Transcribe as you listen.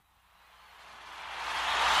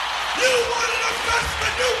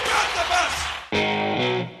you got the best!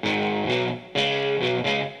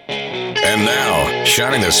 And now,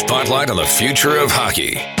 shining the spotlight on the future of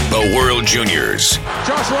hockey, the World Juniors.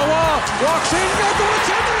 Joshua Wall walks in, got the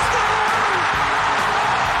one-timer,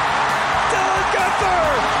 Dylan Gunther!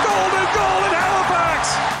 Golden goal in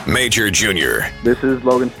Halifax! Major Junior. This is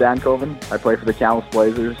Logan Stankoven. I play for the Kamloops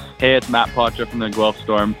Blazers. Hey, it's Matt Poitras from the Guelph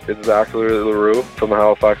Storm. This is Axel Leroux from the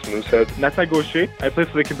Halifax Mooseheads. Nathan Gaucher. I play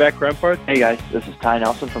for the Quebec Remparts. Hey guys, this is Ty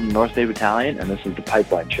Nelson from the North Bay Battalion, and this is the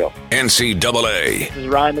Pipeline Show. NCAA. This is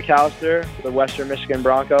Ryan McAllister for the Western Michigan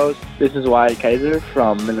Broncos. This is Wyatt Kaiser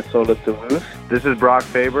from Minnesota Duluth. This is Brock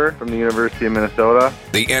Faber from the University of Minnesota.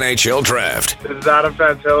 The NHL Draft. This is Adam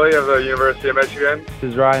Fantilli of the University of Michigan.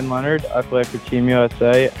 This is Ryan Leonard. I play for Team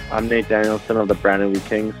USA. I'm Nate Danielson of the Brandon Wheat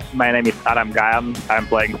Kings. My name is Adam Guyam. I'm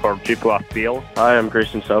playing for Chippewa Steel. Hi, I'm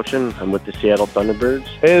Christian Sochin. I'm with the Seattle Thunderbirds.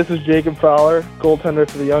 Hey, this is Jacob Fowler, goaltender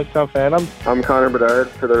for the Youngstown Phantoms. I'm Connor Bedard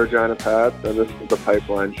for the Regina Pats, and this is the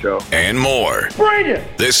Pipeline Show. And more. Bring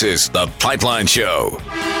it! This is the Pipeline Show.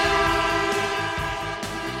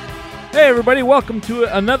 Hey everybody, welcome to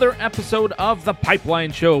another episode of The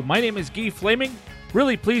Pipeline Show. My name is Guy Flaming.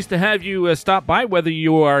 Really pleased to have you stop by, whether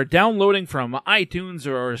you are downloading from iTunes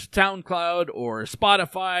or SoundCloud or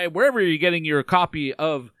Spotify, wherever you're getting your copy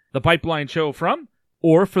of The Pipeline Show from,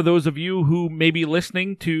 or for those of you who may be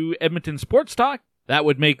listening to Edmonton Sports Talk, that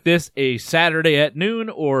would make this a Saturday at noon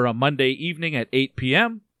or a Monday evening at 8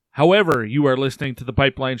 p.m. However you are listening to The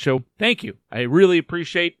Pipeline Show, thank you. I really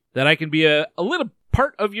appreciate that I can be a little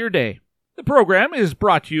part of your day. The program is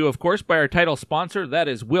brought to you, of course, by our title sponsor, that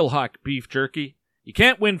is Wilhauk Beef Jerky. You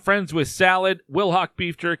can't win friends with salad. Wilhauk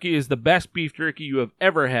Beef Jerky is the best beef jerky you have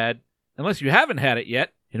ever had, unless you haven't had it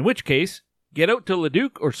yet, in which case, get out to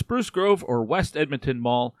Leduc or Spruce Grove or West Edmonton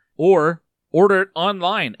Mall, or order it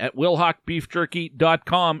online at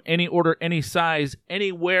wilhaukbeefjerky.com. Any order, any size,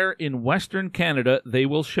 anywhere in Western Canada, they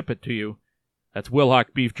will ship it to you. That's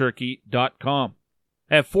wilhaukbeefjerky.com.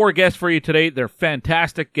 I have 4 guests for you today. They're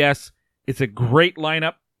fantastic guests. It's a great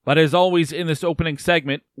lineup, but as always in this opening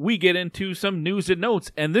segment, we get into some news and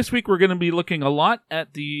notes, and this week we're going to be looking a lot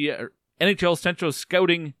at the NHL Central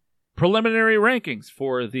Scouting preliminary rankings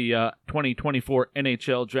for the 2024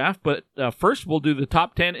 NHL Draft, but first we'll do the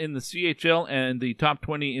top 10 in the CHL and the top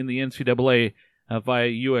 20 in the NCAA via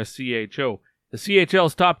USCHO. The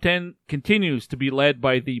CHL's top 10 continues to be led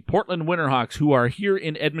by the Portland Winterhawks, who are here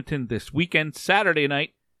in Edmonton this weekend, Saturday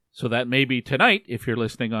night. So that may be tonight if you're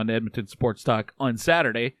listening on Edmonton Sports Talk on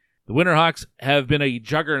Saturday. The Winterhawks have been a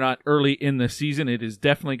juggernaut early in the season. It is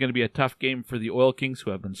definitely going to be a tough game for the Oil Kings,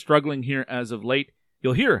 who have been struggling here as of late.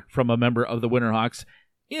 You'll hear from a member of the Winterhawks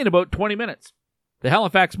in about 20 minutes. The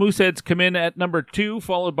Halifax Mooseheads come in at number 2,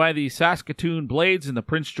 followed by the Saskatoon Blades and the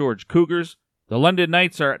Prince George Cougars. The London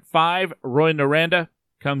Knights are at 5. Roy Noranda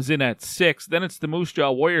comes in at 6. Then it's the Moose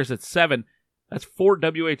Jaw Warriors at 7. That's 4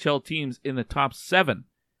 WHL teams in the top 7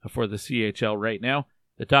 for the CHL right now.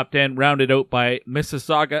 The top 10 rounded out by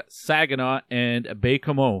Mississauga, Saginaw, and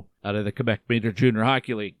Baie-Comeau out of the Quebec Major Junior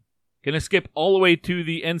Hockey League. Going to skip all the way to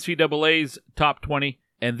the NCAA's top 20,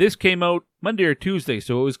 and this came out Monday or Tuesday,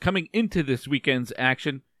 so it was coming into this weekend's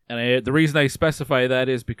action. And the reason I specify that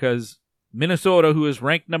is because Minnesota, who is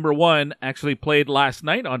ranked number 1, actually played last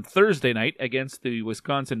night on Thursday night against the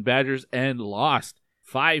Wisconsin Badgers and lost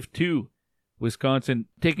 5-2. Wisconsin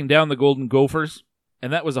taking down the Golden Gophers.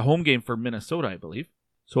 And that was a home game for Minnesota, I believe.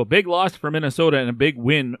 So a big loss for Minnesota and a big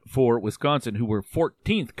win for Wisconsin, who were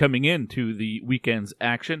 14th coming into the weekend's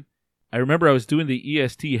action. I remember I was doing the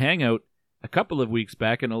EST Hangout a couple of weeks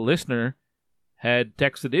back, and a listener had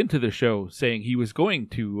texted into the show saying he was going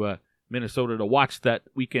to Minnesota to watch that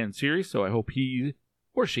weekend series. So I hope he,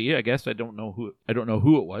 or she, I guess, I don't know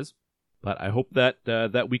who it was, but I hope that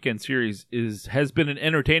that weekend series has been an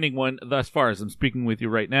entertaining one thus far. As I'm speaking with you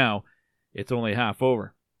right now, it's only half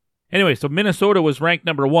over. Anyway, so Minnesota was ranked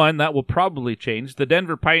number 1. That will probably change. The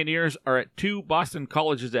Denver Pioneers are at 2. Boston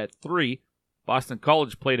College is at 3. Boston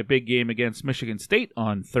College played a big game against Michigan State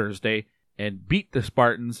on Thursday and beat the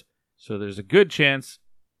Spartans. So there's a good chance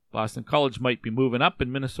Boston College might be moving up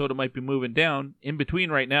and Minnesota might be moving down. In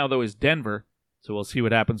between right now, though, is Denver. So we'll see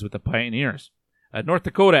what happens with the Pioneers. North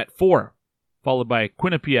Dakota at 4, followed by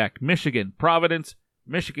Quinnipiac, Michigan, Providence,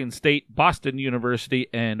 Michigan State, Boston University,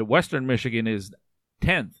 and Western Michigan is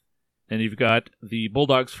 10th. Then you've got the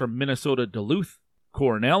Bulldogs from Minnesota, Duluth,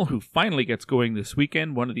 Cornell, who finally gets going this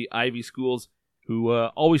weekend, one of the Ivy schools who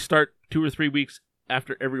always start 2 or 3 weeks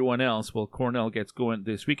after everyone else. Well, Cornell gets going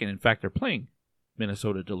this weekend. In fact, they're playing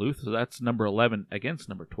Minnesota, Duluth, so that's number 11 against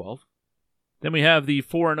number 12. Then we have the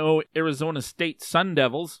 4-0 Arizona State Sun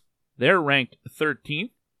Devils. They're ranked 13th.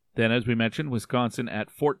 Then, as we mentioned, Wisconsin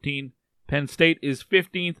at 14. Penn State is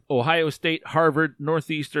 15th. Ohio State, Harvard,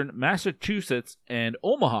 Northeastern, Massachusetts, and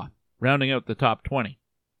Omaha rounding out the top 20.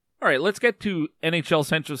 All right, let's get to NHL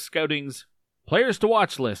Central Scouting's players to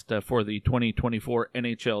watch list for the 2024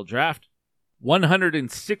 NHL Draft.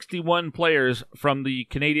 161 players from the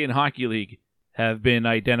Canadian Hockey League have been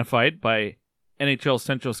identified by NHL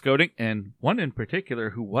Central Scouting, and one in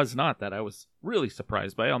particular who was not, that I was really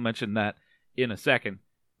surprised by. I'll mention that in a second.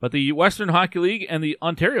 But the Western Hockey League and the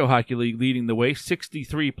Ontario Hockey League leading the way,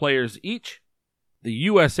 63 players each. The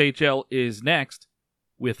USHL is next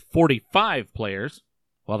with 45 players,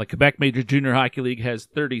 while the Quebec Major Junior Hockey League has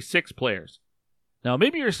 36 players. Now,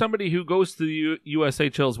 maybe you're somebody who goes to the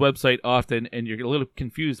USHL's website often and you're a little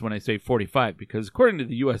confused when I say 45, because according to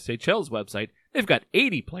the USHL's website, they've got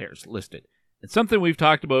 80 players listed. And something we've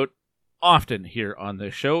talked about often here on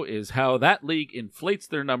this show is how that league inflates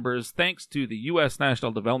their numbers thanks to the U.S.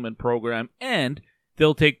 National Development Program, and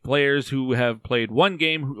they'll take players who have played one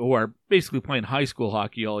game, who are basically playing high school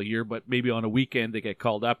hockey all year, but maybe on a weekend they get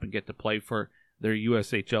called up and get to play for their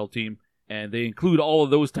USHL team. And they include all of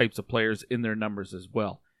those types of players in their numbers as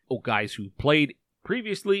well. Guys who played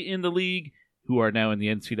previously in the league, who are now in the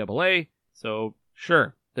NCAA. So,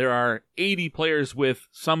 sure, there are 80 players with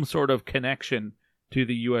some sort of connection to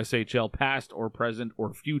the USHL, past or present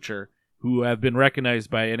or future, who have been recognized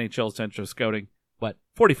by NHL Central Scouting, but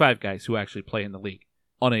 45 guys who actually play in the league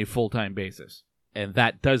on a full-time basis. And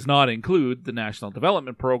that does not include the National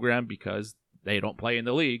Development Program, because they don't play in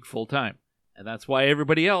the league full-time. And that's why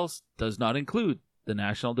everybody else does not include the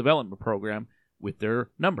National Development Program with their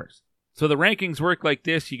numbers. So the rankings work like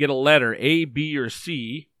this. You get a letter, A, B, or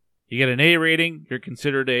C. You get an A rating, you're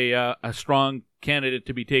considered a strong candidate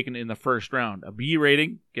to be taken in the first round. A B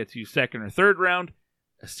rating gets you second or third round.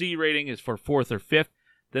 A C rating is for fourth or fifth.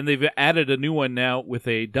 Then they've added a new one now with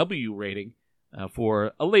a W rating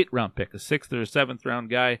for a late round pick, a sixth or seventh round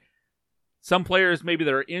guy. Some players, maybe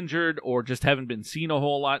they're injured or just haven't been seen a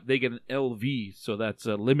whole lot, they get an LV, so that's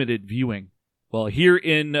a limited viewing. Well, here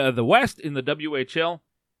in the West, in the WHL,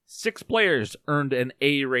 6 players earned an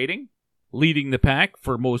A rating. Leading the pack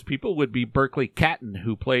for most people would be Berkeley Catton,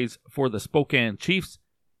 who plays for the Spokane Chiefs.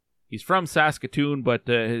 He's from Saskatoon, but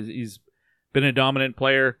he's been a dominant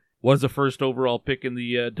player, was a first overall pick in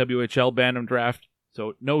the WHL Bantam Draft,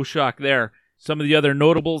 so no shock there. Some of the other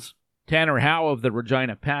notables: Tanner Howe of the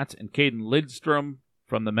Regina Pats and Caden Lidstrom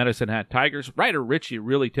from the Medicine Hat Tigers. Ryder Ritchie,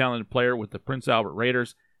 really talented player with the Prince Albert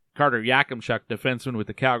Raiders. Carter Yakimchuk, defenseman with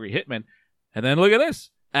the Calgary Hitmen. And then look at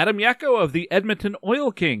this, Adam Yeko of the Edmonton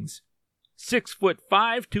Oil Kings. 6'5",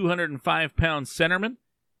 205-pound centerman,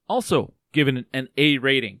 also given an A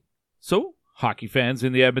rating. So, hockey fans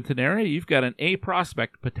in the Edmonton area, you've got an A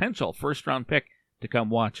prospect, potential first-round pick to come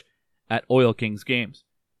watch at Oil Kings games.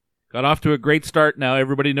 Got off to a great start. Now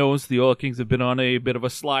everybody knows the Oil Kings have been on a bit of a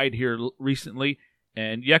slide here recently,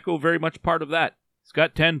 and Yeko very much part of that. He's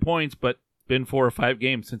got 10 points, but it's been 4 or 5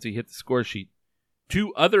 games since he hit the score sheet.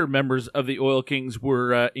 2 other members of the Oil Kings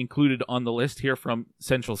were included on the list here from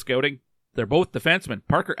Central Scouting. They're both defensemen.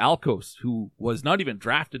 Parker Alkos, who was not even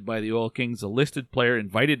drafted by the Oil Kings, a listed player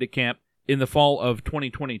invited to camp in the fall of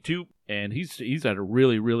 2022, and he's had a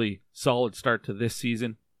really, really solid start to this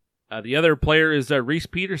season. The other player is Reese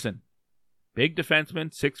Peterson. Big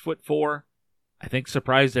defenseman, 6'4". I think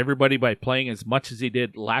surprised everybody by playing as much as he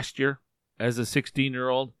did last year as a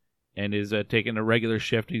 16-year-old, and is taking a regular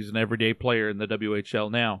shift. He's an everyday player in the WHL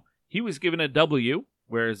now. He was given a W,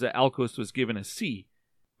 whereas Alkos was given a C.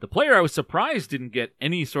 The player I was surprised didn't get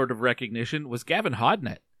any sort of recognition was Gavin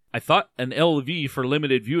Hodnett. I thought an LV for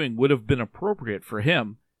limited viewing would have been appropriate for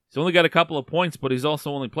him. He's only got a couple of points, but he's also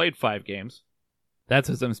only played 5 games. That's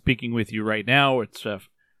as I'm speaking with you right now. It's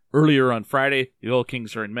earlier on Friday. The Oil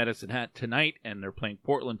Kings are in Medicine Hat tonight, and they're playing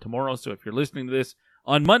Portland tomorrow. So if you're listening to this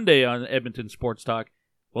on Monday on Edmonton Sports Talk,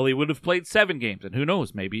 well, he would have played 7 games, and who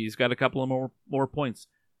knows, maybe he's got a couple of more points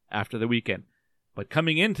after the weekend. But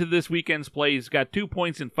coming into this weekend's play, he's got 2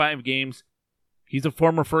 points in 5 games. He's a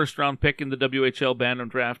former first-round pick in the WHL Bantam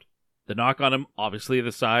Draft. The knock on him, obviously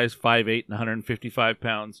the size, 5'8" and 155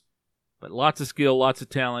 pounds. But lots of skill, lots of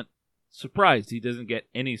talent. Surprised he doesn't get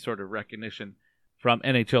any sort of recognition from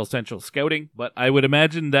NHL Central Scouting, but I would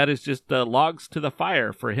imagine that is just logs to the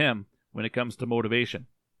fire for him when it comes to motivation.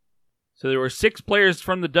 So there were 6 players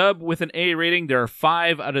from the Dub with an A rating. There are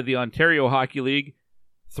 5 out of the Ontario Hockey League.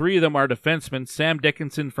 3 of them are defensemen: Sam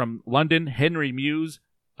Dickinson from London, Henry Muse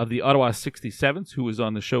of the Ottawa 67s, who was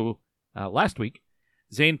on the show last week,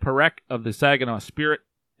 Zane Parekh of the Saginaw Spirit,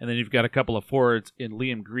 and then you've got a couple of forwards in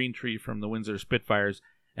Liam Greentree from the Windsor Spitfires,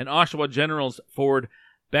 and Oshawa Generals forward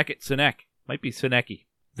Beckett Sinek, might be Sinecki,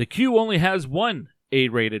 The Q only has one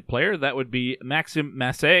A-rated player. That would be Maxim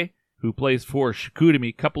Massé, who plays for Chicoutimi.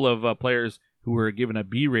 A couple of players who were given a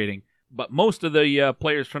B rating. But most of the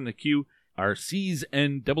players from the Q are C's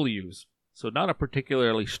and W's. So not a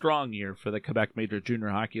particularly strong year for the Quebec Major Junior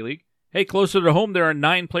Hockey League. Hey, closer to home, there are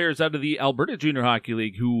 9 players out of the Alberta Junior Hockey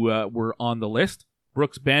League who were on the list.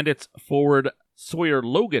 Brooks Bandits forward Sawyer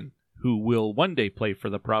Logan, who will one day play for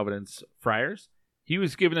the Providence Friars. He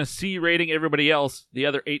was given a C rating. Everybody else, the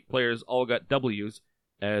other 8 players, all got W's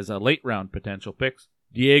as late-round potential picks.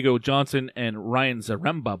 Diego Johnson and Ryan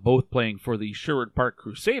Zaremba, both playing for the Sherwood Park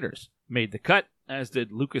Crusaders, made the cut, as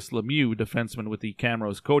did Lucas Lemieux, defenseman with the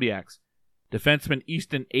Camrose Kodiaks. Defenseman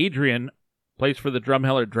Easton Adrian plays for the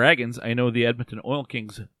Drumheller Dragons. I know the Edmonton Oil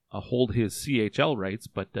Kings hold his CHL rights,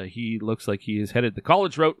 but he looks like he is headed the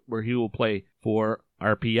college route where he will play for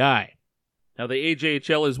RPI. Now, the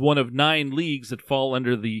AJHL is one of 9 leagues that fall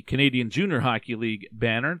under the Canadian Junior Hockey League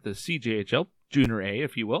banner, the CJHL, Junior A,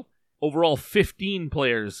 if you will. Overall, 15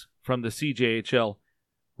 players from the CJHL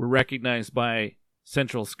were recognized by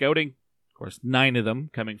Central Scouting. Of course, 9 of them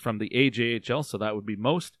coming from the AJHL, so that would be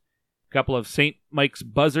most. A couple of St. Mike's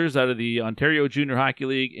Buzzers out of the Ontario Junior Hockey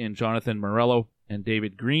League in Jonathan Morello and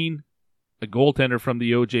David Green. A goaltender from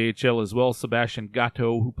the OJHL as well, Sebastian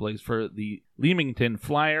Gatto, who plays for the Leamington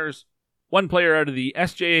Flyers. 1 player out of the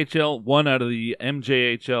SJHL, 1 out of the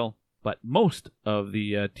MJHL, but most of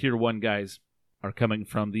the Tier 1 guys are coming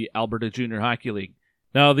from the Alberta Junior Hockey League.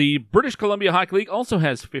 Now, the British Columbia Hockey League also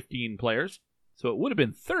has 15 players, so it would have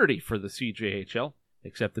been 30 for the CJHL,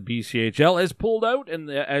 except the BCHL has pulled out, and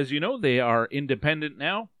as you know, they are independent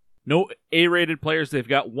now. No A-rated players. They've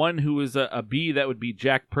got 1 who is a B. That would be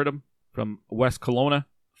Jack Pridham from West Kelowna.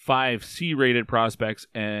 5 C-rated prospects,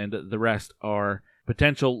 and the rest are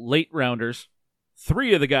potential late-rounders.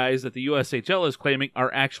 3 of the guys that the USHL is claiming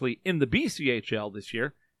are actually in the BCHL this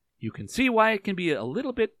year. You can see why it can be a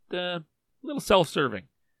little bit self-serving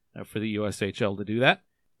for the USHL to do that.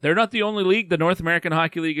 They're not the only league. The North American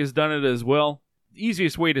Hockey League has done it as well. The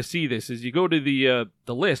easiest way to see this is you go to the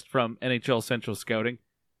list from NHL Central Scouting.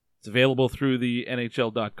 It's available through the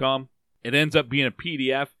NHL.com. It ends up being a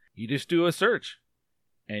PDF. You just do a search,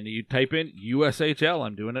 and you type in USHL.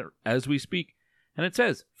 I'm doing it as we speak. And it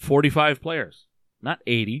says 45 players. Not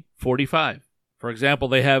 80, 45. For example,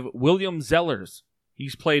 they have William Zellers.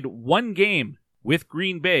 He's played 1 game with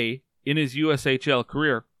Green Bay in his USHL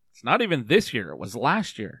career. It's not even this year. It was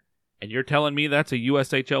last year. And you're telling me that's a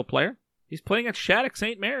USHL player? He's playing at Shattuck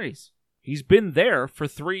St. Mary's. He's been there for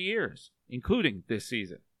 3 years, including this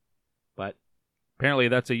season. But apparently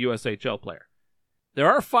that's a USHL player. There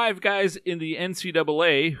are 5 guys in the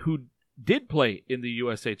NCAA who did play in the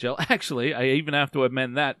USHL. Actually, I even have to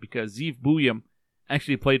amend that because Zeev Bouillon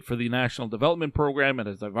actually played for the National Development Program, and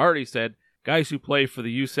as I've already said, guys who play for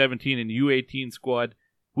the U17 and U18 squad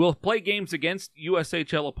will play games against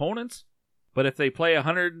USHL opponents, but if they play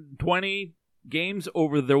 120 games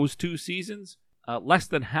over those 2 seasons, less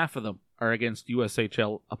than half of them are against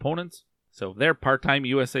USHL opponents, so they're part-time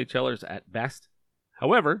USHLers at best.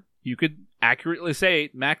 However, you could accurately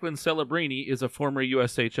say Macklin Celebrini is a former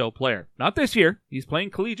USHL player. Not this year. He's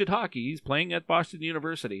playing collegiate hockey. He's playing at Boston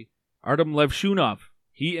University. Artem Levshunov,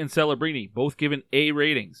 he and Celebrini, both given A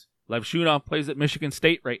ratings. Levshunov plays at Michigan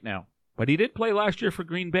State right now, but he did play last year for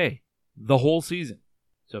Green Bay the whole season.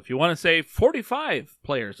 So if you want to say 45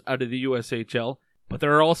 players out of the USHL, but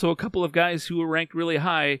there are also a couple of guys who were ranked really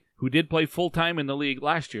high who did play full-time in the league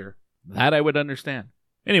last year, that I would understand.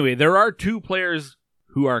 Anyway, there are 2 players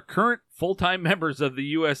who are current full-time members of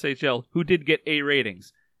the USHL who did get A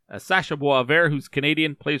ratings. Sacha Boisvert, who's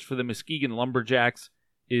Canadian, plays for the Muskegon Lumberjacks,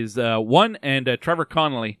 is 1, and Trevor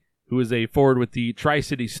Connolly, who is a forward with the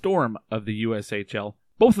Tri-City Storm of the USHL.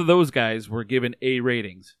 Both of those guys were given A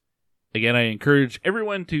ratings. Again, I encourage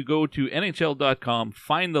everyone to go to NHL.com,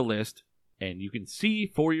 find the list, and you can see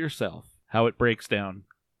for yourself how it breaks down.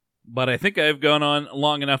 But I think I've gone on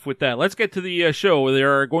long enough with that. Let's get to the show.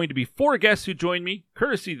 There are going to be 4 guests who join me,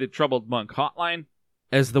 courtesy the Troubled Monk Hotline.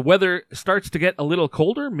 As the weather starts to get a little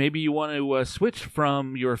colder, maybe you want to switch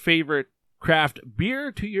from your favorite craft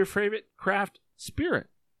beer to your favorite craft spirit,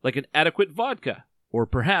 like an Adequate vodka, or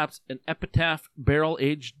perhaps an Epitaph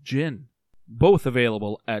barrel-aged gin. Both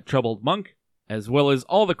available at Troubled Monk, as well as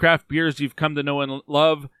all the craft beers you've come to know and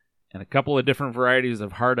love, and a couple of different varieties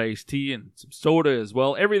of hard iced tea and some soda as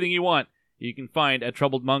well. Everything you want you can find at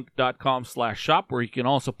troubledmonk.com/shop, where you can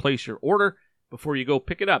also place your order before you go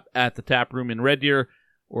pick it up at the tap room in Red Deer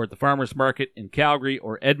or at the Farmers Market in Calgary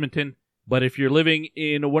or Edmonton. But if you're living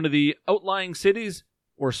in one of the outlying cities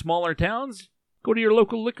or smaller towns, go to your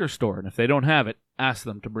local liquor store, and if they don't have it, ask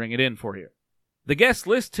them to bring it in for you. The guest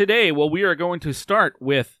list today, well, we are going to start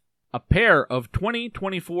with a pair of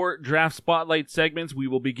 2024 Draft Spotlight segments. We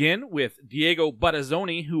will begin with Diego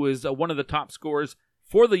Buttazzoni, who is one of the top scorers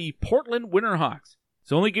for the Portland Winterhawks.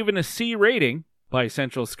 He's only given a C rating by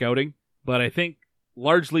Central Scouting, but I think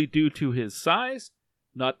largely due to his size,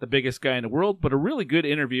 not the biggest guy in the world, but a really good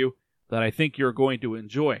interview that I think you're going to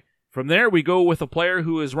enjoy. From there, we go with a player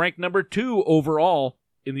who is ranked number 2 overall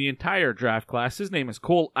in the entire draft class. His name is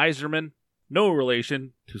Cole Eiserman. No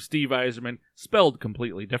relation to Steve Eiserman, spelled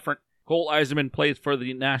completely different. Cole Eiserman plays for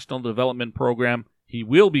the National Development Program. He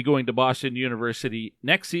will be going to Boston University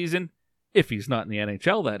next season, if he's not in the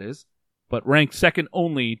NHL, that is, but ranked second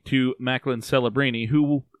only to Macklin Celebrini,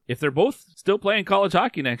 who, if they're both still playing college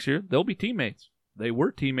hockey next year, they'll be teammates. They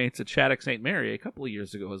were teammates at Shattuck St. Mary a couple of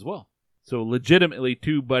years ago as well. So legitimately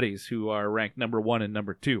two buddies who are ranked number 1 and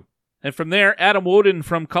number 2. And from there, Adam Woden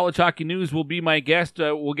from College Hockey News will be my guest.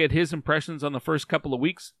 We'll get his impressions on the first couple of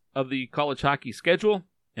weeks of the college hockey schedule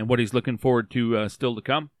and what he's looking forward to still to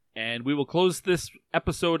come. And we will close this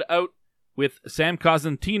episode out with Sam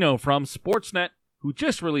Cosentino from Sportsnet, who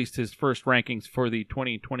just released his first rankings for the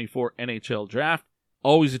 2024 NHL Draft.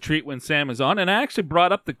 Always a treat when Sam is on, and I actually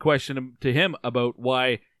brought up the question to him about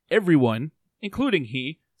why everyone, including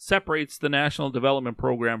he, separates the National Development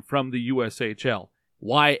Program from the USHL.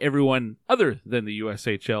 Why everyone other than the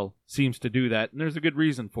USHL seems to do that, and there's a good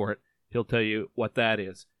reason for it. He'll tell you what that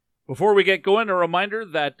is. Before we get going, a reminder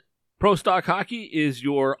that Pro Stock Hockey is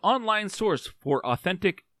your online source for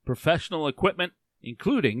authentic professional equipment,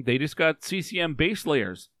 including they just got CCM base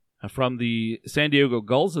layers from the San Diego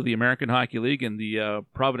Gulls of the American Hockey League and the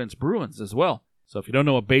Providence Bruins as well. So if you don't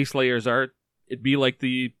know what base layers are, it'd be like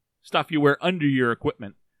the stuff you wear under your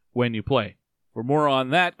equipment when you play. For more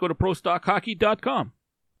on that, go to ProStockHockey.com.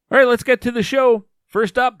 All right, let's get to the show.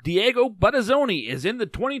 First up, Diego Buttazzoni is in the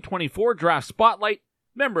 2024 Draft Spotlight.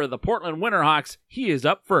 Member of the Portland Winterhawks, he is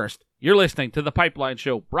up first. You're listening to The Pipeline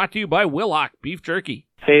Show, brought to you by Winterhawks Beef Jerky.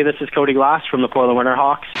 Hey, this is Cody Glass from the Portland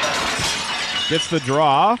Winterhawks. Gets the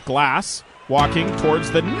draw. Glass walking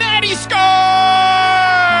towards the net. He scores!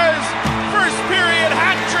 First period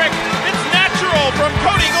hat trick. It's natural from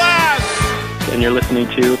Cody Glass. And you're listening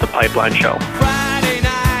to The Pipeline Show. Friday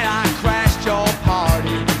night I crashed your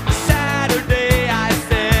party. Saturday I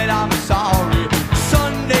said I'm sorry.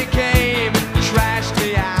 Sunday came and trashed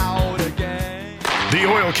me out again. The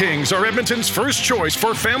Oil Kings are Edmonton's first choice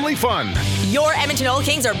for family fun. Your Edmonton Oil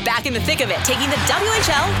Kings are back in the thick of it, taking the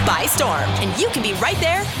WHL by storm. And you can be right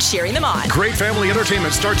there cheering them on. Great family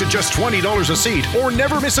entertainment starts at just $20 a seat, or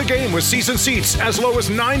never miss a game with season seats as low as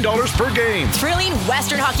 $9 per game. Thrilling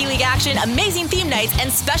Western Hockey League action, amazing theme nights,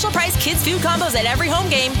 and special price kids food combos at every home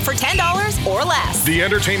game for $10 or less. The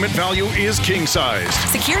entertainment value is king-sized.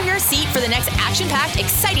 Secure your seat for the next action-packed,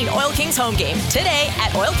 exciting Oil Kings home game today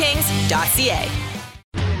at oilkings.ca.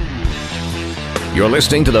 You're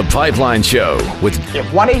listening to The Pipeline Show with...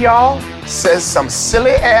 If one of y'all says some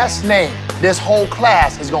silly-ass name, this whole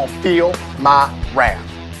class is going to feel my wrath.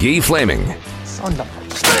 Guy Flaming. Son of a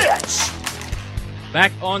bitch!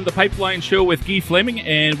 Back on The Pipeline Show with Guy Flaming,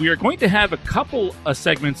 and we are going to have a couple of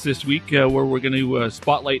segments this week where we're going to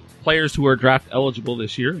spotlight players who are draft eligible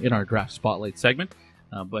this year in our Draft Spotlight segment.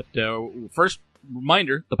 But first,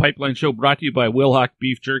 reminder, The Pipeline Show brought to you by Winterhawks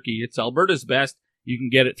Beef Jerky. It's Alberta's best. You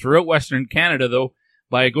can get it throughout Western Canada, though,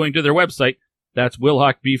 by going to their website. That's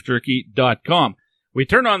winterhawksbeefjerky.com. We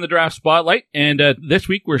turn on the Draft Spotlight, and this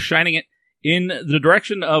week we're shining it in the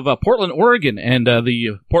direction of Portland, Oregon, and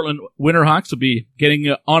the Portland Winterhawks will be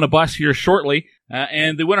getting on a bus here shortly,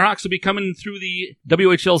 and the Winterhawks will be coming through the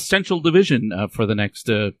WHL Central Division for the next,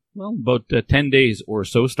 about 10 days or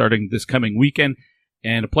so, starting this coming weekend.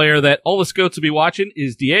 And a player that all the scouts will be watching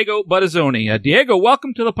is Diego Buttazzoni. Diego,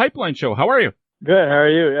 welcome to the Pipeline Show. How are you? Good. How are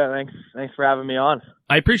you? Yeah, thanks for having me on.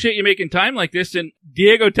 I appreciate you making time like this. And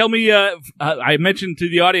Diego, tell me, I mentioned to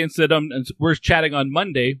the audience that we're chatting on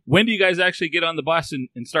Monday. When do you guys actually get on the bus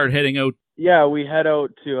and start heading out? Yeah, we head out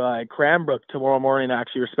to Cranbrook tomorrow morning.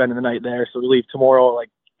 Actually, we're spending the night there. So we leave tomorrow at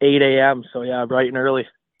 8 a.m. So yeah, bright and early.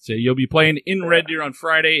 So you'll be playing in Red Deer on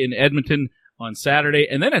Friday, in Edmonton on Saturday.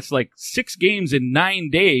 And then it's like 6 games in 9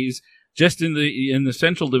 days just in the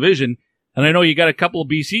Central Division. And I know you got a couple of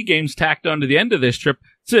BC games tacked onto the end of this trip.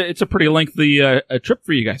 It's a pretty lengthy trip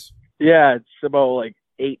for you guys. Yeah, it's about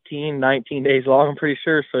 18, 19 days long, I'm pretty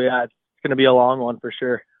sure. So yeah, it's going to be a long one for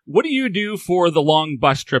sure. What do you do for the long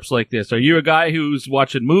bus trips like this? Are you a guy who's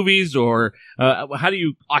watching movies, or how do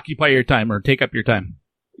you occupy your time or take up your time?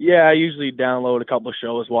 Yeah, I usually download a couple of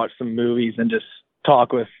shows, watch some movies, and just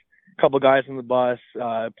talk with a couple of guys on the bus,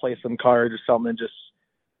 play some cards or something, and just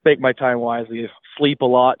make my time wisely. Sleep a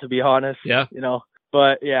lot, to be honest. Yeah.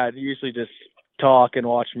 But yeah, usually just talk and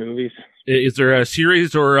watch movies. Is there a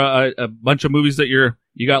series or a bunch of movies that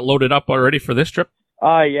you got loaded up already for this trip?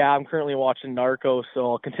 Yeah, I'm currently watching Narcos,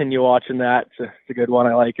 so I'll continue watching that. It's a good one.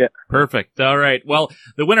 I like it. Perfect. All right. Well,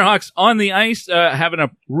 the Winterhawks on the ice, having a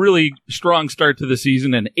really strong start to the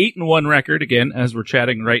season, an 8-1 record, again, as we're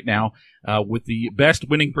chatting right now, with the best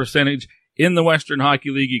winning percentage in the Western Hockey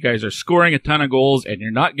League. You guys are scoring a ton of goals, and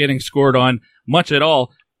you're not getting scored on much at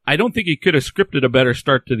all. I don't think you could have scripted a better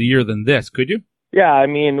start to the year than this, could you? Yeah, I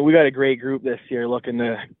mean, we got a great group this year looking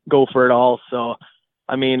to go for it all, so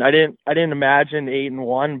I mean, I didn't imagine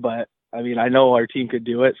 8-1, but I mean, I know our team could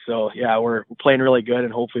do it. So yeah, we're playing really good,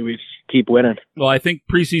 and hopefully we keep winning. Well, I think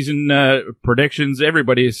preseason predictions,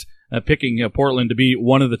 everybody's picking Portland to be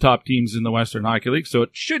one of the top teams in the Western Hockey League, so it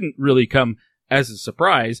shouldn't really come as a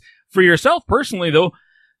surprise. For yourself personally, though,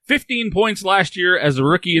 15 points last year as a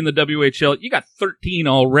rookie in the WHL. You got 13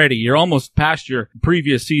 already. You're almost past your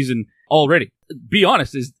previous season already. Be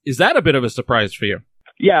honest, is that a bit of a surprise for you?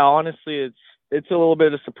 Yeah, honestly, it's a little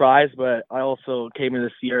bit of a surprise, but I also came in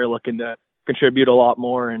this year looking to contribute a lot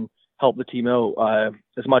more and help the team out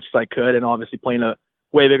as much as I could, and obviously playing a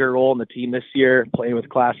way bigger role in the team this year, playing with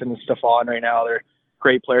Klassen and Stefan right now. They're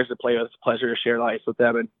great players to play with. It's a pleasure to share the ice with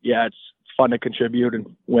them, and yeah, it's fun to contribute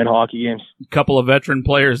and win hockey games. A couple of veteran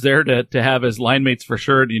players there to have as line mates for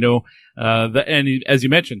sure. And as you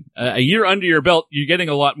mentioned, a year under your belt, you're getting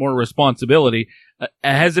a lot more responsibility.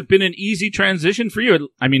 Has it been an easy transition for you?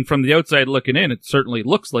 I mean, from the outside looking in, it certainly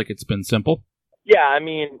looks like it's been simple. Yeah, I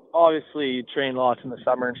mean, obviously you train lots in the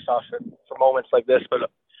summer and stuff, and for moments like this, but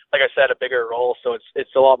like I said, a bigger role, so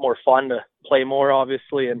it's a lot more fun to play more,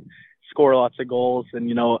 obviously, and score lots of goals and,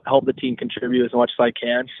 help the team contribute as much as I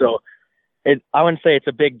can. So I wouldn't say it's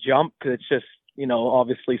a big jump, because it's just,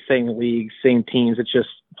 obviously same league, same teams. It's just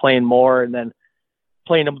playing more and then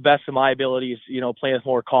playing the best of my abilities, playing with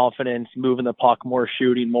more confidence, moving the puck more,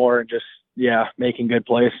 shooting more, and just, making good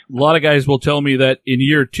plays. A lot of guys will tell me that in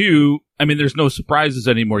year two, I mean, there's no surprises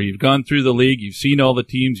anymore. You've gone through the league, you've seen all the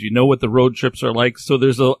teams, you know what the road trips are like, so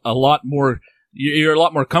there's a lot more, you're a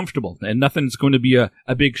lot more comfortable, and nothing's going to be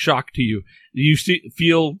a big shock to you. Do you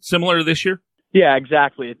feel similar this year? Yeah,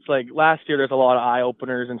 exactly. It's like last year there's a lot of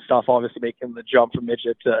eye-openers and stuff, obviously making the jump from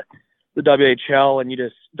midget to the WHL, and you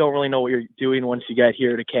just don't really know what you're doing once you get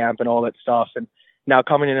here to camp and all that stuff. And now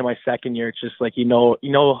coming into my second year, it's just like, you know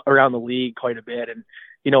around the league quite a bit, and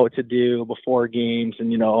you know what to do before games,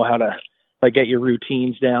 and you know how to like get your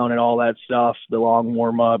routines down and all that stuff, the long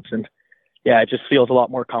warm-ups. And yeah, it just feels a lot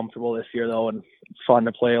more comfortable this year though, and it's fun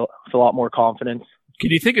to play with a lot more confidence.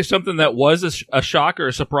 Can you think of something that was a shock or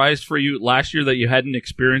a surprise for you last year that you hadn't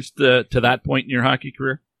experienced to that point in your hockey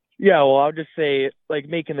career? Yeah, well, I would just say, like,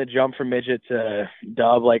 making the jump from midget to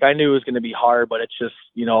dub, like, I knew it was going to be hard, but it's just,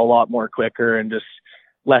 a lot more quicker and just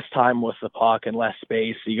less time with the puck and less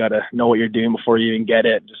space. So you got to know what you're doing before you even get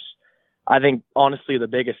it. Just, I think, honestly, the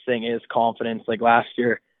biggest thing is confidence. Like, last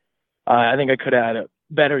year, I think I could have had a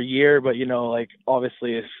better year, but,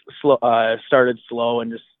 obviously it started slow,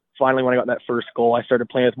 and just finally when I got that first goal, I started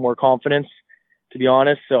playing with more confidence, to be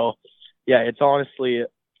honest. So, yeah, it's honestly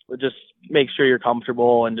just make sure you're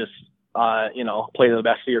comfortable and just, play to the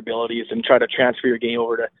best of your abilities and try to transfer your game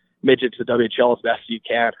over to midget to the WHL as best as you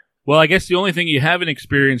can. Well, I guess the only thing you haven't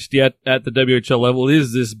experienced yet at the WHL level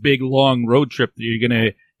is this big, long road trip that you're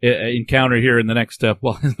going to encounter here in the next,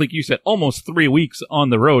 like you said, almost 3 weeks on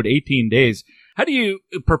the road, 18 days. How do you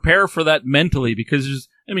prepare for that mentally? Because,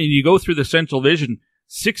 you go through the Central Division,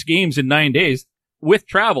 6 games in 9 days. With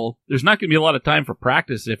travel, there's not going to be a lot of time for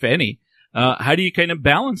practice, if any. How do you kind of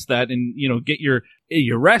balance that and, get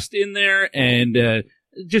your rest in there and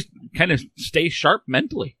just kind of stay sharp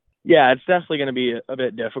mentally? Yeah, it's definitely going to be a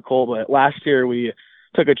bit difficult. But last year we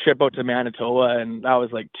took a trip out to Manitoba, and that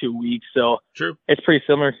was like 2 weeks. So True. It's pretty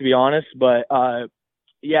similar, to be honest. But,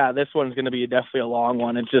 this one's going to be definitely a long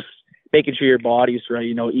one. It's just making sure your body's right,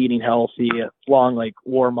 eating healthy, long, like,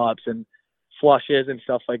 warm-ups and flushes and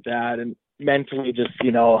stuff like that. And mentally just, be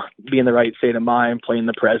in the right state of mind, playing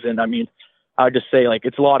the present. I would just say, like,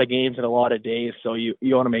 it's a lot of games and a lot of days, so you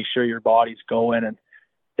want to make sure your body's going, and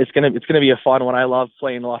it's gonna be a fun one. I love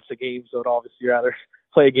playing lots of games, so I'd obviously rather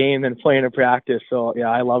play a game than playing a practice. So yeah,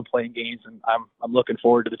 I love playing games, and I'm looking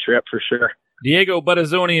forward to the trip for sure. Diego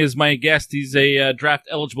Buttazzoni is my guest. He's a draft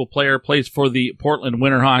eligible player, plays for the Portland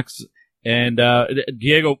Winterhawks. And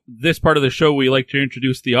Diego, this part of the show, we like to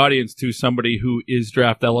introduce the audience to somebody who is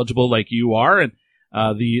draft eligible like you are. And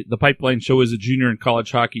the Pipeline Show is a junior and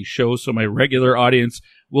college hockey show, so my regular audience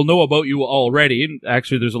will know about you already. And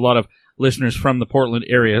actually, there's a lot of listeners from the Portland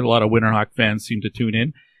area. A lot of Winterhawk fans seem to tune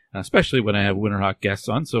in. especially when I have Winterhawk guests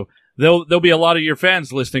on. So there'll be a lot of your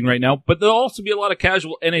fans listening right now, but there'll also be a lot of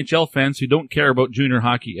casual NHL fans who don't care about junior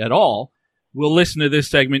hockey at all will listen to this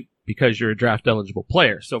segment because you're a draft-eligible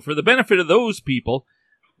player. So for the benefit of those people,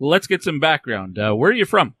 let's get some background. Where are you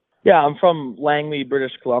from? Yeah, I'm from Langley,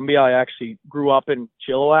 British Columbia. I actually grew up in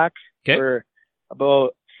Chilliwack for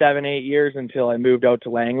about 7-8 years until I moved out to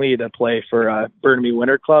Langley to play for Burnaby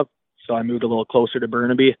Winter Club. So I moved a little closer to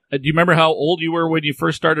Burnaby. Do you remember how old you were when you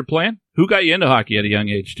first started playing? Who got you into hockey at a young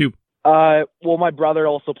age, too? Well, my brother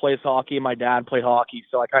also plays hockey. My dad played hockey,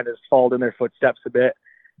 so I kind of followed in their footsteps a bit.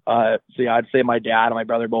 So yeah, I'd say my dad and my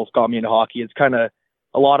brother both got me into hockey. It's kind of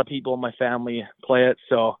a lot of people in my family play it,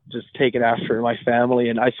 so just take it after my family.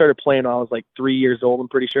 And I started playing when I was like 3 years old, I'm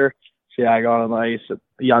pretty sure. So yeah, I got on the ice at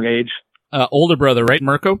a young age. Older brother, right,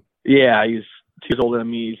 Mirko? Yeah, he's 2 years older than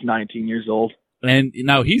me. He's 19 years old. And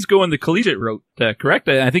now he's going the collegiate route, correct?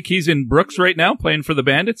 I think he's in Brooks right now, playing for the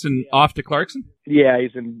Bandits and off to Clarkson? Yeah,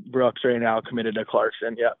 he's in Brooks right now, committed to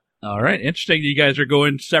Clarkson, yeah. All right, interesting. You guys are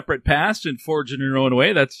going separate paths and forging your own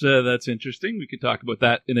way. That's interesting. We could talk about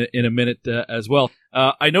that in a minute as well.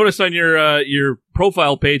 I noticed on your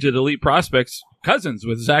profile page at Elite Prospects, cousins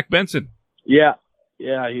with Zach Benson. Yeah,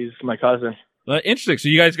 he's my cousin. Interesting. So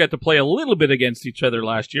you guys got to play a little bit against each other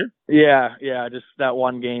last year. Yeah, just that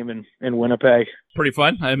one game in Winnipeg. Pretty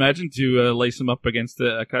fun, I imagine, to lace him up against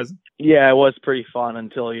a cousin. Yeah, it was pretty fun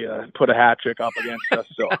until you put a hat trick up against us.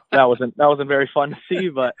 So that wasn't very fun to see,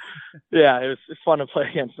 but yeah, it's fun to play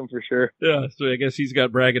against him for sure. Yeah, so I guess he's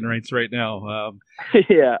got bragging rights right now.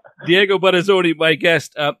 Yeah. Diego Buttazzoni, my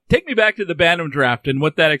guest. Take me back to the Bantam draft and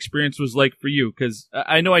what that experience was like for you, because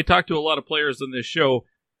I know I talked to a lot of players on this show.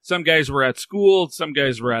 Some guys were at school, some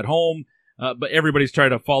guys were at home, but everybody's trying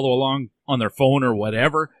to follow along on their phone or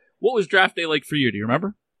whatever. What was draft day like for you? Do you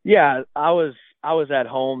remember? Yeah, I was at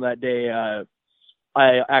home that day.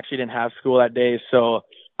 I actually didn't have school that day, so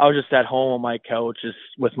I was just at home on my couch, just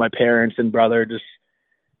with my parents and brother, just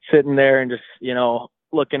sitting there and just,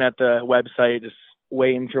 looking at the website, just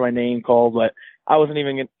waiting for my name called. But I wasn't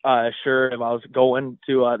even sure if I was going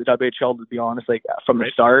to the WHL, to be honest, from the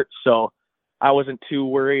start. So I wasn't too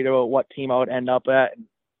worried about what team I would end up at.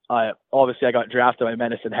 Obviously, I got drafted by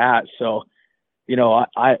Medicine Hat, so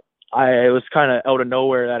I was kind of out of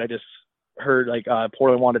nowhere that I just heard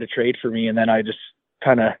Portland wanted to trade for me, and then I just it's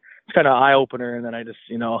kind of eye opener, and then I just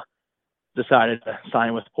decided to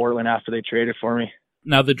sign with Portland after they traded for me.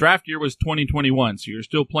 Now the draft year was 2021, so you're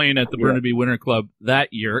still playing at the Burnaby Winter Club that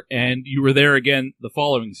year, and you were there again the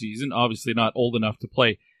following season. Obviously, not old enough to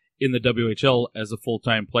play in the WHL as a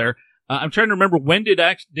full-time player. I'm trying to remember, when did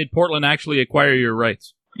Portland actually acquire your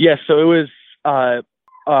rights? Yes, so it was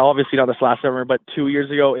obviously not this last summer, but 2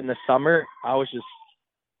 years ago in the summer. I was just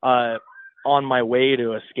on my way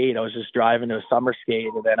to a skate. I was just driving to a summer skate,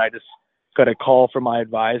 and then I just got a call from my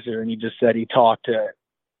advisor, and he just said he talked to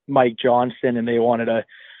Mike Johnston, and they wanted to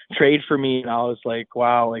trade for me. And I was like,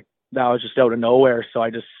 wow, that was just out of nowhere. So I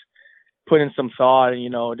just put in some thought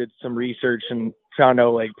and, did some research and found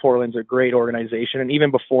out Portland's a great organization. And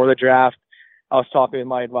even before the draft, I was talking with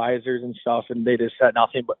my advisors and stuff, and they just said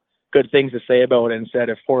nothing but good things to say about it, and said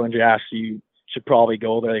if Portland drafts you, should probably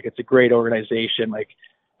go there. It's a great organization.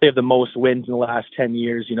 They have the most wins in the last 10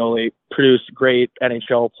 years. They produce great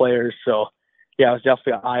NHL players. So yeah, it was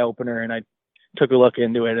definitely an eye opener, and I took a look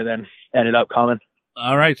into it and then ended up coming.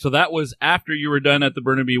 All right, so that was after you were done at the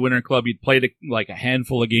Burnaby Winter Club. You'd played a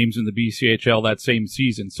handful of games in the BCHL that same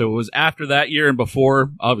season. So it was after that year and before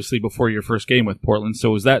your first game with Portland.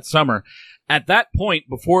 So it was that summer. At that point,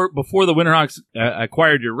 before the Winterhawks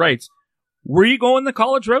acquired your rights, were you going the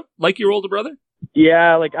college route like your older brother?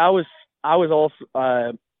 Yeah, I was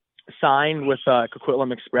also signed with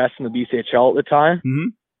Coquitlam Express in the BCHL at the time. Mm-hmm.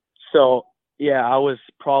 So yeah, I was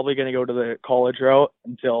probably going to go to the college route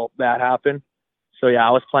until that happened. So yeah,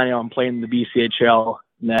 I was planning on playing the BCHL,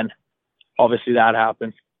 and then obviously that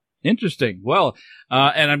happened. Interesting. Well,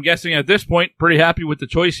 and I'm guessing at this point, pretty happy with the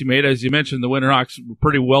choice you made. As you mentioned, the Winterhawks were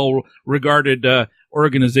pretty well regarded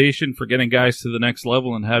organization for getting guys to the next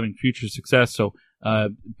level and having future success. So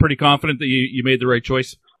pretty confident that you made the right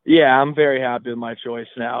choice. Yeah, I'm very happy with my choice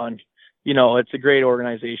now. And, it's a great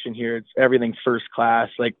organization here. It's everything first class.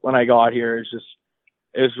 When I got here,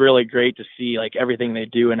 it was really great to see everything they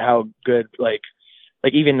do and how good,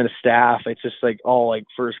 even the staff, it's just all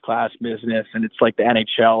first class business, and it's the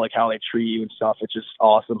NHL, how they treat you and stuff. It's just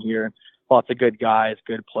awesome here, and lots of good guys,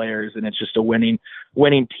 good players, and it's just a winning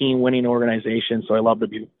team, winning organization. So I love to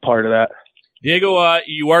be part of that. Diego,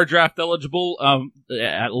 you are draft eligible.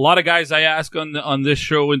 A lot of guys I ask on this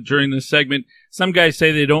show and during this segment, some guys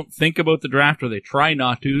say they don't think about the draft or they try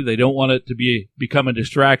not to. They don't want it to become a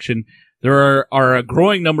distraction. There are a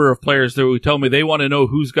growing number of players that would tell me they want to know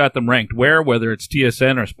who's got them ranked where, whether it's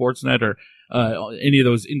TSN or Sportsnet or any of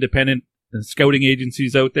those independent scouting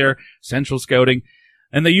agencies out there, Central Scouting,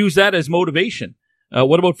 and they use that as motivation.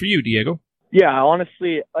 What about for you, Diego? Yeah,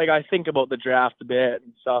 honestly, like I think about the draft a bit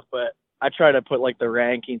and stuff, but I try to put like the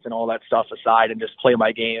rankings and all that stuff aside and just play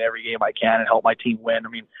my game every game I can and help my team win. I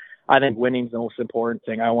mean, I think winning's the most important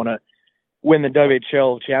thing. I want to win the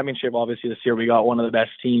WHL championship. Obviously this year we got one of the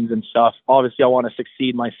best teams and stuff. Obviously I want to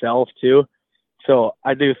succeed myself too. So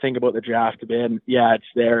I do think about the draft a bit, and yeah, it's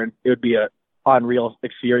there, and it would be a unreal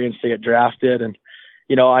experience to get drafted. And,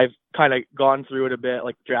 you know, I've kind of gone through it a bit,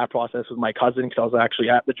 like the draft process with my cousin, because I was actually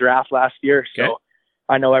at the draft last year. Okay. So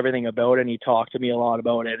I know everything about it, and he talked to me a lot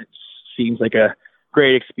about it. It seems like a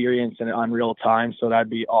great experience and an unreal time. So that'd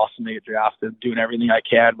be awesome to get drafted, doing everything I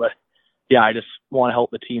can. But yeah, I just want to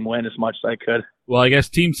help the team win as much as I could. Well, I guess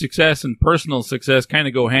team success and personal success kind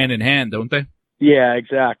of go hand in hand, don't they? Yeah,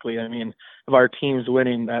 exactly. I mean, if our team's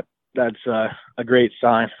winning, that's a great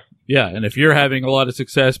sign. Yeah, and if you're having a lot of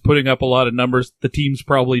success, putting up a lot of numbers, the team's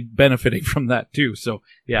probably benefiting from that too. So,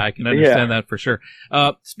 yeah, I can understand that for sure.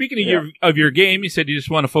 Speaking of your game, you said you just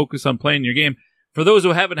want to focus on playing your game. For those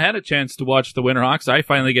who haven't had a chance to watch the Winterhawks, I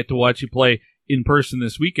finally get to watch you play in person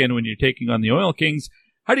this weekend when you're taking on the Oil Kings.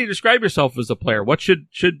 How do you describe yourself as a player? What should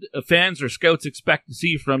fans or scouts expect to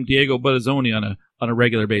see from Diego Buttazzoni on a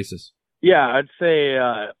regular basis? Yeah, I'd say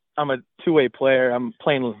I'm a two-way player. I'm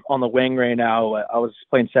playing on the wing right now. I was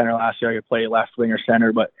playing center last year. I could play left wing or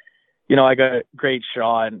center, but, you know, I got a great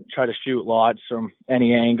shot and try to shoot lots from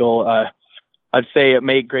any angle. I'd say it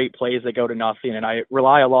make great plays that go to nothing, and I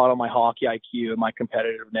rely a lot on my hockey IQ and my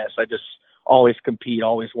competitiveness. I just always compete,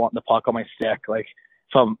 always want the puck on my stick. Like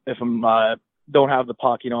if I'm don't have the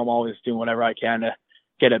puck, you know, I'm always doing whatever I can to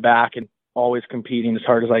get it back and always competing as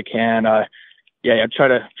hard as I can. I try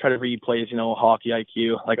to read plays, you know, hockey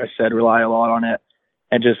IQ. Like I said, rely a lot on it,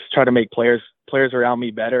 and just try to make players around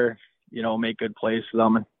me better, you know, make good plays for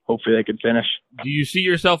them, and hopefully they can finish. Do you see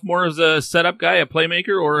yourself more as a setup guy, a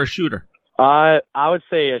playmaker, or a shooter? I would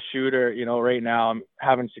say a shooter. You know, right now I'm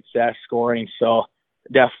having success scoring, so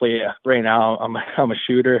definitely right now I'm a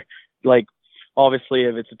shooter. Like, obviously,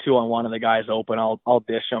 if it's a 2-on-1 and the guy's open, I'll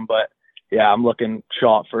dish him. But yeah, I'm looking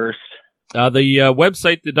shot first. The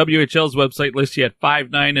website, the WHL's website, lists you at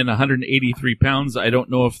 5'9" and 183 pounds. I don't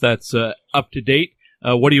know if that's up to date.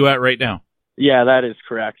 What are you at right now? Yeah, that is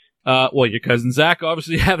correct. Well, your cousin Zach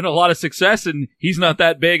obviously having a lot of success, and he's not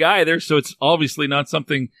that big either, so it's obviously not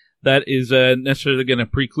something that is necessarily going to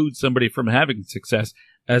preclude somebody from having success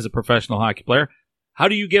as a professional hockey player. How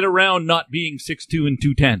do you get around not being 6'2" and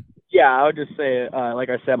 210? Yeah, I would just say, like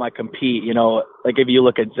I said, I compete. You know, like if you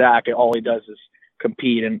look at Zach, all he does is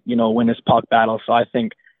compete and, you know, win his puck battle. So I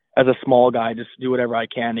think as a small guy, just do whatever I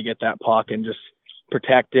can to get that puck and just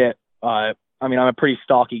protect it. I mean, I'm a pretty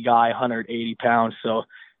stocky guy, 180 pounds. So,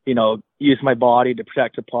 you know, use my body to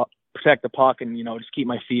protect the puck and, you know, just keep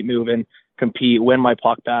my feet moving, compete, win my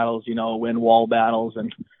puck battles, you know, win wall battles.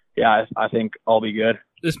 And yeah, I think I'll be good.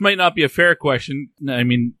 This might not be a fair question. I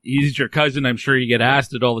mean, he's your cousin. I'm sure you get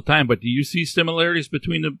asked it all the time, but do you see similarities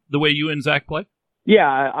between the way you and Zach play? Yeah,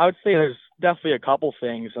 I would say there's definitely a couple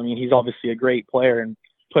things. I mean, he's obviously a great player and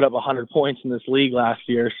put up 100 points in this league last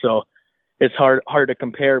year, so it's hard to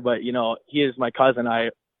compare. But, you know, he is my cousin.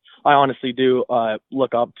 I honestly do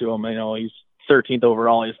look up to him. You know, he's 13th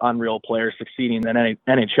overall. He's an unreal player, succeeding in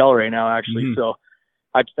NHL right now, actually. Mm-hmm. So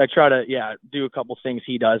I try to, do a couple things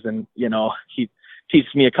he does, and, you know, he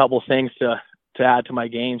teaches me a couple things to add to my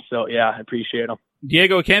game. So, yeah, I appreciate him.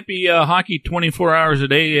 Diego, it can't be hockey 24 hours a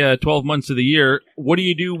day, 12 months of the year. What do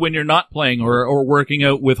you do when you're not playing or working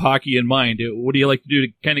out with hockey in mind? What do you like to do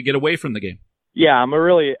to kind of get away from the game? Yeah, I'm a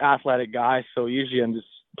really athletic guy, so usually I'm just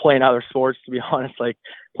playing other sports, to be honest, like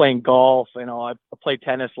playing golf. You know, I play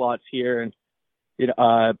tennis lots here, and, you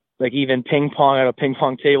know, like even ping pong. I have a ping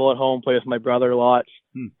pong table at home, play with my brother lots.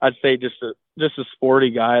 I'd say just a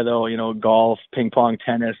sporty guy, though, you know, golf, ping pong,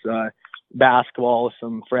 tennis, basketball with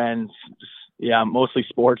some friends. Yeah, mostly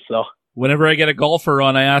sports, though. Whenever I get a golfer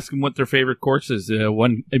on, I ask them what their favorite course is.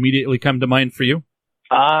 One immediately come to mind for you?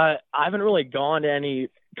 I haven't really gone to any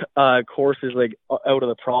courses like out of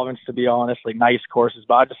the province, to be honest, like nice courses.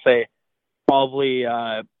 But I'd just say probably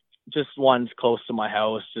just ones close to my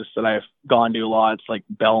house, just that I've gone to a lot. It's like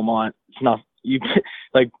Belmont. It's not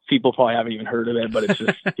like people probably haven't even heard of it, but it's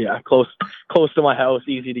just close to my house,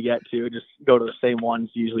 easy to get to. Just go to the same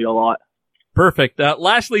ones usually a lot. Perfect.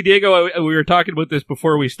 Lastly, Diego, we were talking about this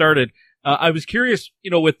before we started. I was curious,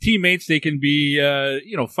 with teammates, they can be,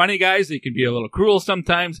 funny guys. They can be a little cruel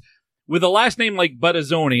sometimes. With a last name like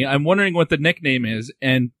Buttazzoni, I'm wondering what the nickname is.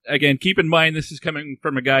 And again, keep in mind, this is coming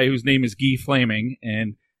from a guy whose name is Guy Flaming.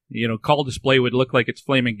 And, call display would look like it's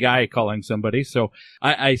Flaming Guy calling somebody. So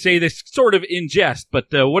I say this sort of in jest, but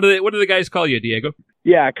what do the guys call you, Diego?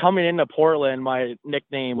 Yeah, coming into Portland, my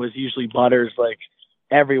nickname was usually Butters, like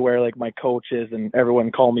everywhere, like my coaches and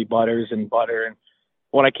everyone called me Butters and Butter. And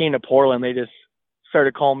when I came to Portland, they just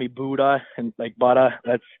started calling me Buddha and like Butta.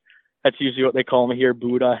 That's usually what they call me here,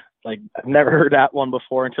 Buddha. Like, I've never heard that one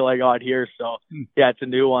before until I got here. So, yeah, it's a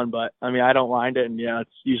new one, but, I don't mind it. And, yeah,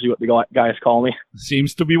 it's usually what the guys call me.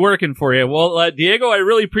 Seems to be working for you. Well, Diego, I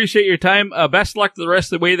really appreciate your time. Best luck the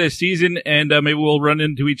rest of the way this season, and maybe we'll run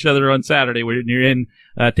into each other on Saturday when you're in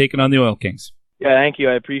taking on the Oil Kings. Yeah, thank you.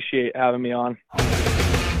 I appreciate having me on.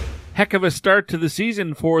 Heck of a start to the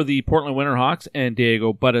season for the Portland Winterhawks and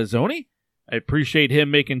Diego Buttazzoni. I appreciate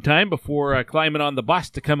him making time before climbing on the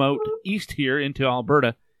bus to come out east here into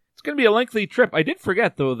Alberta. It's going to be a lengthy trip. I did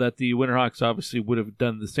forget, though, that the Winterhawks obviously would have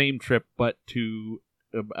done the same trip, but to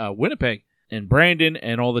Winnipeg and Brandon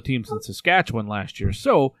and all the teams in Saskatchewan last year.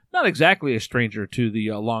 So, not exactly a stranger to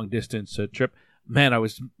the long-distance trip. Man,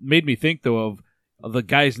 made me think, though, of the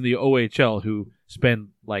guys in the OHL who spend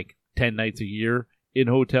like 10 nights a year in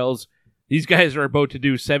hotels. These guys are about to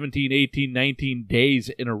do 17, 18, 19 days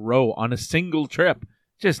in a row on a single trip.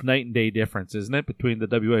 Just night and day difference, isn't it, between the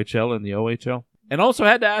WHL and the OHL? And also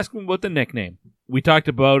had to ask him about the nickname. We talked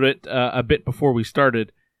about it a bit before we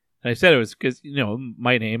started. And I said it was because,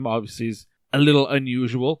 my name obviously is a little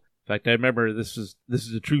unusual. In fact, I remember this is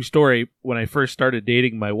a true story. When I first started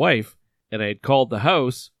dating my wife and I had called the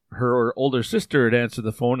house, her older sister had answered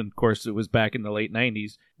the phone. And of course, it was back in the late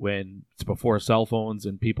 90s when it's before cell phones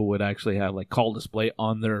and people would actually have like call display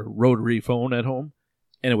on their rotary phone at home.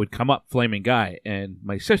 And it would come up Flaming Guy. And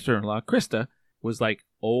my sister-in-law, Krista, was like,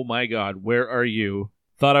 "Oh my God, where are you?"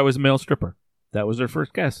 Thought I was a male stripper. That was her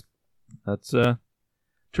first guess. That's a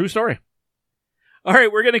true story. All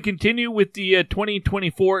right, we're going to continue with the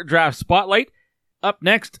 2024 Draft Spotlight. Up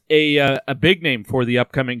next, a big name for the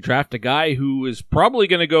upcoming draft, a guy who is probably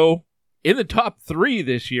going to go in the top 3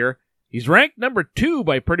 this year. He's ranked number 2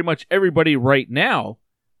 by pretty much everybody right now,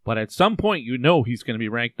 but at some point he's going to be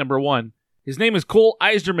ranked number 1. His name is Cole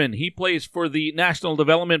Eiserman. He plays for the National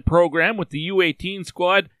Development Program with the U18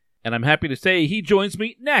 squad, and I'm happy to say he joins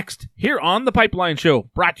me next here on The Pipeline Show,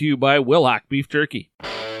 brought to you by Wilhauk Beef Jerky.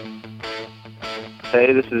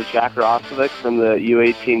 Hey, this is Jack Rosovic from the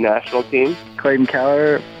U18 national team. Clayton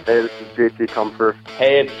Keller. Hey, this is JC Comfort.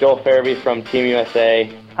 Hey, it's Joel Farabee from Team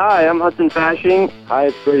USA. Hi, I'm Hudson Fashing. Hi,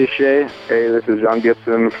 it's Brady Shea. Hey, this is John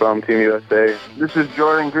Gibson from Team USA. This is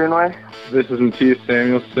Jordan Greenway. This is Matthias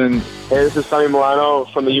Samuelson. Hey, this is Sonny Milano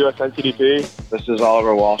from the USNCDP. This is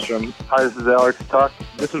Oliver Wallstrom. Hi, this is Alex Tuck.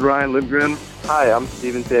 This is Ryan Lindgren. Hi, I'm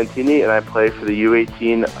Steven Santini, and I play for the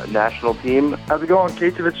U18 national team. How's it going?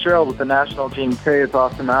 Casey Fitzgerald with the national team. Hey, it's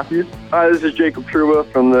Austin Matthews. Hi, this is Jacob Truba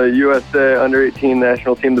from the USA Under-18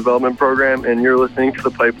 National Team Development Program, and you're listening to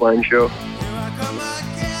The Pipeline Show.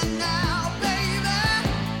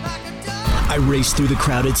 I race through the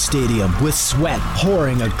crowded stadium with sweat,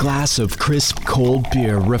 pouring a glass of crisp, cold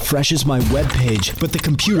beer refreshes my webpage, but the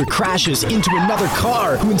computer crashes into another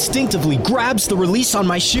car who instinctively grabs the release on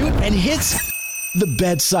my chute and hits the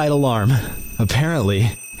bedside alarm.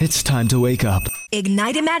 Apparently, it's time to wake up.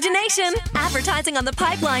 Ignite imagination. Advertising on The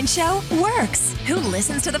Pipeline Show works. Who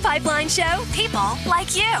listens to The Pipeline Show? People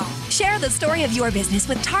like you. Share the story of your business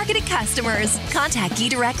with targeted customers. Contact Guy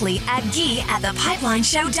directly at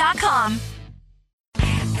guy@thepipelineshow.com.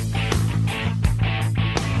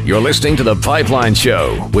 You're listening to The Pipeline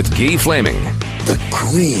Show with Guy Flaming. The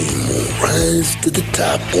cream will rise to the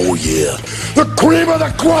top. Oh, yeah. The cream of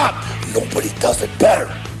the crop. Nobody does it better.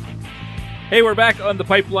 Hey, we're back on The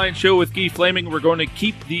Pipeline Show with Guy Flaming. We're going to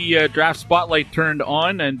keep the draft spotlight turned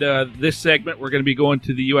on, and this segment we're going to be going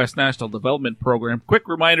to the U.S. National Development Program. Quick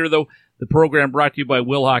reminder, though, the program brought to you by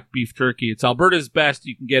Wilhauk Beef Jerky. It's Alberta's best.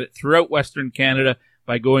 You can get it throughout Western Canada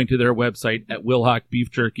by going to their website at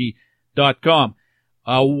wilhaukbeefjerky.com.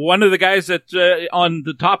 One of the guys that's on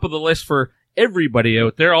the top of the list for everybody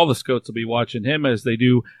out there, all the scouts will be watching him as they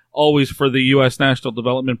do always for the U.S. National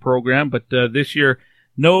Development Program, but this year,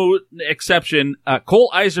 no exception.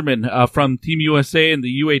 Cole Eiserman from Team USA and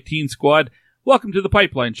the U18 squad. Welcome to the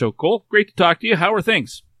Pipeline Show, Cole. Great to talk to you. How are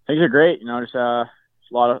things? Things are great. Just a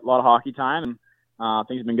lot of hockey time, and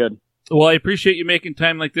things have been good. Well, I appreciate you making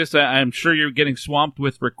time like this. I'm sure you're getting swamped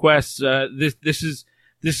with requests. This is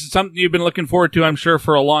This is something you've been looking forward to, I'm sure,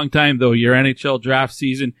 for a long time, though, your NHL draft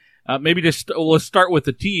season. Maybe just let's start with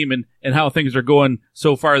the team and how things are going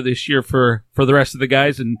so far this year for the rest of the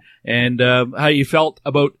guys and how you felt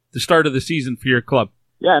about the start of the season for your club.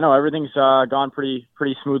 Yeah, no, everything's gone pretty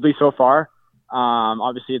smoothly so far.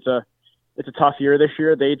 Obviously, it's a tough year this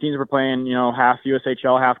year. The 18s were playing, half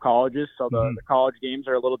USHL, half colleges, so the college games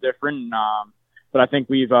are a little different. But I think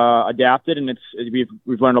we've adapted, and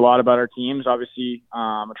we've learned a lot about our teams. Obviously,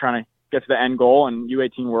 we're trying to get to the end goal in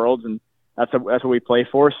U18 Worlds, and that's what we play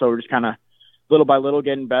for. So we're just kind of little by little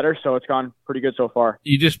getting better. So it's gone pretty good so far.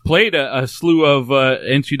 You just played a slew of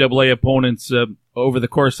NCAA opponents over the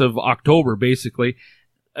course of October, basically.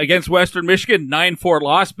 Against Western Michigan, 9-4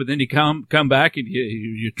 loss, but then you come back and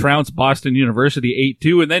you trounce Boston University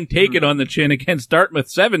 8-2, and then take it on the chin against Dartmouth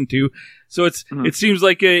 7-2. So it seems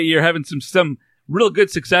like you're having some real good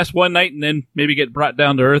success one night and then maybe get brought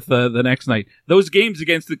down to earth the next night. Those games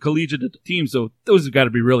against the collegiate teams, though, those have got to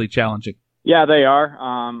be really challenging. Yeah, they are.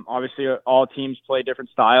 Obviously, all teams play different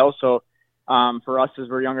styles. So for us, as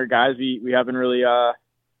we're younger guys, we haven't really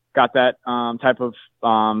got that type of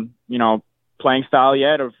playing style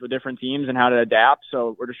yet of the different teams and how to adapt.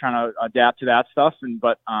 So we're just trying to adapt to that stuff.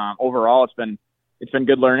 But overall, it's been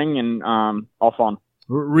good learning and all fun.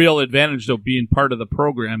 Real advantage, though, being part of the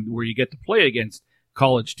program where you get to play against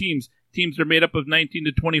college teams. Teams are made up of 19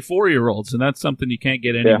 to 24-year-olds, and that's something you can't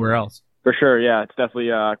get anywhere else. For sure, yeah. It's definitely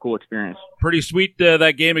a cool experience. Pretty sweet,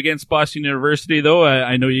 that game against Boston University, though.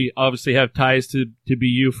 I know you obviously have ties to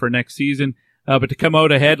BU for next season, but to come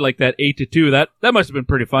out ahead like that 8-2, that must have been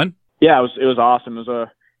pretty fun. Yeah, it was awesome. It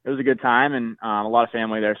was a good time, and a lot of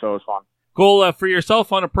family there, so it was fun. Cole, for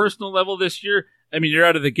yourself on a personal level this year, I mean, you're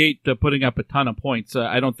out of the gate putting up a ton of points.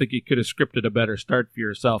 I don't think you could have scripted a better start for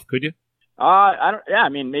yourself, could you? I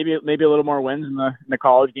mean, maybe a little more wins in the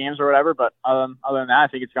college games or whatever, but other than that, I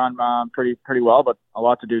think it's gone pretty well, but a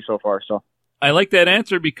lot to do so far. So I like that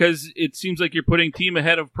answer because it seems like you're putting team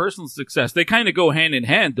ahead of personal success. They kind of go hand in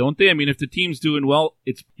hand, don't they? I mean, if the team's doing well,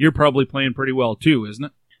 you're probably playing pretty well too, isn't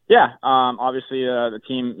it? Yeah. Obviously, the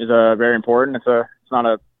team is very important. It's not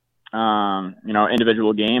a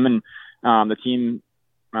individual game, and the team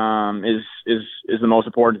is the most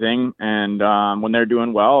important thing. And when they're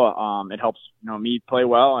doing well, it helps me play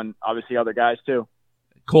well, and obviously other guys too.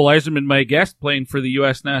 Cole Eiserman, my guest, playing for the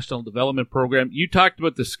U.S. National Development Program. You talked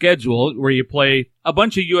about the schedule where you play a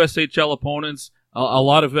bunch of USHL opponents, a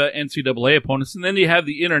lot of NCAA opponents, and then you have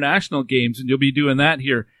the international games, and you'll be doing that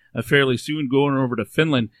here fairly soon, going over to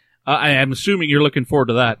Finland. I'm assuming you're looking forward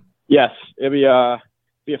to that. Yes, it'll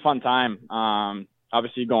be a fun time.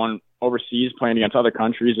 Obviously, going overseas, playing against other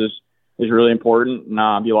countries is really important, and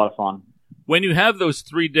it'll be a lot of fun. When you have those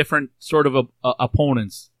three different sort of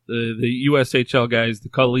opponents, the USHL guys, the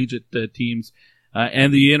collegiate teams,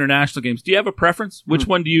 and the international games, do you have a preference? Which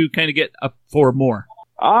one do you kind of get up for more?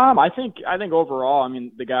 I think overall, I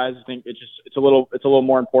mean, the guys, I think it's a little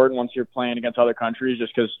more important once you're playing against other countries,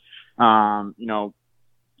 just because our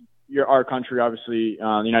country, obviously,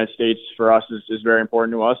 the United States for us is very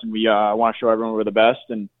important to us, and we want to show everyone we're the best.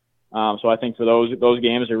 And so I think for those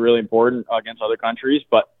games are really important against other countries,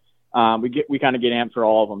 but we kind of get amped for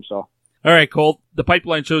all of them. So. All right, Cole. The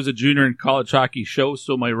Pipeline Show is a junior and college hockey show,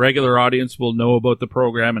 so my regular audience will know about the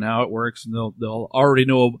program and how it works, and they'll already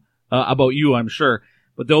know about you, I'm sure.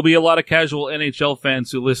 But there'll be a lot of casual NHL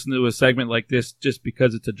fans who listen to a segment like this just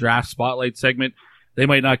because it's a draft spotlight segment. They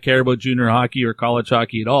might not care about junior hockey or college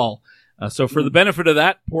hockey at all. So for the benefit of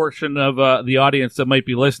that portion of the audience that might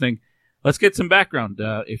be listening, let's get some background,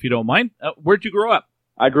 if you don't mind. Where'd you grow up?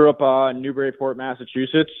 I grew up in Newburyport,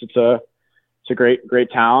 Massachusetts. It's a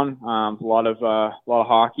great town. A lot of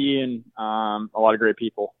hockey and a lot of great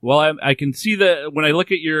people. Well, I can see that when I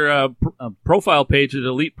look at your profile page at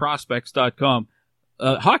EliteProspects.com.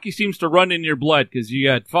 Hockey seems to run in your blood because you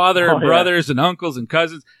got brothers, and uncles and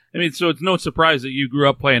cousins. I mean, so it's no surprise that you grew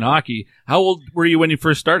up playing hockey. How old were you when you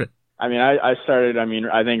first started? I mean, I started,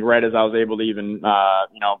 I think right as I was able to even,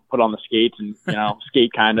 put on the skates and,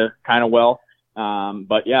 skate kind of well.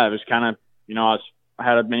 But yeah, it was kind of, I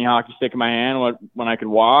had a mini hockey stick in my hand when I could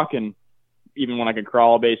walk and even when I could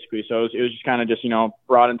crawl, basically. So it was just kind of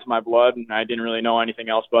brought into my blood, and I didn't really know anything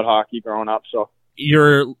else about hockey growing up. So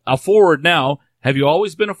you're a forward now. Have you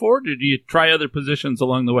always been a forward, or do you try other positions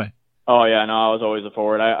along the way? Oh yeah, no, I was always a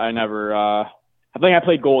forward. I never. I think I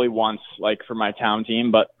played goalie once, like for my town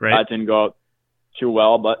team, but that didn't go out too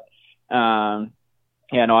well. But I've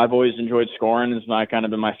always enjoyed scoring. It's kind of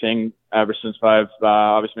been my thing ever since I've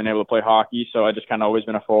obviously been able to play hockey. So I just kind of always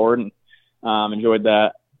been a forward and enjoyed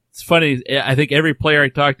that. It's funny. I think every player I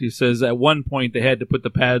talk to says at one point they had to put the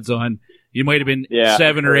pads on You might have been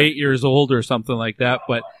 7 or 8 years old or something like that.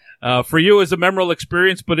 But for you, it was a memorable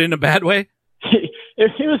experience, but in a bad way?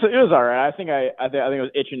 It was all right. I think I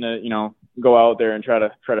was itching to, go out there and try to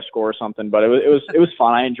score something, but it was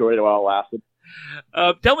fun. I enjoyed it while it lasted.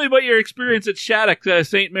 Tell me about your experience at Shattuck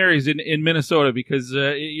St. Mary's in Minnesota, because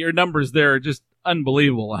your numbers there are just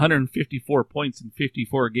unbelievable. 154 points in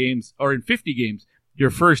 54 games, or in 50 games your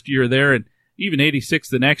first year there, and even 86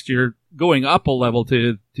 the next year, going up a level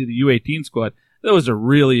to the U18 squad. Those are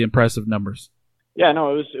really impressive numbers. Yeah,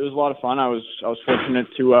 no, it was a lot of fun. I was fortunate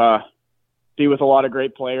to be with a lot of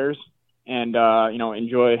great players and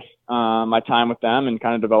enjoy my time with them and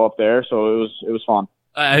kind of develop there. So it was fun.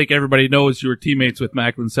 I think everybody knows you were teammates with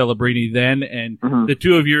Macklin Celebrini then, and the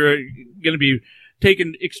two of you are going to be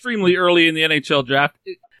taken extremely early in the NHL draft.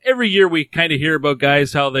 Every year we kind of hear about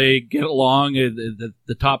guys, how they get along,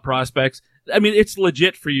 the top prospects. I mean, it's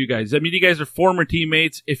legit for you guys. I mean, you guys are former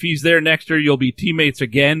teammates. If he's there next year, you'll be teammates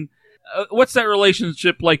again. What's that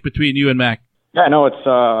relationship like between you and Mac? Yeah, no, it's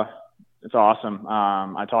awesome.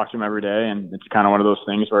 I talk to him every day, and it's kind of one of those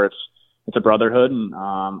things where it's a brotherhood, and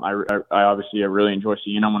I obviously really enjoy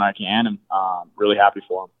seeing him when I can, and really happy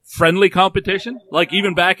for him. Friendly competition? Like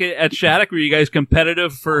even back at Shattuck, were you guys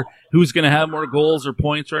competitive for who's going to have more goals or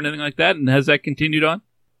points or anything like that, and has that continued on?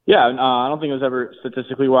 Yeah, I don't think it was ever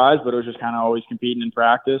statistically wise, but it was just kind of always competing in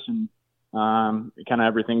practice, and kind of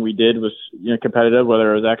everything we did was competitive,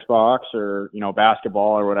 whether it was Xbox or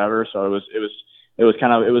basketball or whatever. So it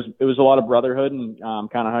was a lot of brotherhood, and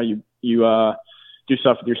kind of how you do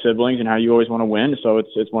stuff with your siblings and how you always want to win. So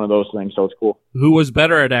it's one of those things. So it's cool. Who was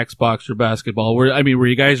better at Xbox or basketball? Were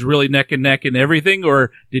you guys really neck and neck in everything,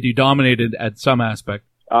 or did you dominate it at some aspect?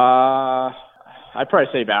 I'd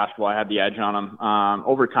probably say basketball. I had the edge on him.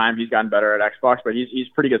 Over time, he's gotten better at Xbox, but he's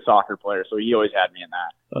a pretty good soccer player, so he always had me in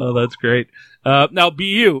that. Oh, that's great. Now,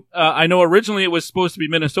 BU, I know originally it was supposed to be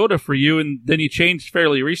Minnesota for you, and then you changed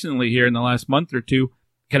fairly recently here in the last month or two.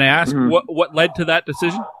 Can I ask what led to that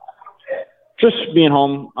decision? Just being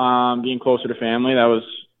home, being closer to family. That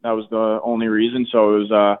was the only reason. So it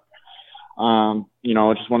was,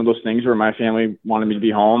 just one of those things where my family wanted me to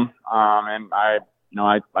be home, and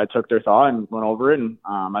I took their thought and went over it, and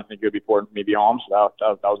I think it would be important for me to be home. So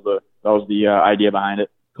that was the idea behind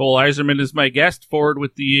it. Cole Eiserman is my guest, forward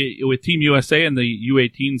with Team USA and the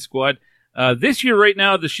U18 squad. This year, right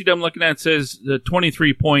now, the sheet I'm looking at says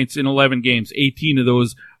 23 points in 11 games. 18 of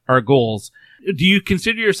those are goals. Do you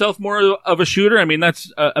consider yourself more of a shooter? I mean,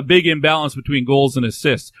 that's a big imbalance between goals and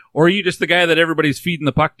assists. Or are you just the guy that everybody's feeding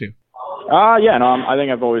the puck to? I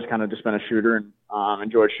think I've always kind of just been a shooter and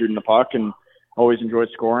enjoyed shooting the puck and always enjoyed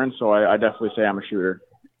scoring. So I definitely say I'm a shooter.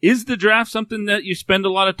 Is the draft something that you spend a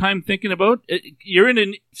lot of time thinking about? You're in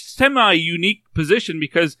a semi-unique position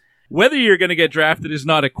because whether you're going to get drafted is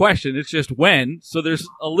not a question. It's just when. So there's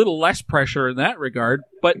a little less pressure in that regard.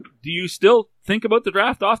 But do you still think about the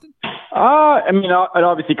draft often? It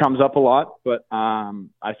obviously comes up a lot, but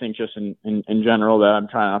I think just in general that I'm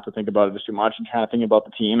trying not to think about it just too much and trying to think about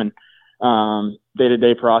the team and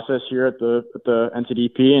day-to-day process here at the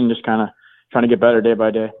NCDP and just kind of trying to get better day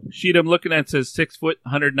by day. Sheet I'm looking at says 6 foot,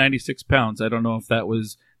 196 pounds. I don't know if that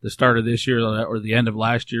was the start of this year or the end of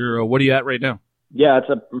last year. Or what are you at right now? Yeah,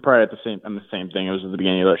 I'm probably at the same thing. It was at the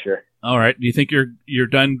beginning of this year. All right. Do you think you're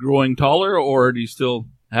done growing taller, or do you still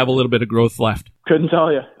have a little bit of growth left? Couldn't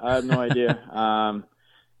tell you. I have no idea.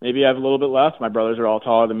 Maybe I have a little bit left. My brothers are all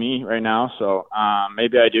taller than me right now, so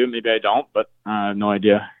maybe I do, maybe I don't, but I have no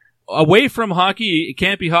idea. Away from hockey, it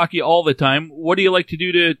can't be hockey all the time. What do you like to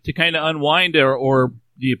do to kind of unwind, or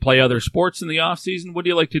do you play other sports in the off season? What do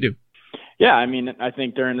you like to do? Yeah, I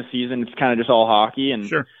think during the season it's kind of just all hockey, and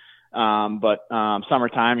sure. But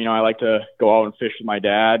summertime, I like to go out and fish with my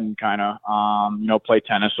dad and kind of, play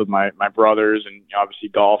tennis with my brothers. And obviously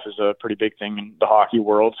golf is a pretty big thing in the hockey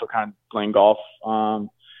world. So kind of playing golf,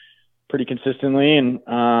 pretty consistently and,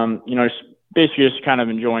 basically just kind of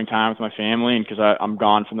enjoying time with my family. And cause I'm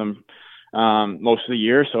gone from them, most of the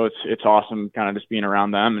year. So it's awesome kind of just being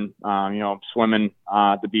around them and, swimming,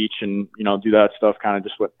 at the beach and, do that stuff, kind of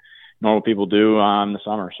just what normal people do in the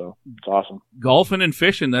summer, so it's awesome. Golfing and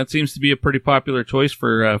fishing, that seems to be a pretty popular choice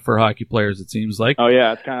for hockey players, it seems like. Oh,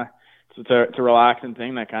 yeah, it's a relaxing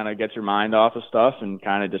thing that kind of gets your mind off of stuff and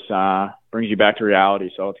kind of just brings you back to reality,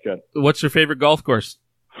 so it's good. What's your favorite golf course?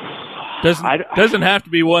 Doesn't have to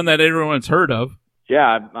be one that everyone's heard of.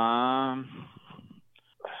 Yeah, I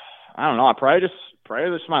don't know. Probably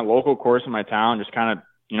just my local course in my town, just kind of,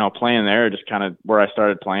 playing there, just kind of where I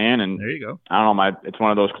started playing. And there you go. I don't know, it's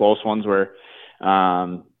one of those close ones where,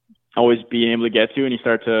 being able to get to, and you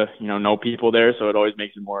start to, know people there. So it always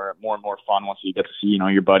makes it more and more fun once you get to see,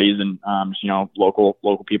 your buddies and,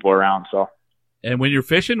 local people around. So. And when you're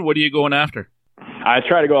fishing, what are you going after? I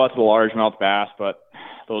try to go out to the largemouth bass, but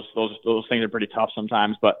those things are pretty tough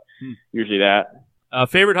sometimes, but usually that.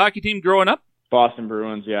 Favorite hockey team growing up? Boston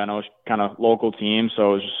Bruins, yeah. I know it's kind of local team,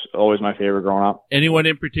 so it was just always my favorite growing up. Anyone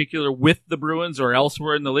in particular with the Bruins or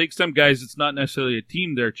elsewhere in the league? Some guys, it's not necessarily a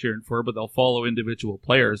team they're cheering for, but they'll follow individual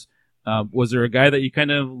players. Was there a guy that you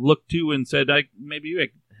kind of looked to and said, maybe you have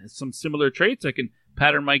some similar traits? I can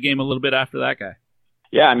pattern my game a little bit after that guy.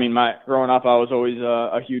 Yeah, I mean, growing up, I was always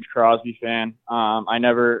a huge Crosby fan. I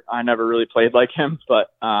never really played like him, but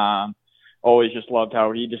always just loved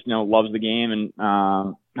how he just loves the game and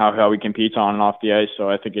how he competes on and off the ice. So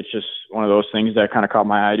I think it's just one of those things that kind of caught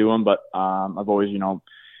my eye to him. But I've always,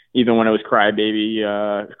 even when it was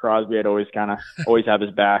crybaby Crosby, I'd always have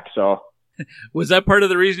his back. So was that part of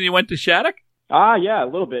the reason you went to Shattuck? Yeah, a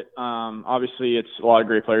little bit. Obviously, it's a lot of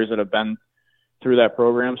great players that have been through that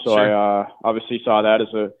program. So sure. I obviously saw that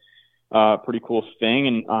as a pretty cool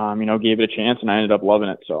thing and, gave it a chance, and I ended up loving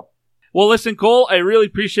it. So. Well, listen, Cole, I really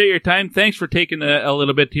appreciate your time. Thanks for taking a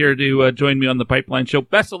little bit here to join me on the Pipeline Show.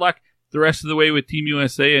 Best of luck the rest of the way with Team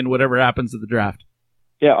USA and whatever happens at the draft.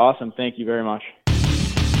 Yeah, awesome. Thank you very much.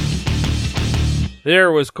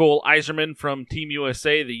 There was Cole Eiserman from Team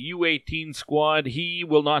USA, the U18 squad. He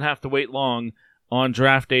will not have to wait long on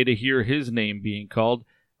draft day to hear his name being called.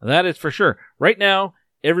 That is for sure. Right now,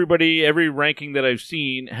 every ranking that I've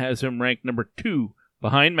seen has him ranked number 2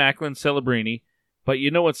 behind Macklin Celebrini. But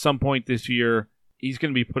at some point this year, he's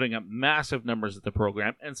going to be putting up massive numbers at the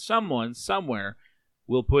program, and someone, somewhere,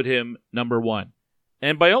 will put him number 1.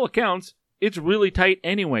 And by all accounts, it's really tight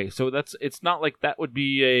anyway, so it's not like that would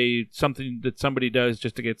be something that somebody does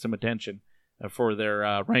just to get some attention for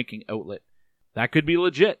their ranking outlet. That could be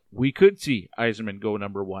legit. We could see Eiserman go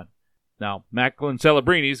number 1. Now, Macklin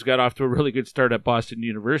Celebrini's got off to a really good start at Boston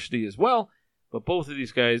University as well, but both of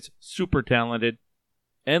these guys, super talented,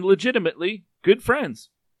 and legitimately good friends.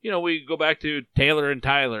 We go back to Taylor and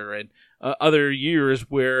Tyler and other years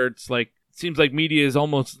where it seems like media is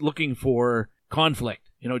almost looking for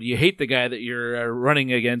conflict. Do you hate the guy that you're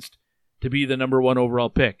running against to be the number 1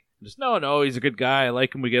 overall pick? Just, no, he's a good guy. I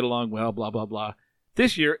like him. We get along well, blah, blah, blah.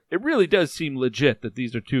 This year, it really does seem legit that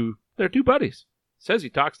these are two buddies. Says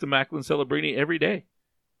he talks to Macklin Celebrini every day.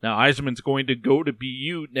 Now, Eiserman's going to go to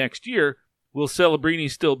BU next year. Will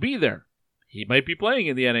Celebrini still be there? He might be playing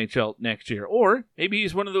in the NHL next year. Or maybe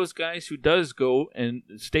he's one of those guys who does go and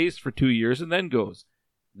stays for 2 years and then goes.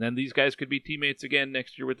 And then these guys could be teammates again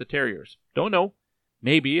next year with the Terriers. Don't know.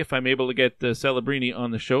 Maybe if I'm able to get Celebrini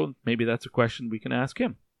on the show, maybe that's a question we can ask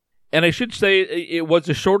him. And I should say it was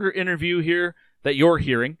a shorter interview here that you're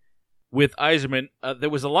hearing with Eiserman. There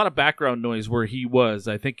was a lot of background noise where he was.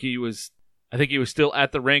 I think he was still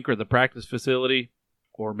at the rink or the practice facility,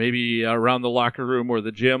 or maybe around the locker room or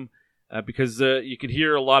the gym. Because you could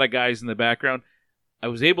hear a lot of guys in the background. I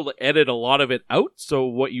was able to edit a lot of it out, so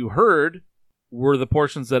what you heard were the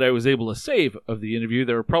portions that I was able to save of the interview.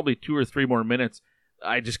 There were probably 2 or 3 more minutes.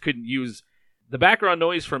 I just couldn't use the background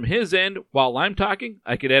noise from his end while I'm talking.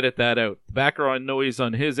 I could edit that out. The background noise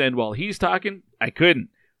on his end while he's talking, I couldn't.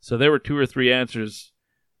 So there were 2 or 3 answers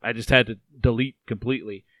I just had to delete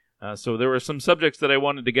completely. So there were some subjects that I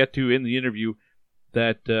wanted to get to in the interview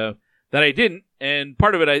that I didn't, and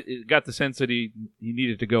part of it I got the sense that he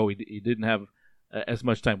needed to go. He didn't have as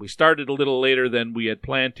much time. We started a little later than we had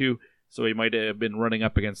planned to, so he might have been running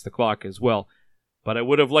up against the clock as well. But I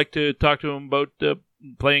would have liked to talk to him about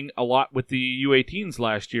playing a lot with the U18s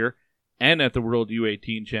last year and at the World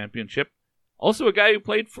U18 Championship. Also a guy who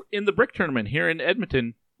played in the Brick Tournament here in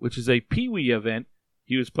Edmonton, which is a Pee-wee event.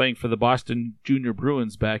 He was playing for the Boston Junior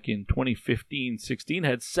Bruins back in 2015-16,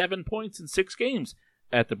 had 7 points in 6 games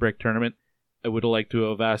at the Brick Tournament. I would have liked to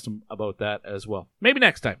have asked him about that as well. Maybe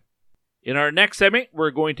next time. In our next segment,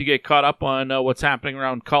 we're going to get caught up on what's happening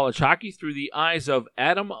around college hockey through the eyes of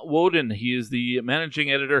Adam Woden. He is the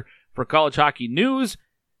managing editor for College Hockey News.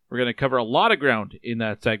 We're going to cover a lot of ground in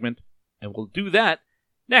that segment, and we'll do that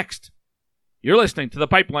next. You're listening to The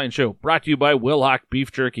Pipeline Show, brought to you by Wilhauk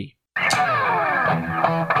Beef Jerky.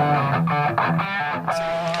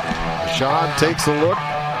 Sean takes a look.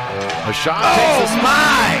 A shot takes a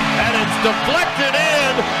my! And it's deflected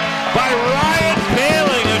in by Ryan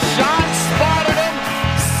Paling. A shot spotted him,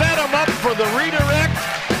 set him up for the redirect,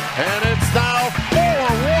 and it's now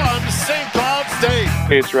 4-1 St. Cloud State.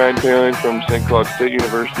 Hey, it's Ryan Paling from St. Cloud State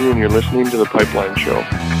University, and you're listening to The Pipeline Show.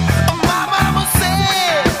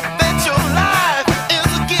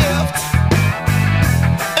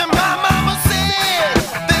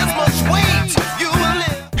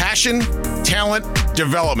 passion, talent,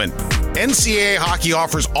 development. NCAA hockey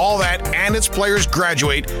offers all that, and its players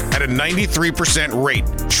graduate at a 93% rate.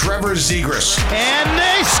 Trevor Zegras. And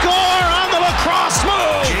they score on the lacrosse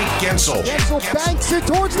move. Jake Gensel. Gensel banks it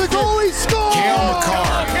towards the goal. He scores. Cale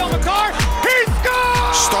Makar. He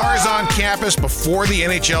scores. Stars on campus before the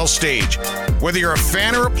NHL stage. Whether you're a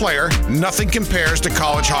fan or a player, nothing compares to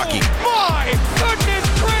college hockey. My goodness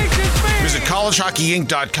gracious me. Visit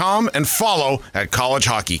collegehockeyinc.com and follow at College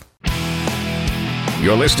Hockey.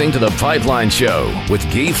 You're listening to The Pipeline Show with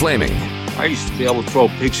Guy Flaming. I used to be able to throw a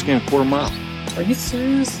pigskin a quarter mile. Are you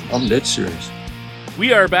serious? I'm dead serious.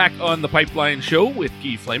 We are back on The Pipeline Show with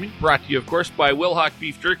Guy Flaming, brought to you, of course, by Wilhauk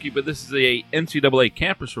Beef Jerky, but this is a NCAA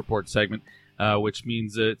Campus Report segment, which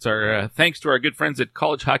means it's our thanks to our good friends at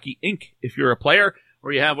College Hockey Inc. If you're a player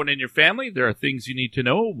or you have one in your family, there are things you need to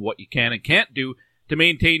know, what you can and can't do to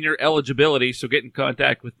maintain your eligibility, so get in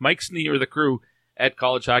contact with Mike Snee or the crew at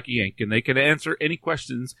College Hockey Inc., and they can answer any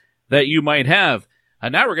questions that you might have.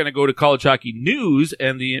 And now we're going to go to College Hockey News,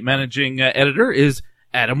 and the managing editor is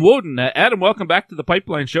Adam Woden. Adam, welcome back to the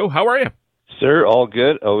Pipeline Show. How are you? Sir, all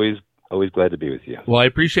good. Always glad to be with you. Well, I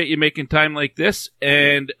appreciate you making time like this.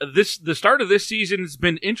 And the start of this season has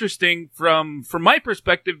been interesting from my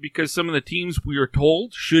perspective, because some of the teams we were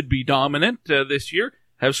told should be dominant this year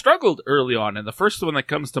have struggled early on. And the first one that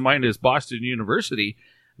comes to mind is Boston University.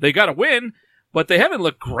 They got a win, but they haven't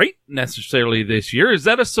looked great necessarily this year. Is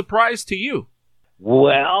that a surprise to you?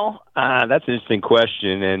 Well, that's an interesting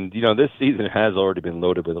question. And, this season has already been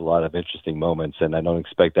loaded with a lot of interesting moments, and I don't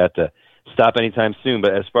expect that to stop anytime soon.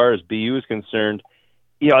 But as far as BU is concerned,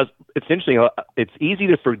 it's interesting. It's easy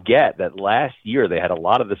to forget that last year they had a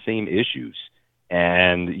lot of the same issues,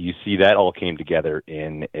 and you see that all came together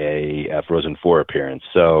in a Frozen Four appearance.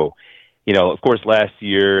 So, of course, last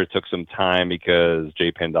year it took some time because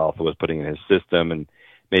Jay Pandolfo was putting in his system, and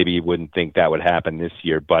maybe you wouldn't think that would happen this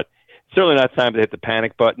year. But certainly not time to hit the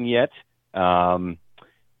panic button yet.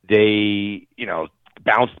 They,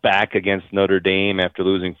 bounced back against Notre Dame after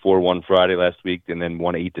losing 4-1 Friday last week and then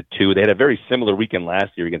won 8-2. They had a very similar weekend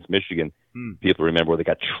last year against Michigan. People remember where they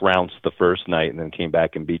got trounced the first night and then came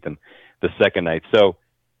back and beat them the second night. So,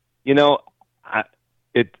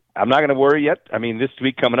 I'm not going to worry yet. I mean, this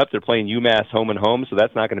week coming up, they're playing UMass home and home, so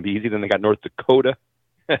that's not going to be easy. Then they got North Dakota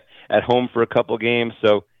at home for a couple games.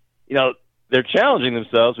 So, they're challenging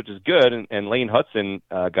themselves, which is good. And Lane Hudson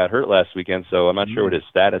got hurt last weekend, so I'm not sure what his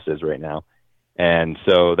status is right now. And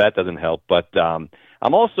so that doesn't help. But I'm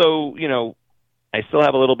also, I still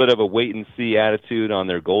have a little bit of a wait-and-see attitude on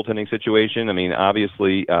their goaltending situation. I mean,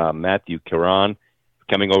 obviously, Matthew Caron,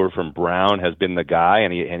 coming over from Brown, has been the guy,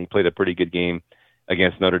 and he played a pretty good game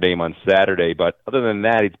against Notre Dame on Saturday. But other than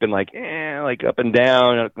that, it's been like up and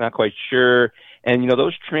down, not quite sure. And,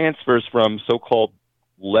 those transfers from so-called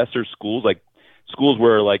lesser schools, like schools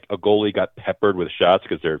where like a goalie got peppered with shots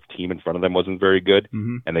because their team in front of them wasn't very good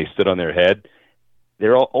and they stood on their head,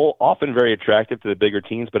 they're all often very attractive to the bigger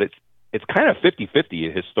teams, but it's kind of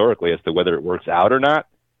 50-50 historically as to whether it works out or not.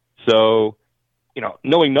 So,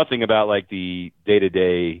 knowing nothing about like the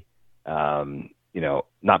day-to-day,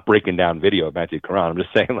 not breaking down video of Matthew Caron, I'm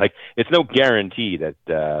just saying like it's no guarantee that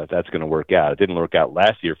that's going to work out. It didn't work out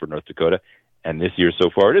last year for North Dakota, and this year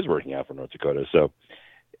so far it is working out for North Dakota. So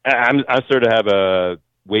I sort of have a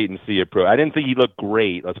wait-and-see approach. I didn't think he looked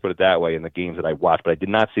great, let's put it that way, in the games that I watched, but I did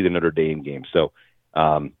not see the Notre Dame game. So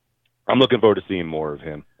I'm looking forward to seeing more of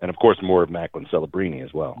him. And, of course, more of Macklin Celebrini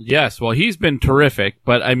as well. Yes, well, he's been terrific.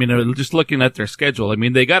 But, I mean, just looking at their schedule, I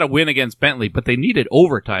mean, they got a win against Bentley, but they needed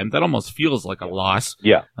overtime. That almost feels like a loss.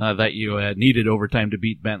 Yeah. That you needed overtime to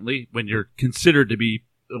beat Bentley when you're considered to be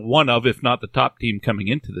one of, if not the top team coming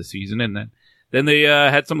into the season. And then they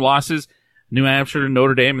had some losses. New Hampshire,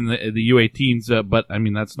 Notre Dame, and the U18s, but I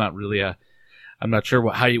mean that's not really I'm not sure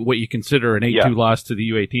what you consider an 8-2 loss to the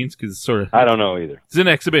U18s, because it's sort of I don't know either. It's an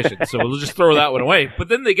exhibition, so we'll just throw that one away. But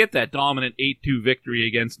then they get that dominant 8-2 victory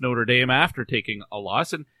against Notre Dame after taking a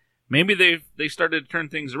loss, and maybe they started to turn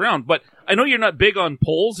things around. But I know you're not big on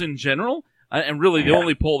polls in general, and really the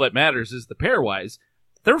only poll that matters is the pairwise.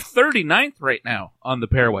 They're 39th right now on the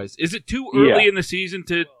pairwise. Is it too early in the season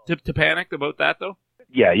to panic about that though?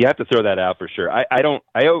 Yeah, you have to throw that out for sure.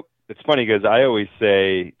 It's funny because I always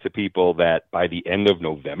say to people that by the end of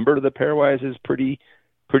November, the pairwise is pretty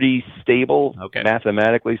stable,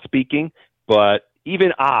 mathematically speaking. But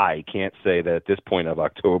even I can't say that at this point of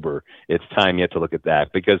October, it's time yet to look at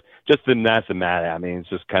that, because just the mathematics, I mean, it's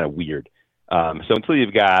just kind of weird. So until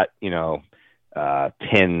you've got,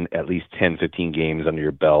 at least 10, 15 games under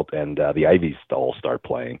your belt and the Ivies all start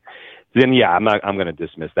playing, then yeah, I'm going to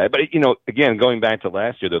dismiss that. But again, going back to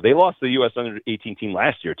last year though, they lost the U.S. under-18 team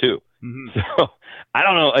last year too. Mm-hmm. So I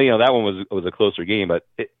don't know. That one was a closer game, but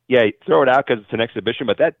throw it out because it's an exhibition.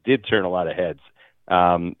 But that did turn a lot of heads.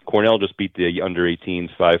 Cornell just beat the under-18s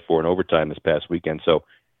 5-4 in overtime this past weekend. So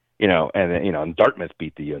and Dartmouth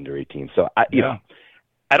beat the under-18. So I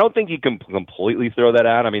don't think you can completely throw that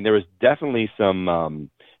out. I mean, there was definitely some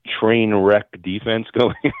train wreck defense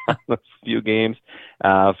going on those few games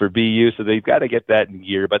for BU, so they've got to get that in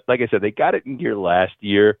gear. But like I said, they got it in gear last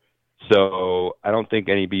year, so I don't think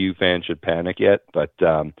any BU fan should panic yet. But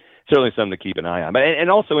certainly something to keep an eye on. And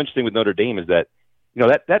also interesting with Notre Dame is that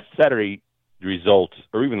that Saturday result,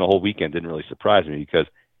 or even the whole weekend, didn't really surprise me because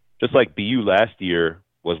just like BU last year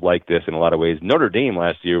was like this in a lot of ways, Notre Dame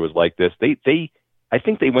last year was like this. I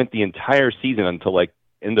think they went the entire season until like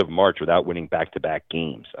end of March without winning back-to-back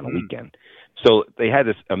games on a weekend. So they had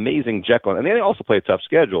this amazing Jekyll, and they also play a tough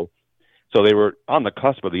schedule. So they were on the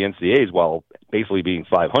cusp of the NCAAs while basically being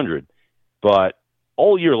 500. But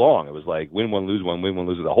all year long, it was like win one, lose one, win one,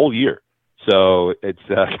 lose one, the whole year. So it's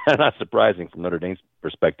kind of not surprising from Notre Dame's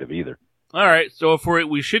perspective either. All right, so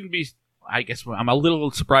we shouldn't be. I guess I'm a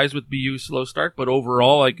little surprised with BU's slow start, but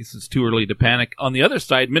overall, I guess it's too early to panic. On the other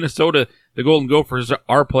side, Minnesota, the Golden Gophers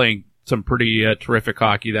are playing some pretty terrific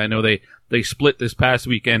hockey. I know they split this past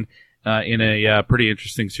weekend in a pretty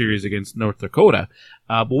interesting series against North Dakota.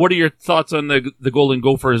 But what are your thoughts on the Golden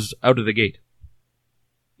Gophers out of the gate?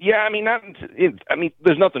 Yeah, I mean,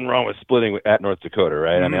 there's nothing wrong with splitting at North Dakota,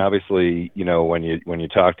 right? Mm-hmm. I mean, obviously, when you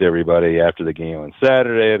talk to everybody after the game on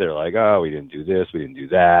Saturday, they're like, "Oh, we didn't do this, we didn't do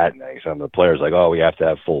that," and some of the players are like, "Oh, we have to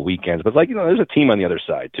have full weekends." But it's like, there's a team on the other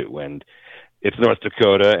side too, and it's North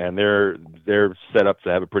Dakota, and they're set up to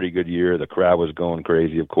have a pretty good year. The crowd was going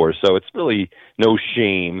crazy, of course, so it's really no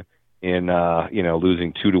shame in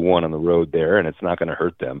losing 2-1 on the road there, and it's not going to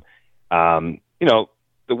hurt them.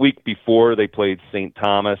 The week before they played St.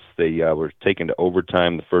 Thomas, they were taken to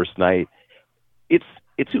overtime the first night. There's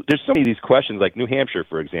so many of these questions, like New Hampshire,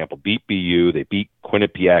 for example, beat BU. They beat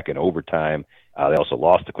Quinnipiac in overtime. They also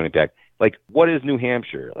lost to Quinnipiac. Like, what is New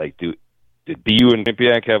Hampshire? Like, did BU and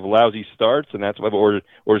Quinnipiac have lousy starts, and that's why, or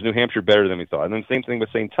is New Hampshire better than we thought? And then same thing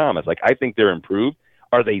with St. Thomas. Like, I think they're improved.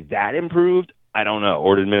 Are they that improved? I don't know.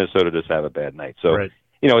 Or did Minnesota just have a bad night? So. Right.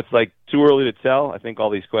 It's like too early to tell. I think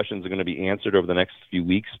all these questions are going to be answered over the next few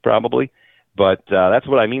weeks, probably. But that's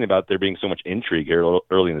what I mean about there being so much intrigue here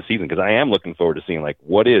early in the season, because I am looking forward to seeing, like,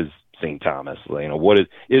 what is St. Thomas? What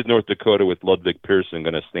is North Dakota with Ludwig Pearson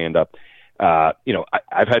going to stand up?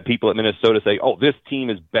 I've had people at Minnesota say, "Oh, this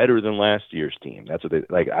team is better than last year's team." That's what they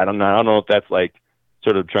like. I don't know if that's like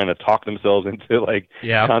sort of trying to talk themselves into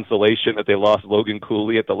consolation that they lost Logan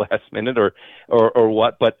Cooley at the last minute or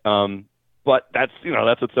what, but that's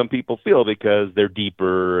what some people feel because they're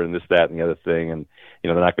deeper and this, that, and the other thing, and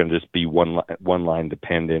they're not going to just be one line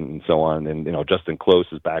dependent and so on. And Justin Close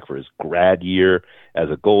is back for his grad year as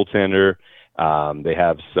a goaltender. They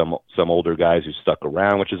have some older guys who stuck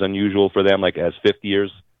around, which is unusual for them, like as fifth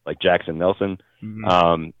years, like Jackson Nelson.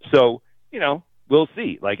 Mm-hmm. So we'll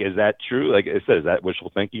see. Like, is that true? Like I said, is that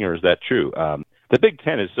wishful thinking or is that true? The Big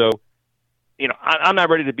Ten is so. I'm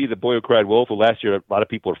not ready to be the boy who cried wolf. Well, last year, a lot of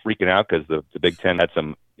people were freaking out because the Big Ten had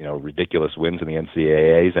some, ridiculous wins in the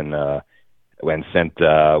NCAAs and sent,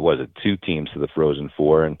 2 teams to the Frozen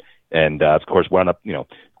Four. And of course,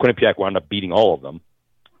 Quinnipiac wound up beating all of them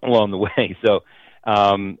along the way. So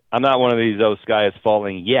I'm not one of these, sky is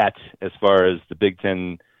falling yet as far as the Big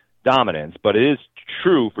Ten dominance. But it is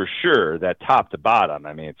true for sure that top to bottom,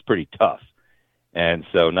 it's pretty tough. And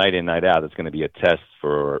so night in, night out, it's going to be a test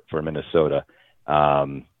for Minnesota.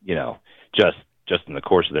 Just in the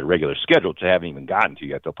course of their regular schedule, which they haven't even gotten to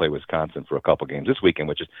yet. They'll play Wisconsin for a couple games this weekend,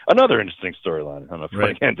 which is another interesting storyline. I don't know if we're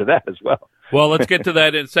going to get into that as well. Well, let's get to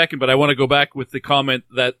that in a second, but I want to go back with the comment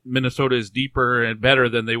that Minnesota is deeper and better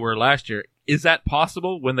than they were last year. Is that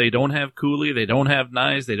possible when they don't have Cooley, they don't have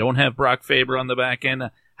Nyes, they don't have Brock Faber on the back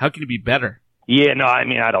end? How can it be better? Yeah, no,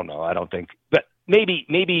 I don't know. I don't think. But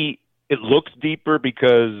maybe it looks deeper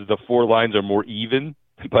because the 4 lines are more even,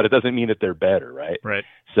 but it doesn't mean that they're better, right? Right.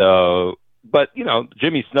 So, but,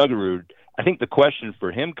 Jimmy Snuggerud, I think the question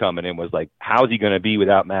for him coming in was like, how's he going to be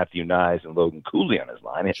without Matthew Nyes and Logan Cooley on his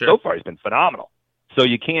line? And so far, he's been phenomenal. So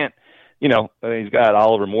you can't, he's got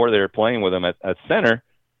Oliver Moore there playing with him at center.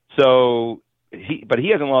 So he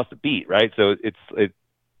hasn't lost a beat, right? So it's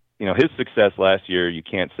his success last year, you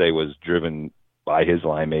can't say was driven by his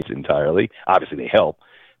line mates entirely. Obviously, they help.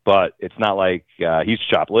 But it's not like he's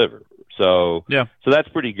chopped liver. So that's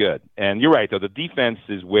pretty good. And you're right, though. The defense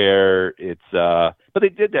is where it's but they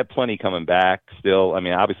did have plenty coming back still.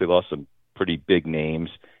 Obviously lost some pretty big names.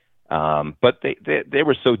 But they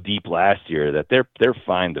were so deep last year that they're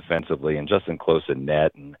fine defensively and just in close to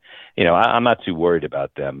net. And, I'm not too worried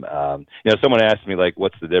about them. Someone asked me, like,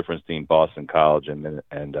 what's the difference between Boston College and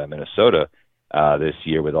Minnesota this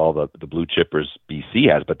year with all the blue chippers BC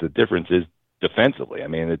has? But the difference is defensively. I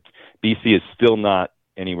mean, BC is still not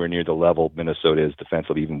anywhere near the level Minnesota is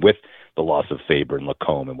defensively, even with the loss of Faber and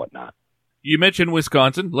Lacombe and whatnot. You mentioned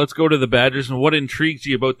Wisconsin. Let's go to the Badgers, and what intrigues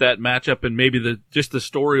you about that matchup and maybe just the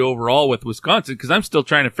story overall with Wisconsin? Because I'm still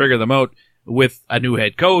trying to figure them out with a new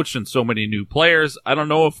head coach and so many new players. I don't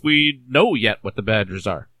know if we know yet what the Badgers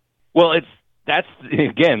are. Well, that's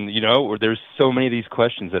again, where there's so many of these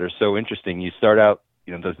questions that are so interesting. You start out,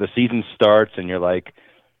 the season starts, and you're like,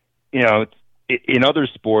 in other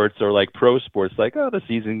sports or like pro sports, like, oh, the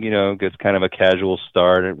season, gets kind of a casual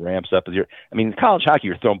start. It ramps up. College hockey,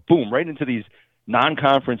 you're thrown, boom, right into these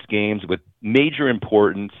non-conference games with major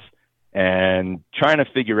importance and trying to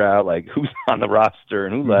figure out, like, who's on the roster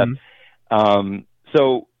and who left.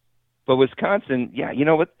 But Wisconsin, you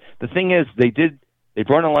know what? The thing is, they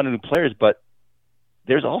brought in a lot of new players, but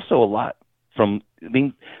there's also a lot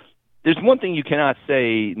there's one thing you cannot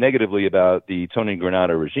say negatively about the Tony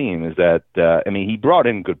Granato regime is that, he brought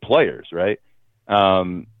in good players, right?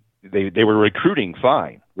 They were recruiting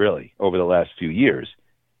fine, really, over the last few years.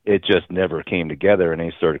 It just never came together in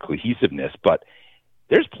any sort of cohesiveness, but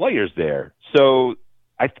there's players there. So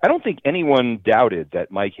I don't think anyone doubted that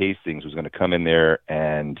Mike Hastings was going to come in there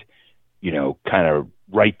and, kind of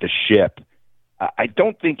right the ship. I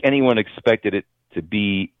don't think anyone expected it to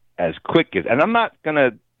be as quick as, and I'm not going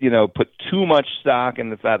to, put too much stock in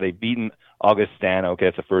the fact they've beaten Augustana. Okay,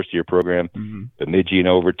 it's a first-year program. Bemidji in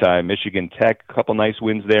overtime. Michigan Tech, a couple nice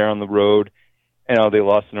wins there on the road. They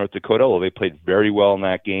lost to North Dakota. Well, they played very well in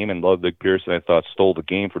that game, and Ludwig Pearson, I thought, stole the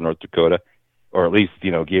game for North Dakota, or at least,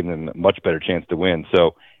 gave them a much better chance to win.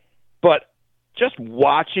 So, but just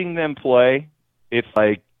watching them play, it's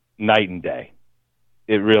like night and day.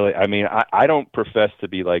 It really, I don't profess to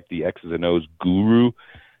be like the X's and O's guru,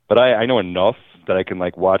 but I know enough that I can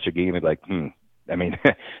like watch a game and like,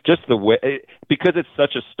 just the way, because it's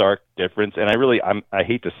such a stark difference. And I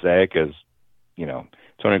hate to say it because,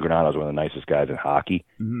 Tony Granato is one of the nicest guys in hockey.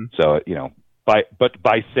 So,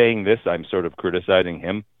 by saying this, I'm sort of criticizing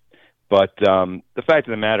him. But the fact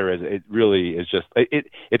of the matter is, it really is just,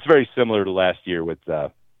 it's very similar to last year with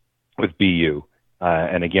BU.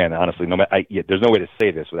 And again, honestly, there's no way to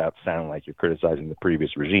say this without sounding like you're criticizing the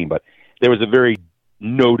previous regime, but there was a very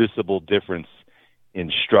noticeable difference in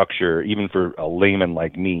structure, even for a layman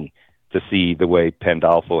like me, to see the way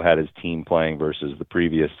Pandolfo had his team playing versus the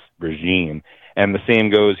previous regime. And the same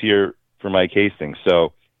goes here for Mike Hastings.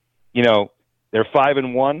 So, they're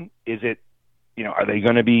 5-1. Is it, are they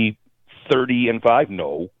going to be 30-5?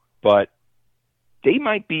 No, but they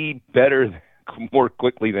might be better more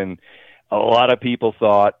quickly than a lot of people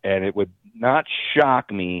thought, and it would not shock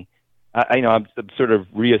me. I'm sort of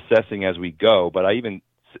reassessing as we go, but I think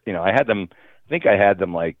I had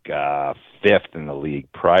them like fifth in the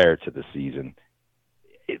league prior to the season.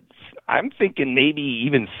 I'm thinking maybe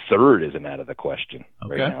even third isn't out of the question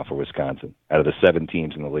right now for Wisconsin, out of the 7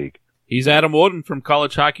 teams in the league. He's Adam Woden from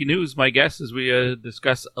College Hockey News, my guest, as we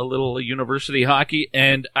discuss a little university hockey.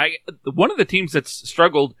 And one of the teams that's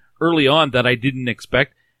struggled early on that I didn't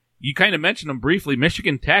expect, you kind of mentioned them briefly,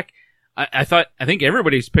 Michigan Tech. I think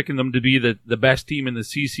everybody's picking them to be the best team in the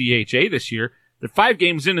CCHA this year. They're 5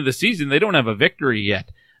 games into the season. They don't have a victory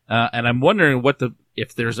yet. And I'm wondering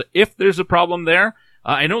if there's a problem there.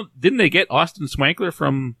 I know, didn't they get Austin Swankler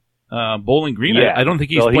from Bowling Green? Yeah. I don't think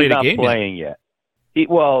he's played a game yet. He's not playing yet.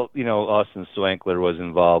 Austin Swankler was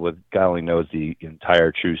involved with, God only knows the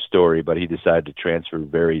entire true story, but he decided to transfer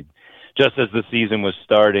just as the season was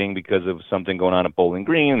starting because of something going on at Bowling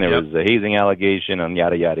Green. There was a hazing allegation and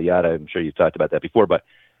yada, yada, yada. I'm sure you've talked about that before, but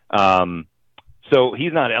so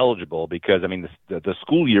he's not eligible because, the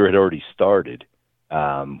school year had already started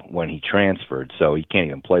when he transferred, so he can't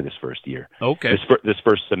even play this first year. Okay. This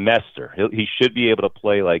first semester. He should be able to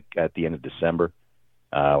play like at the end of December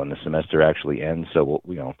when the semester actually ends. So,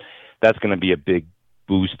 that's going to be a big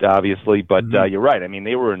boost, obviously. But you're right.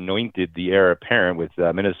 They were anointed the heir apparent with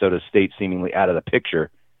Minnesota State seemingly out of the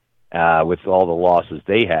picture with all the losses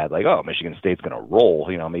they had. Like, oh, Michigan State's going to roll,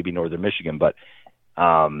 maybe Northern Michigan. But,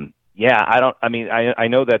 I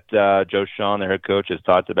know that Joe Shawn, their head coach, has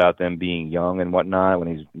talked about them being young and whatnot when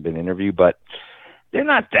he's been interviewed, but they're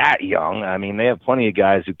not that young. They have plenty of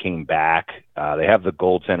guys who came back. They have the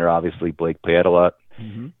goaltender, obviously, Blake Pietila.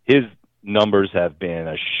 His numbers have been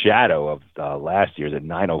a shadow of last year's at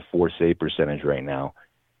 .904 save percentage right now.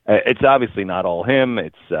 It's obviously not all him.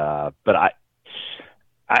 But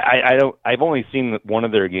I've only seen one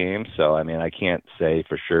of their games, so I mean I can't say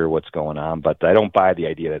for sure what's going on, but I don't buy the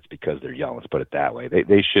idea that's because they're young. Let's put it that way.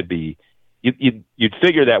 They should be. You'd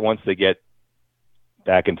figure that once they get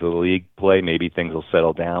back into the league play, maybe things will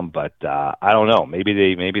settle down. But I don't know.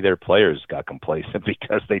 Maybe their players got complacent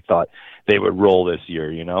because they thought they would roll this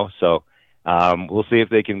year. So we'll see if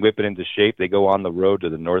they can whip it into shape. They go on the road to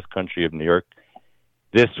the North Country of New York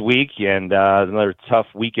this week, and another tough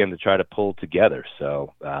weekend to try to pull together.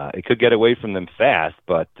 So it could get away from them fast,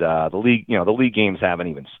 but the league games haven't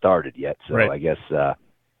even started yet. So right. I guess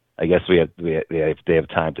they have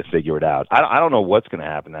time to figure it out. I don't know what's going to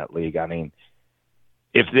happen in that league. I mean,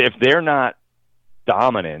 if they're not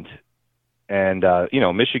dominant, and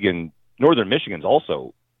Northern Michigan's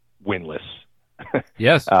also winless.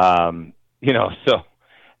 Yes. So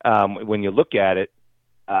when you look at it.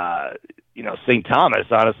 St. Thomas,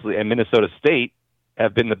 honestly, and Minnesota State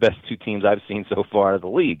have been the best two teams I've seen so far of the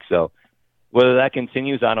league. So whether that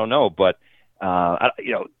continues, I don't know. But,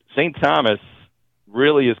 St. Thomas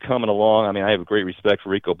really is coming along. I mean, I have great respect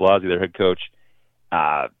for Diego Buttazzoni, their head coach.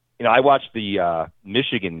 I watched the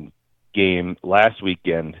Michigan game last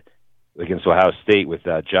weekend against Ohio State with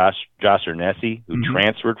Josh Ernesi, who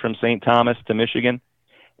transferred from St. Thomas to Michigan.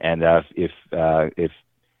 And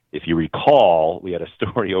if you recall, we had a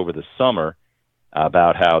story over the summer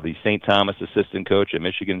about how the St. Thomas assistant coach and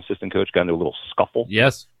Michigan assistant coach got into a little scuffle.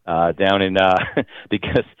 Yes. Down in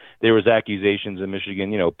because there was accusations of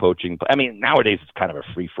Michigan, poaching. I mean, nowadays it's kind of a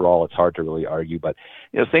free for all. It's hard to really argue, but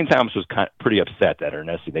St. Thomas was pretty upset at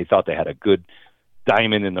Ernesti. They thought they had a good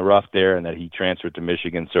diamond in the rough there, and that he transferred to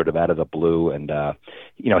Michigan sort of out of the blue. And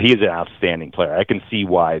he is an outstanding player. I can see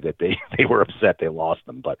why that they were upset they lost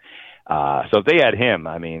him, but. So if they had him,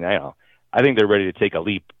 I mean, I think they're ready to take a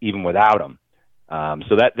leap even without him.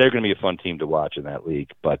 So that they're going to be a fun team to watch in that league.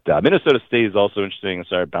 But Minnesota State is also interesting.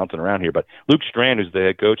 Sorry, bouncing around here, but Luke Strand, who's the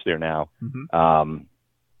head coach there now,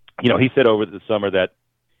 he said over the summer that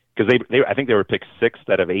because I think they were picked 6th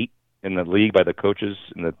out of 8 in the league by the coaches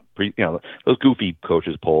in the those goofy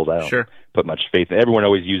coaches polls. I don't put much faith in. Everyone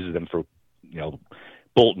always uses them for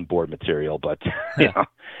bulletin board material, but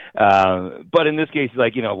but in this case,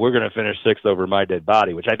 we're going to finish 6th over my dead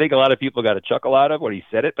body, which I think a lot of people got a chuckle out of when he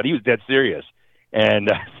said it, but he was dead serious.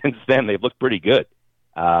 And since then, they've looked pretty good.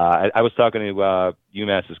 I was talking to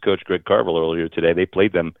UMass's coach Greg Carvel earlier today. They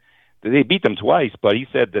played them, they beat them twice, but he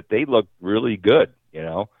said that they looked really good.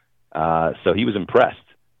 So he was impressed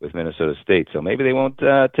with Minnesota State. So maybe they won't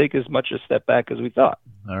take as much a step back as we thought.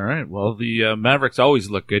 All right. Well, the Mavericks always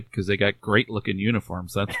look good because they got great-looking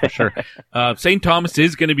uniforms, that's for sure. St. Thomas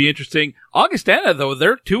is going to be interesting. Augustana, though,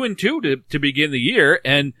 they're 2-2 to begin the year,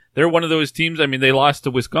 and they're one of those teams. I mean, they lost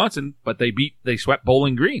to Wisconsin, but they swept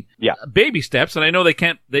Bowling Green. Yeah. Baby steps, and I know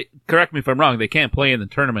correct me if I'm wrong, they can't play in the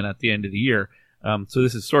tournament at the end of the year. So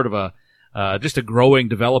this is sort of just a growing,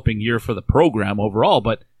 developing year for the program overall.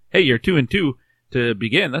 But, hey, you're 2-2 to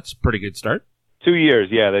begin. That's a pretty good start. 2 years,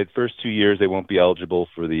 yeah. The first 2 years they won't be eligible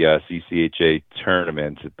for the CCHA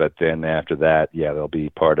tournament, but then after that, yeah, they'll be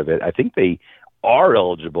part of it. I think they are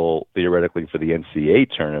eligible theoretically for the NCAA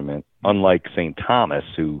tournament, unlike St. Thomas,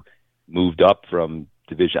 who moved up from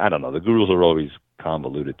division. I don't know. The rules are always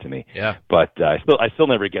convoluted to me. Yeah. But I still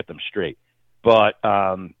never get them straight. But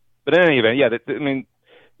in any event,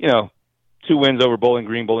 yeah. 2 wins over Bowling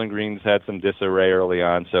Green. Bowling Green's had some disarray early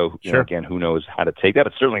on, so again, who knows how to take that?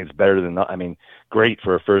 But certainly, it's better than. I mean, great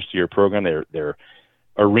for a first-year program. Their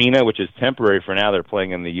arena, which is temporary for now, they're playing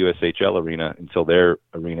in the USHL arena until their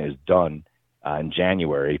arena is done in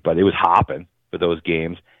January. But it was hopping for those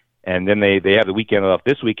games, and then they have the weekend off.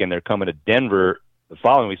 This weekend, they're coming to Denver the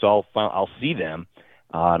following week. So I'll see them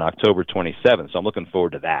on October 27th. So I'm looking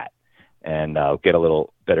forward to that, and I'll get a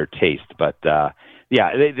little better taste. But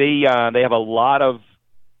yeah, they have a lot of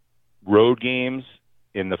road games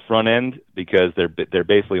in the front end because they're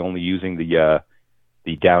basically only using the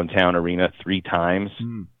downtown arena 3 times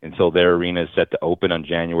until their arena is set to open on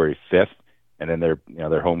January 5th, and then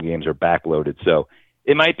their home games are backloaded. So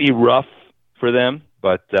it might be rough for them,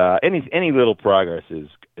 but any little progress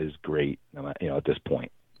is great, at this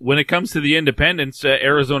point. When it comes to the independents,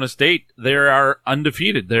 Arizona State, they are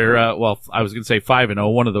undefeated. They're, I was going to say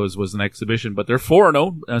 5-0. One of those was an exhibition, but they're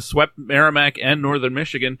 4-0, swept Merrimack and Northern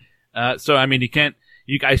Michigan. So, I mean,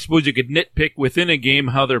 I suppose you could nitpick within a game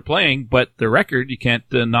how they're playing, but the record, you can't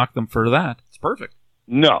knock them for that. It's perfect.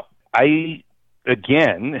 No.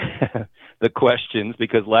 Again, the questions,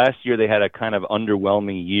 because last year they had a kind of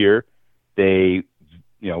underwhelming year. They,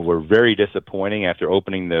 were very disappointing after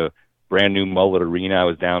opening the brand new Mullet Arena. I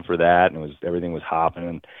was down for that, and everything was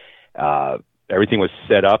hopping. And everything was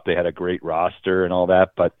set up. They had a great roster and all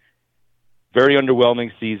that, but very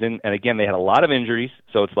underwhelming season. And again, they had a lot of injuries.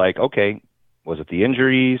 So it's like, okay, was it the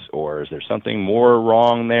injuries or is there something more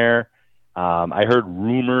wrong there? I heard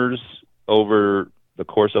rumors over the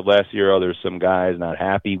course of last year, there's some guys not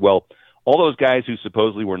happy. Well, all those guys who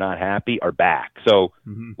supposedly were not happy are back. So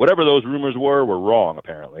whatever those rumors were wrong,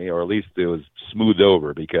 apparently, or at least it was smoothed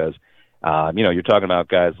over because, you're talking about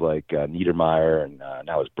guys like Niedermeyer and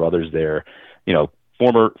now his brother's there,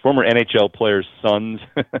 former NHL players' sons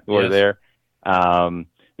who are there.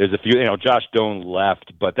 There's a few, Josh Doan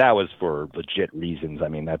left, but that was for legit reasons. I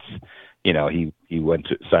mean, that's, he went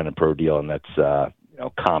to sign a pro deal, and that's,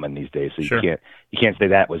 common these days. So you can't say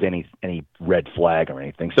that was any red flag or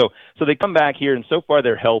anything. So they come back here, and so far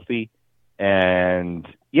they're healthy. And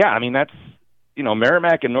yeah, I mean, that's,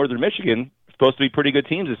 Merrimack and Northern Michigan are supposed to be pretty good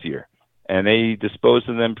teams this year, and they disposed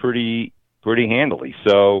of them pretty handily.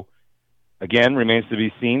 So again, remains to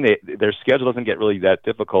be seen. Their schedule doesn't get really that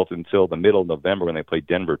difficult until the middle of November when they play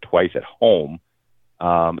Denver twice at home. They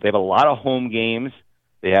have a lot of home games.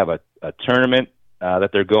 They have a tournament that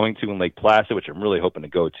they're going to in Lake Placid, which I'm really hoping to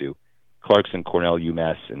go to. Clarkson, Cornell,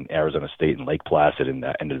 UMass, and Arizona State in Lake Placid in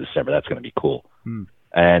the end of December. That's going to be cool.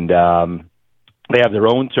 And they have their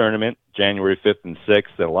own tournament, January 5th and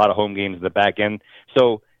 6th, and a lot of home games in the back end.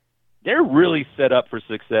 So they're really set up for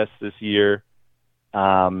success this year.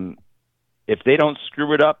 If they don't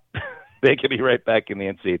screw it up, they could be right back in the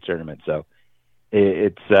NCAA tournament. So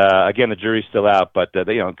it's again, the jury's still out, but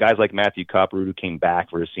guys like Matthew Copperwood, who came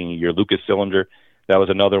back for his senior year, Lucas Sillinger, that was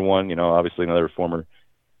another one. Obviously another former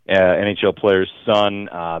NHL player's son.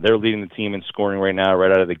 They're leading the team in scoring right now,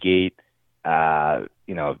 right out of the gate.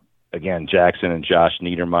 Again, Jackson and Josh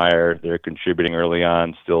Niedermeyer, they're contributing early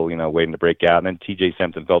on, still waiting to break out. And then TJ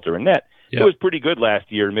Sempton-Felter in net. Yep. It was pretty good last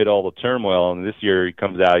year amid all the turmoil, and this year he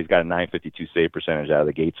comes out, he's got a .952 save percentage out of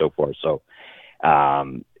the gate so far. So as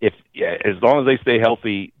long as they stay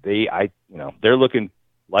healthy, they're looking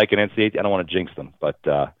like an NCAA. I don't want to jinx them, but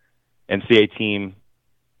NCAA team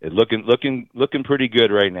is looking pretty good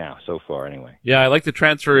right now so far. Anyway, yeah, I like the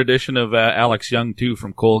transfer addition of Alex Young too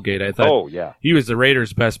from Colgate. I thought, he was the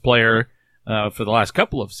Raiders' best player for the last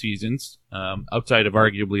couple of seasons, outside of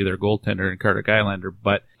arguably their goaltender and Carter Geilander.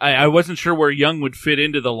 But I wasn't sure where Young would fit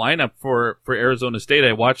into the lineup for Arizona State.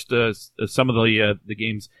 I watched some of the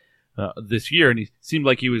games this year, and he seemed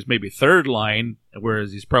like he was maybe third line,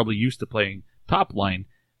 whereas he's probably used to playing top line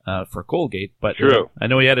for Colgate. But I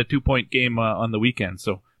know he had a 2-point game on the weekend,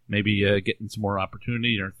 so maybe getting some more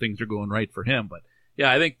opportunity or things are going right for him. But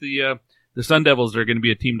yeah, I think the Sun Devils are going to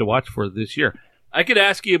be a team to watch for this year. I could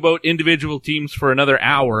ask you about individual teams for another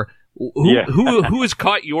hour. Who has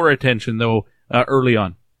caught your attention though early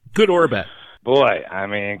on, good or bad? Boy, I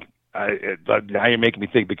mean, now you're making me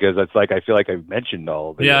think because it's like I feel like I've mentioned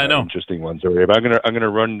all the interesting ones already. But I'm gonna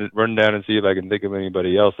run down and see if I can think of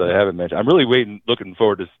anybody else that I haven't mentioned. I'm really looking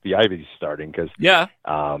forward to the Ivies starting because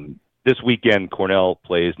this weekend Cornell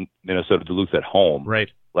plays Minnesota Duluth at home. Right.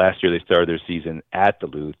 Last year they started their season at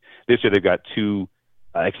Duluth. This year they've got 2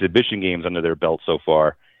 exhibition games under their belt so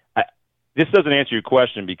far. This doesn't answer your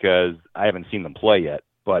question because I haven't seen them play yet,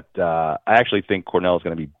 but I actually think Cornell is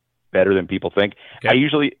going to be better than people think. Okay. I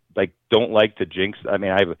usually don't like to jinx. I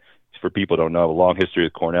mean, for people who don't know, I have a long history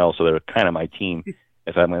with Cornell, so they're kind of my team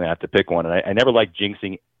if I'm going to have to pick one. And I never like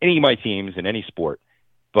jinxing any of my teams in any sport,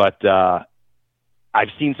 but I've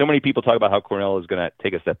seen so many people talk about how Cornell is going to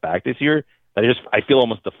take a step back this year that I feel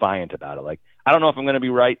almost defiant about it. Like, I don't know if I'm going to be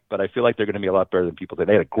right, but I feel like they're going to be a lot better than people think.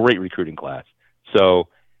 They had a great recruiting class. So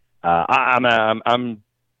I'm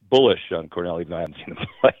bullish on Cornell, even though I haven't seen them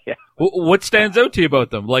play yet. What stands out to you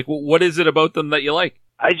about them? Like, what is it about them that you like?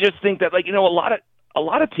 I just think that, a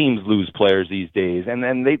lot of teams lose players these days, and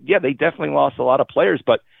then they definitely lost a lot of players.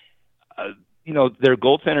 But their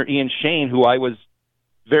goaltender Ian Shane, who I was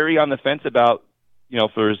very on the fence about,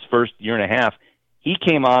 for his first year and a half, he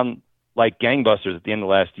came on like gangbusters at the end of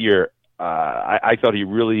last year. I thought he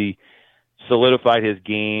really solidified his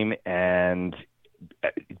game, and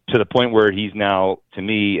to the point where he's now, to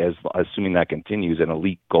me, assuming that continues, an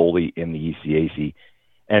elite goalie in the ECAC.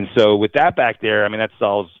 And so with that back there, I mean, that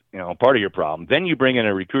solves part of your problem. Then you bring in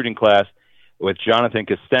a recruiting class with Jonathan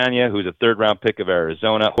Castagna, who's a 3rd-round pick of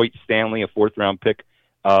Arizona, Hoyt Stanley, a 4th-round pick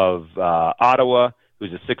of Ottawa,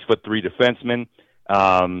 who's a 6'3" defenseman.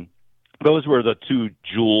 Those were the 2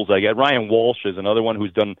 jewels I get. Ryan Walsh is another one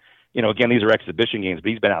who's done, again, these are exhibition games,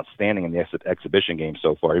 but he's been outstanding in the exhibition games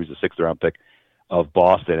so far. He was a 6th-round pick of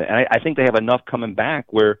Boston. And I think they have enough coming back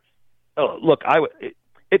where,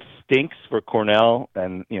 it stinks for Cornell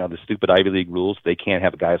and, the stupid Ivy League rules. They can't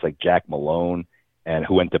have guys like Jack Malone and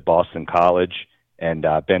who went to Boston College, and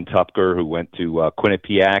Ben Tupker, who went to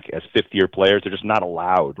Quinnipiac as fifth-year players. They're just not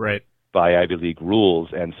allowed by Ivy League rules.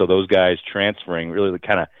 And so those guys transferring really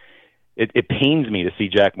kind of it pains me to see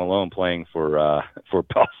Jack Malone playing for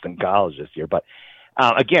Boston College this year. But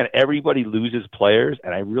again, everybody loses players,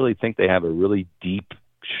 and I really think they have a really deep,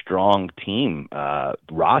 strong team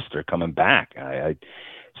roster coming back.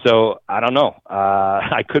 So I don't know.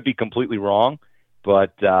 I could be completely wrong,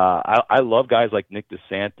 but I love guys like Nick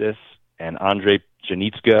DeSantis and Andre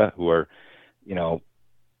Janitska, who are,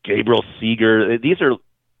 Gabriel Seeger. These are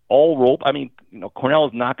all role. I mean, Cornell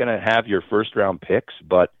is not going to have your first round picks,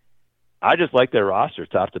 but I just like their roster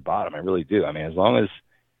top to bottom. I really do. I mean, as long as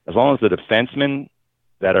the defensemen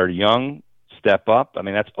that are young step up, I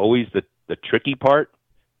mean, that's always the tricky part.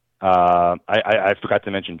 I forgot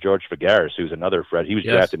to mention George Figueres, who's another Fred. He was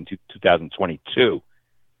drafted in 2022.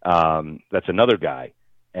 That's another guy.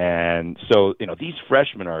 And so, these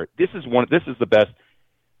freshmen this is the best.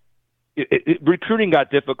 Recruiting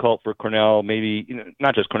got difficult for Cornell, maybe,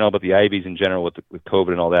 not just Cornell, but the Ivies in general with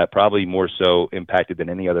COVID and all that, probably more so impacted than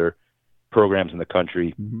any other programs in the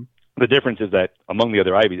country. Mm-hmm. The difference is that among the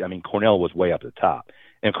other Ivies, I mean, Cornell was way up at the top,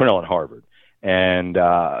 and Cornell and Harvard. And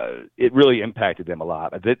it really impacted them a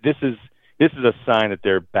lot. This is a sign that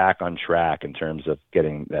they're back on track in terms of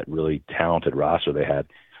getting that really talented roster they had.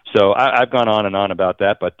 So I've gone on and on about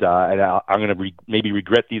that, but I'm going to maybe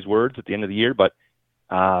regret these words at the end of the year. But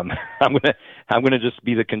I'm going to just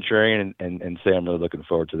be the contrarian and say I'm really looking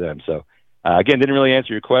forward to them. So again, didn't really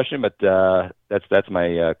answer your question, but that's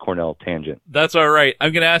my Cornell tangent. That's all right.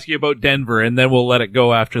 I'm going to ask you about Denver, and then we'll let it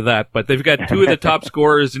go after that. But they've got two of the top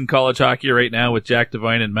scorers in college hockey right now with Jack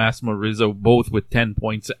Devine and Massimo Rizzo, both with 10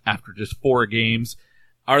 points after just 4 games.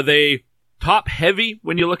 Are they top heavy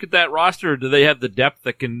when you look at that roster, or do they have the depth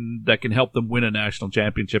that can help them win a national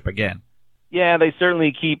championship again? Yeah, they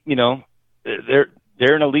certainly keep, they're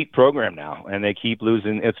an elite program now, and they keep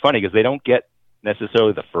losing. It's funny because they don't get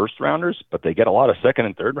necessarily the first rounders, but they get a lot of second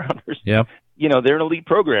and third rounders. Yeah. They're an elite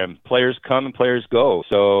program. Players come and players go.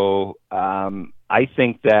 So I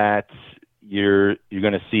think that you're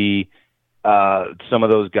going to see some of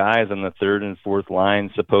those guys on the third and fourth line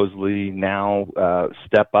supposedly now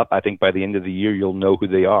step up. I think by the end of the year, you'll know who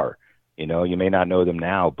they are. You may not know them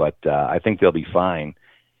now, but I think they'll be fine.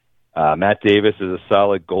 Matt Davis is a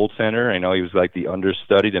solid goaltender. I know he was like the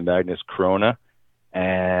understudy to Magnus Krona.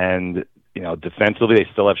 And defensively, they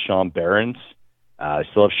still have Sean Behrens. They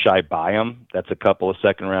still have Shai Byam. That's a couple of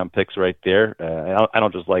second-round picks right there. I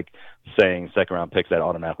don't just like saying second-round picks. That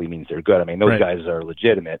automatically means they're good. I mean, those guys are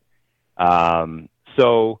legitimate.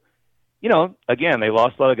 So, again, they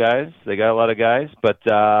lost a lot of guys. They got a lot of guys. But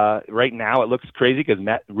right now it looks crazy because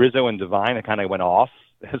Rizzo and Devine kind of went off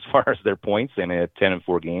as far as their points. They had 10 in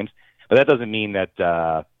 4 games. But that doesn't mean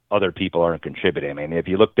that other people aren't contributing. I mean, if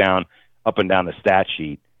you look up and down the stat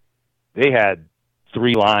sheet, they had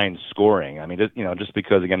 3 lines scoring. I mean, just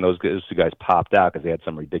because, again, those 2 guys popped out because they had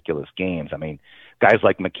some ridiculous games. I mean, guys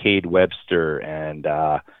like McCade Webster and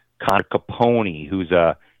Connor Capone, who's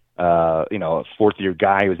a fourth-year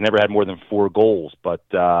guy who's never had more than 4 goals. But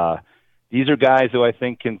these are guys who I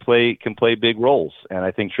think can play big roles. And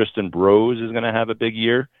I think Tristan Brose is going to have a big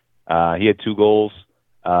year. He had 2 goals.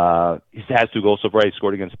 He has 2 goals so far. He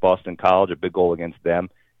scored against Boston College, a big goal against them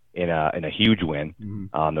in a huge win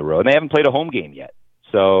on the road. And they haven't played a home game yet.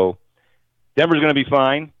 So Denver's going to be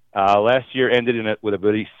fine. Last year ended with a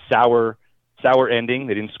very sour ending.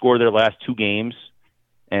 They didn't score their last 2 games.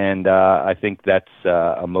 And I think that's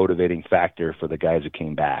a motivating factor for the guys who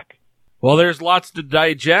came back. Well, there's lots to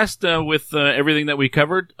digest with everything that we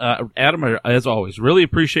covered. Adam, as always, really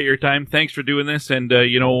appreciate your time. Thanks for doing this. And,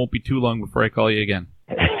 it won't be too long before I call you again.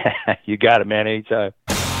 You got it, man. Anytime.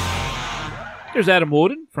 There's Adam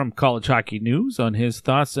Woden from College Hockey News on his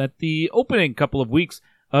thoughts at the opening couple of weeks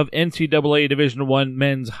of NCAA Division I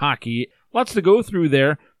men's hockey. Lots to go through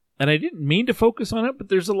there, and I didn't mean to focus on it, but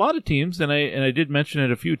there's a lot of teams, and I did mention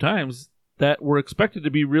it a few times, that were expected to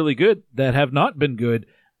be really good that have not been good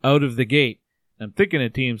out of the gate. I'm thinking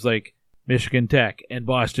of teams like Michigan Tech and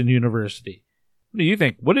Boston University. What do you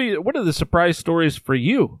think? What are the surprise stories for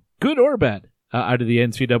you, good or bad, out of the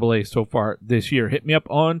NCAA so far this year? Hit me up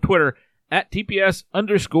on Twitter at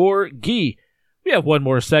TPS_Gee. We have one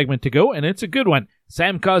more segment to go, and it's a good one.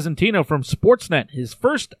 Sam Cosentino from Sportsnet, his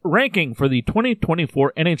first ranking for the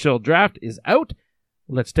 2024 NHL Draft is out.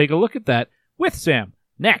 Let's take a look at that with Sam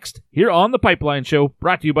next here on The Pipeline Show,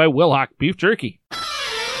 brought to you by Wilhauk Beef Jerky.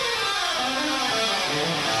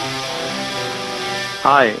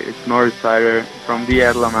 Hi, it's Moritz Seider from the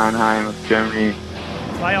Adler Mannheim of Germany.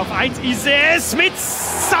 2-1 ist es mit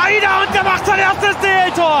Seider und der macht sein erstes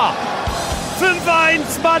DL-Tor.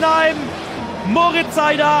 5-1 Mannheim, Moritz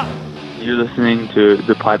Seider. You're listening to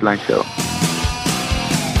The Pipeline Show.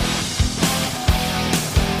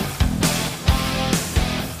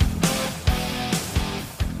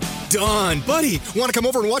 Don, buddy, want to come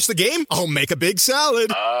over and watch the game? I'll make a big salad.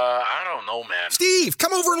 I don't know, man. Steve,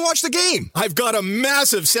 come over and watch the game. I've got a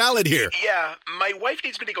massive salad here. Yeah, my wife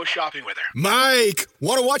needs me to go shopping with her. Mike,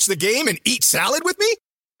 want to watch the game and eat salad with me?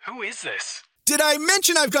 Who is this? Did I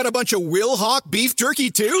mention I've got a bunch of Winterhawks beef jerky,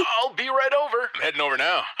 too? I'll be right over. I'm heading over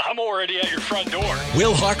now. I'm already at your front door.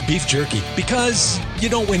 Winterhawks beef jerky, because you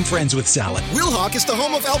don't win friends with salad. Winterhawks is the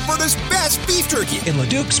home of Alberta's best beef jerky. In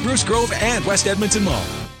Leduc, Spruce Grove, and West Edmonton Mall.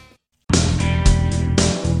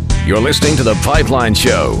 You're listening to The Pipeline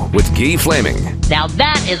Show with Guy Flaming. Now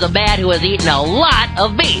that is a man who has eaten a lot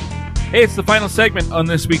of beef. Hey, it's the final segment on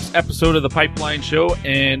this week's episode of The Pipeline Show,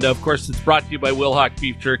 and of course it's brought to you by Winterhawks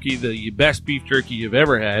Beef Jerky, the best beef jerky you've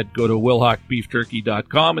ever had. Go to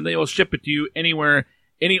winterhawksbeefjerky.com and they will ship it to you anywhere,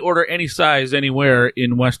 any order, any size, anywhere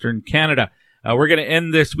in Western Canada. We're going to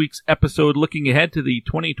end this week's episode looking ahead to the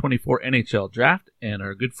 2024 NHL Draft, and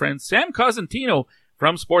our good friend Sam Cosentino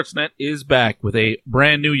from Sportsnet is back with a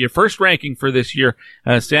brand new, your first ranking for this year.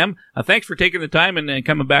 Sam, thanks for taking the time and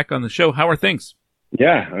coming back on the show. How are things?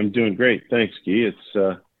 Yeah, I'm doing great. Thanks, Guy. It's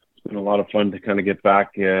been a lot of fun to kind of get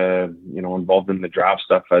back, involved in the draft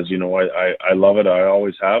stuff. As you know, I love it. I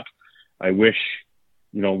always have. I wish,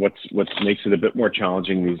 what makes it a bit more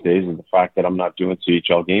challenging these days is the fact that I'm not doing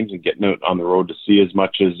CHL games and getting out on the road to see as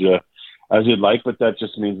much as you'd like, but that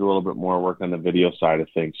just means a little bit more work on the video side of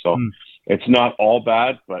things. So it's not all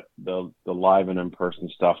bad, but the live and in-person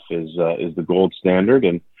stuff is the gold standard.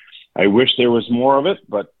 And I wish there was more of it,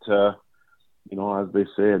 but, as they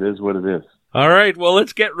say, it is what it is. All right, well,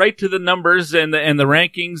 let's get right to the numbers and the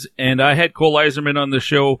rankings. And I had Cole Eiserman on the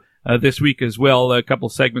show this week as well, a couple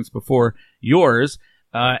segments before yours.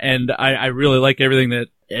 And I really like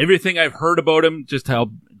everything I've heard about him, just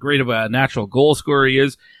how great of a natural goal scorer he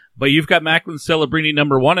is. But you've got Macklin Celebrini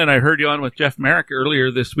number one, and I heard you on with Jeff Merrick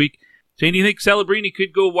earlier this week saying you think Celebrini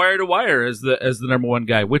could go wire to wire as the number one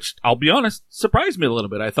guy, which, I'll be honest, surprised me a little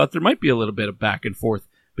bit. I thought there might be a little bit of back and forth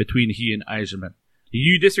between he and Eiserman.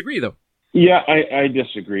 You disagree, though? Yeah, I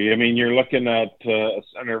disagree. I mean, you're looking at a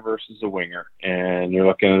center versus a winger, and you're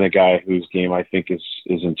looking at a guy whose game I think is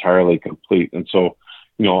entirely complete. And so,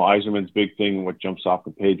 Eiserman's big thing, what jumps off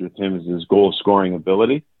the page with him is his goal-scoring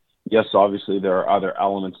ability. Yes, obviously there are other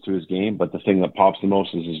elements to his game, but the thing that pops the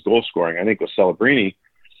most is his goal scoring. I think with Celebrini,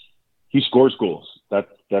 he scores goals.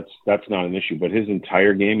 That's not an issue, but his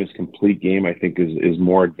entire game, his complete game, I think is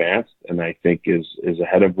more advanced, and I think is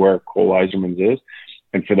ahead of where Cole Eiserman's is.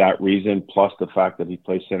 And for that reason, plus the fact that he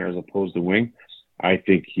plays center as opposed to wing, I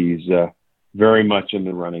think he's very much in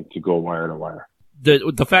the running to go wire to wire.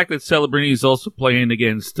 The fact that Celebrini is also playing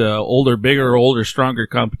against older, stronger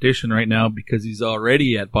competition right now because he's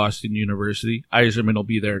already at Boston University. Eiserman will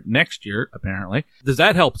be there next year, apparently. Does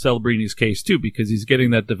that help Celebrini's case, too, because he's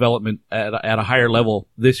getting that development at a higher level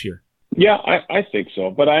this year? Yeah, I think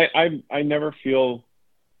so. But I never feel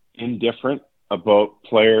indifferent about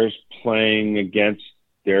players playing against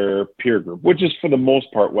their peer group, which is for the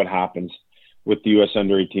most part what happens with the U.S.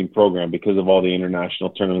 Under-18 program because of all the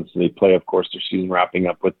international tournaments they play. Of course, their season wrapping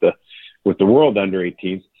up with the World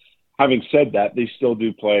Under-18s. Having said that, they still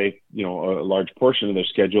do play, a large portion of their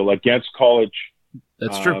schedule against college.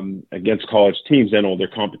 That's true. Against college teams and older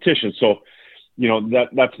competition. So,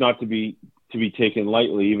 that's not to be taken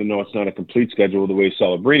lightly, even though it's not a complete schedule the way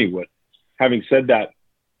Celebrini would. Having said that,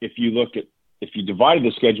 if you divided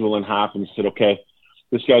the schedule in half and said, okay,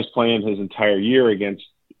 this guy's playing his entire year against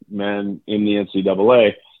men in the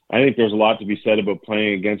NCAA, I think there's a lot to be said about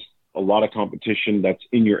playing against a lot of competition that's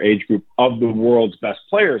in your age group of the world's best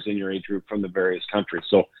players in your age group from the various countries.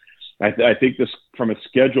 So I think this, from a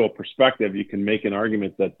schedule perspective, you can make an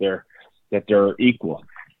argument that they're equal.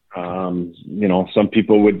 Some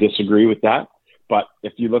people would disagree with that, but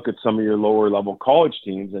if you look at some of your lower level college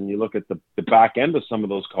teams and you look at the back end of some of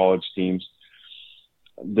those college teams,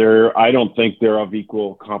 I don't think they're of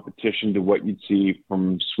equal competition to what you'd see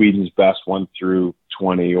from Sweden's best 1 through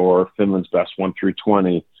 20 or Finland's best 1 through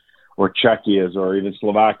 20 or Czechia's or even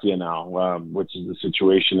Slovakia now, which is the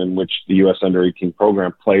situation in which the U.S. Under-18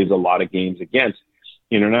 program plays a lot of games against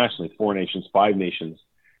internationally, 4 nations, 5 nations,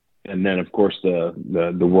 and then, of course, the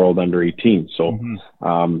World Under-18. So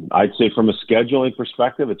I'd say from a scheduling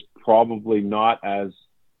perspective, it's probably not as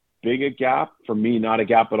big a gap. For me, not a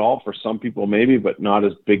gap at all. For some people, maybe, but not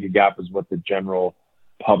as big a gap as what the general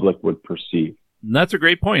public would perceive. And that's a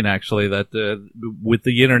great point, actually, that with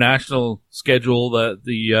the international schedule that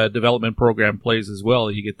the development program plays as well,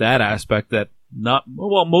 you get that aspect that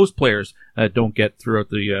most players don't get throughout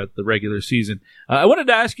the regular season. I wanted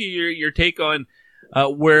to ask you your take on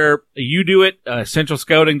where you do it, Central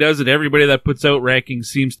Scouting does it, everybody that puts out rankings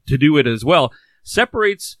seems to do it as well,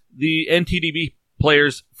 separates the NTDP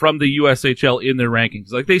players from the USHL in their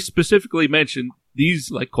rankings. Like they specifically mentioned these,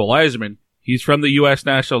 like Cole Eiserman, he's from the U.S.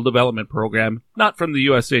 National Development Program, not from the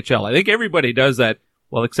USHL. I think everybody does that,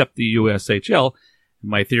 well, except the USHL.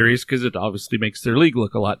 My theory is because it obviously makes their league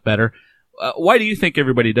look a lot better. Why do you think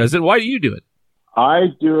everybody does it? Why do you do it? I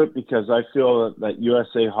do it because I feel that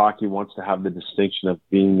USA Hockey wants to have the distinction of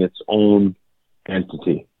being its own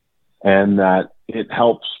entity, and that it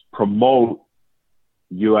helps promote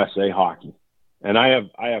USA Hockey. And I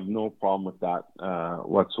have no problem with that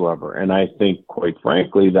whatsoever. And I think, quite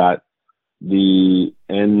frankly, that the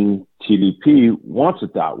NTDP wants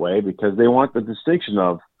it that way because they want the distinction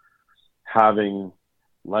of having,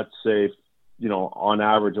 let's say, on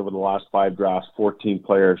average over the last 5 drafts, 14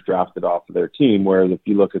 players drafted off of their team, whereas if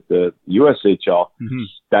you look at the USHL,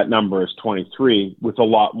 that number is 23 with a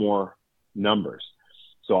lot more numbers.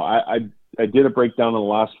 So I did a breakdown of the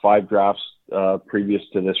last 5 drafts previous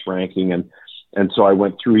to this ranking, and so I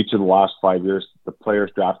went through each of the last 5 years, the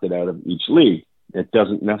players drafted out of each league. It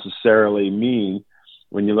doesn't necessarily mean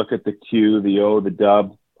when you look at the Q, the O, the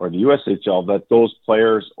Dub, or the USHL, that those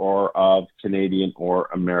players are of Canadian or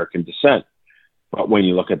American descent. But when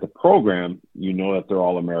you look at the program, you know that they're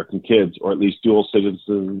all American kids, or at least dual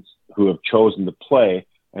citizens who have chosen to play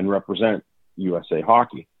and represent USA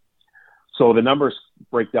Hockey. So the numbers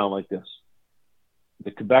break down like this.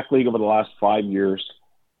 The Quebec League over the last 5 years,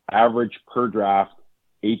 average per draft,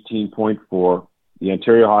 18.4. The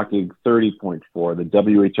Ontario Hockey League, 30.4. The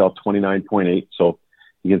WHL, 29.8. So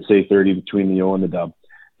you can say 30 between the O and the Dub.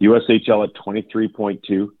 The USHL at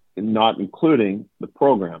 23.2, not including the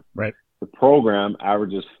program. Right. The program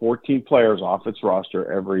averages 14 players off its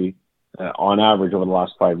roster every, on average, over the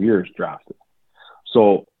last 5 years drafted.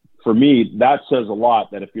 So for me, that says a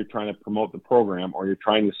lot that if you're trying to promote the program or you're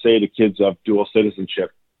trying to say to kids of dual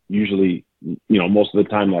citizenship, usually, most of the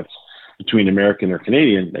time that's between American or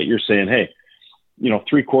Canadian, that you're saying, hey,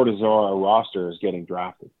 3/4 of our roster is getting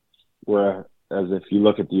drafted. Whereas if you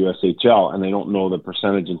look at the USHL and they don't know the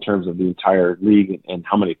percentage in terms of the entire league and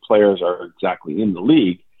how many players are exactly in the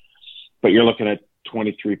league, but you're looking at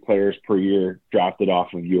 23 players per year drafted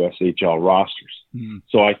off of USHL rosters.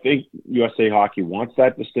 So I think USA Hockey wants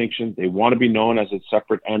that distinction. They want to be known as a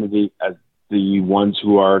separate entity, as the ones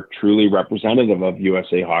who are truly representative of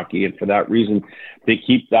USA Hockey. And for that reason, they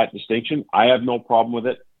keep that distinction. I have no problem with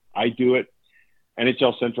it. I do it.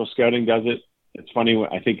 NHL Central Scouting does it. It's funny,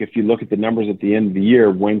 I think if you look at the numbers at the end of the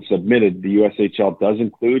year, when submitted, the USHL does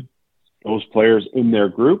include those players in their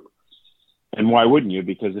group. And why wouldn't you?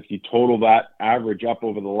 Because if you total that average up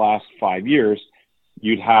over the last 5 years,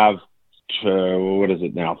 you'd have,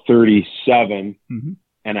 37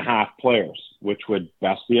 and a half players, which would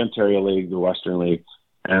best the Ontario League, the Western League,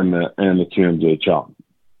 and the QMJHL.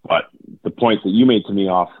 But the point that you made to me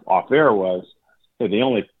off air was that they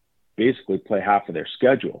only basically play half of their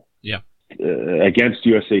schedule against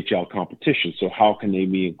USHL competition. So how can they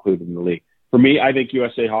be included in the league? For me, I think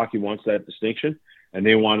USA Hockey wants that distinction, and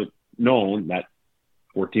they want it known that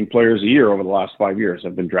 14 players a year over the last 5 years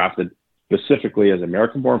have been drafted specifically as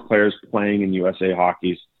American-born players playing in USA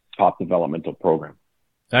Hockey's top developmental program.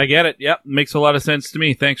 I get it. Yep, makes a lot of sense to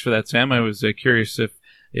me. Thanks for that, Sam. I was curious if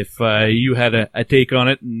you had a take on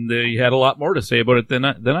it, and you had a lot more to say about it than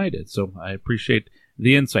I did. So I appreciate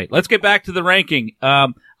the insight. Let's get back to the ranking.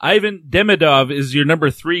 Ivan Demidov is your number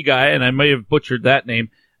 3 guy, and I may have butchered that name,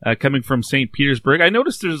 coming from St. Petersburg. I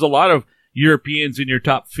noticed there's a lot of Europeans in your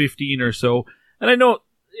top 15 or so, and I know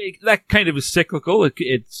that kind of is cyclical.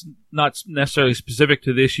 It's not necessarily specific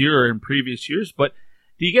to this year or in previous years, but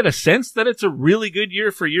do you get a sense that it's a really good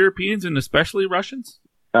year for Europeans and especially Russians?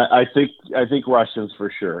 I think Russians for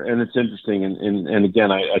sure, and it's interesting. And again,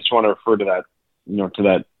 I just want to refer to that, to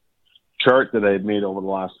that chart that I had made over the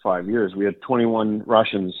last 5 years. We had 21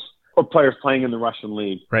 Russians or players playing in the Russian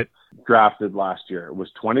league drafted last year. It was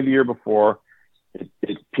 20 the year before.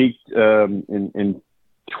 It peaked in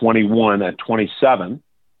 21 at 27,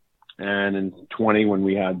 and in 20 when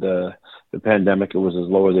we had the pandemic, it was as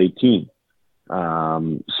low as 18.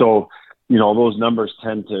 So those numbers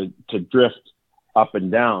tend to drift up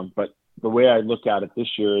and down. But the way I look at it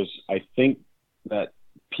this year is I think that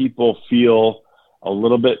people feel a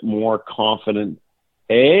little bit more confident,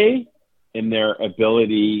 in their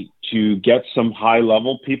ability to get some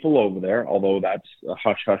high-level people over there, although that's a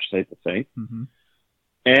hush-hush type of thing. Mm-hmm.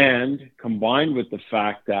 And combined with the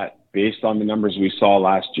fact that, based on the numbers we saw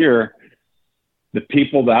last year, the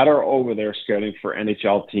people that are over there scouting for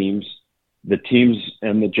NHL teams, the teams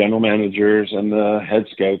and the general managers and the head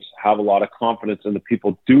scouts have a lot of confidence in the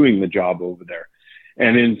people doing the job over there.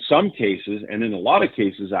 And in some cases, and in a lot of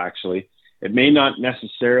cases actually, it may not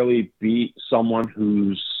necessarily be someone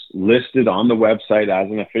who's listed on the website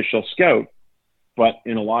as an official scout, but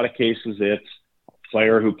in a lot of cases it's a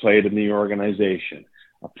player who played in the organization,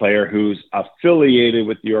 a player who's affiliated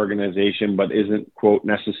with the organization but isn't, quote,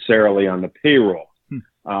 necessarily on the payroll,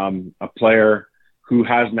 a player who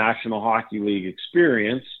has National Hockey League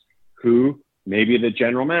experience, who maybe the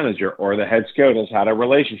general manager or the head scout has had a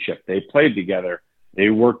relationship. They played together. They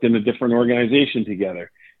worked in a different organization together.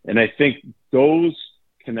 And I think those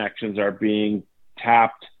connections are being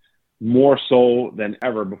tapped more so than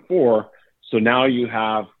ever before. So now you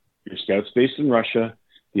have your scouts based in Russia,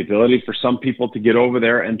 the ability for some people to get over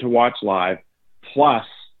there and to watch live, plus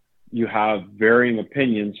you have varying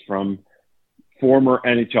opinions from former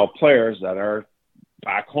NHL players that are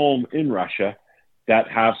back home in Russia that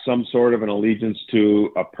have some sort of an allegiance to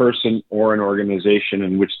a person or an organization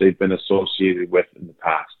in which they've been associated with in the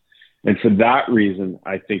past. And for that reason,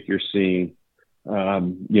 I think you're seeing,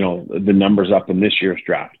 the numbers up in this year's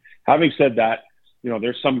draft. Having said that,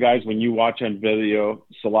 there's some guys when you watch on video,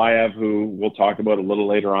 Salayev, who we'll talk about a little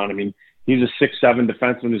later on. I mean, he's a 6'7"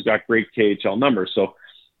 defenseman who's got great KHL numbers. So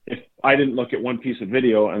if I didn't look at one piece of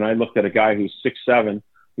video and I looked at a guy who's 6'7",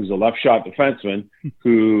 who's a left shot defenseman,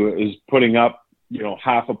 who is putting up,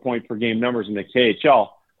 half a point per game numbers in the KHL,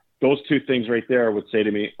 those two things right there would say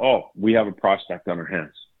to me, oh, we have a prospect on our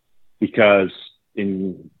hands. Because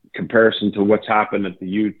in comparison to what's happened at the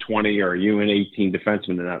U20 or U18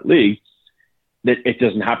 defenseman in that league, that it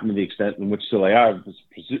doesn't happen to the extent in which Salayev was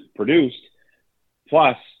produced,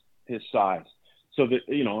 plus his size. So that,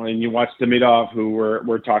 and you watch Demidov, who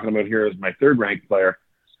we're talking about here as my third-ranked player,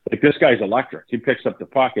 like this guy's electric. He picks up the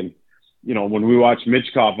puck, and, when we watched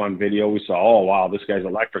Michkov on video, we saw, oh, wow, this guy's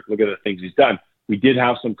electric. Look at the things he's done. We did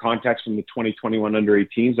have some context from the 2021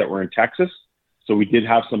 under-18s that were in Texas. So we did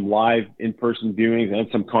have some live in-person viewings and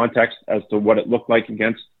some context as to what it looked like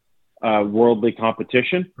against worldly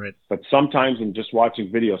competition. Right. But sometimes in just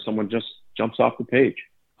watching video, someone just jumps off the page.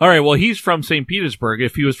 All right, well, he's from St. Petersburg.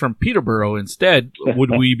 If he was from Peterborough instead,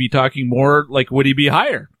 would we be talking more, would he be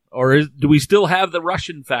higher? Or do we still have the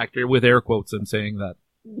Russian factor, with air quotes I'm saying that?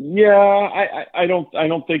 Yeah, I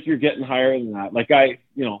don't think you're getting higher than that.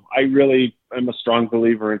 I really am a strong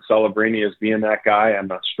believer in Celebrini as being that guy.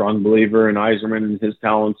 I'm a strong believer in Eiserman and his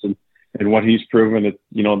talents and what he's proven at,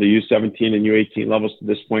 the U17 and U18 levels to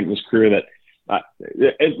this point in his career, that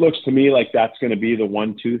it looks to me like that's going to be the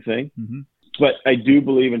 1-2 thing. Mm-hmm. But I do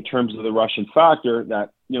believe in terms of the Russian factor that,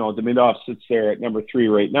 Demidov sits there at number 3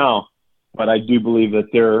 right now. But I do believe that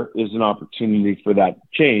there is an opportunity for that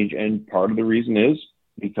change. And part of the reason is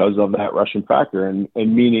because of that Russian factor, and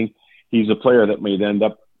meaning he's a player that may end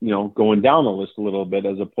up, going down the list a little bit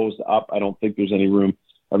as opposed to up. I don't think there's any room,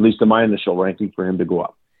 at least in my initial ranking, for him to go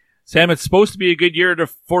up. Sam, it's supposed to be a good year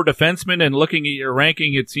for defensemen, and looking at your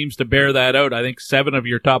ranking, it seems to bear that out. I think 7 of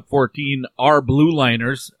your top 14 are blue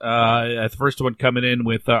liners. The first one coming in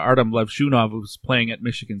with Artem Levshunov, who's playing at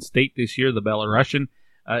Michigan State this year, the Belarusian.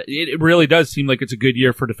 It really does seem like it's a good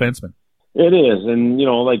year for defensemen. It is, and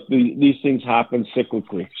these things happen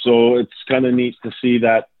cyclically. So it's kind of neat to see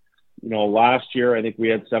that. Last year I think we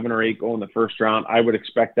had 7 or 8 go in the first round. I would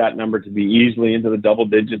expect that number to be easily into the double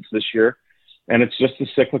digits this year, and it's just a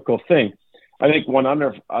cyclical thing. I think one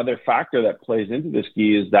other factor that plays into this, Guy,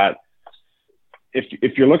 is that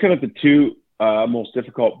if you're looking at the two most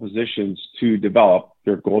difficult positions to develop,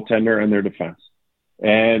 their goaltender and their defense,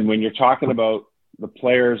 and when you're talking about the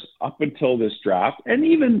players up until this draft, and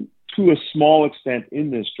even to a small extent in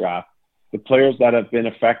this draft, the players that have been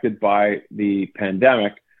affected by the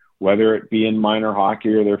pandemic, whether it be in minor hockey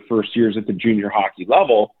or their first years at the junior hockey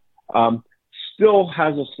level, still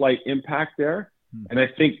has a slight impact there. And I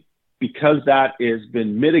think because that has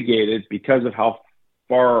been mitigated because of how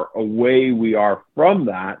far away we are from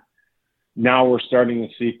that, now we're starting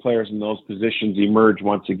to see players in those positions emerge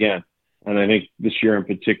once again. And I think this year in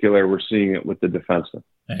particular, we're seeing it with the defensemen.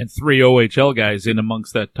 And 3 OHL guys in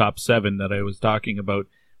amongst that top 7 that I was talking about,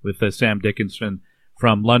 with Sam Dickinson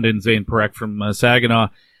from London, Zane Parekh from Saginaw,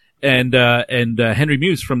 and Henry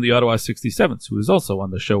Muse from the Ottawa 67s, who was also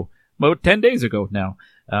on the show about 10 days ago now.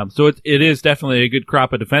 So it is definitely a good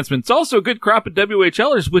crop of defensemen. It's also a good crop of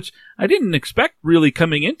WHLers, which I didn't expect really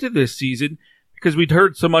coming into this season, because we'd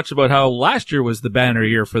heard so much about how last year was the banner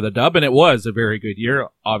year for the Dub, and it was a very good year,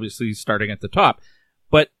 obviously starting at the top.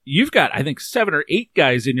 But you've got, I think, 7 or 8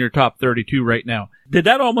 guys in your top 32 right now. Did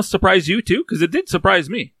that almost surprise you too? Because it did surprise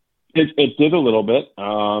me. It did a little bit.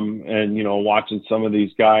 And, you know, watching some of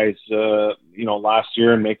these guys, you know, last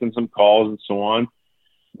year and making some calls and so on,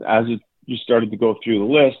 as you started to go through the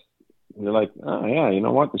list, you're like, oh, yeah, you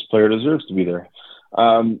know what? This player deserves to be there.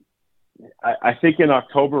 I think in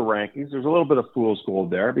October rankings, there's a little bit of fool's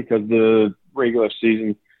gold there because the regular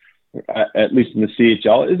season, at least in the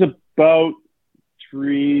CHL, is about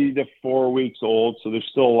 3 to 4 weeks old. So there's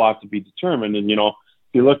still a lot to be determined. And, you know,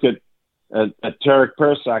 if you look at Tarek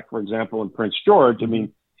Parasak, for example, in Prince George, I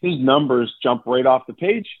mean, his numbers jump right off the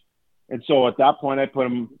page. And so at that point, I put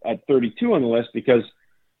him at 32 on the list because,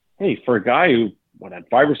 hey, for a guy who had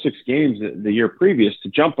 5 or 6 games the year previous to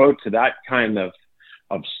jump out to that kind of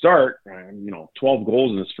start, you know, 12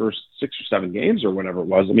 goals in his first 6 or 7 games or whatever it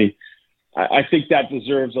was. I mean, I think that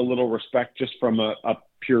deserves a little respect just from a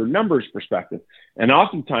pure numbers perspective. And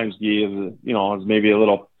oftentimes, you know, as maybe a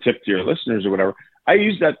little tip to your listeners or whatever, I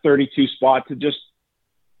use that 32 spot to just,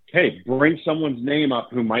 hey, bring someone's name up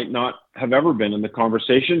who might not have ever been in the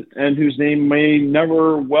conversation and whose name may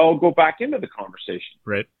never well go back into the conversation.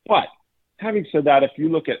 Right. But having said that, if you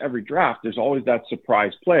look at every draft, there's always that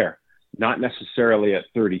surprise player, not necessarily at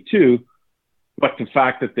 32, but the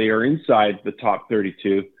fact that they are inside the top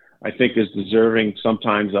 32, I think is deserving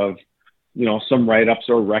sometimes of, you know, some write-ups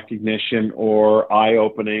or recognition or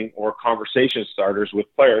eye-opening or conversation starters with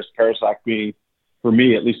players, Parasak being, for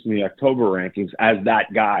me, at least in the October rankings, as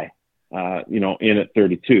that guy, you know, in at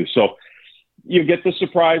 32. So you get the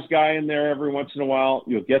surprise guy in there every once in a while.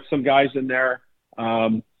 You'll get some guys in there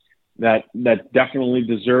that definitely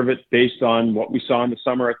deserve it based on what we saw in the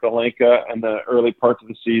summer at the Lenka and the early parts of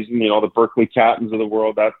the season, you know, the Berkeley Cattons of the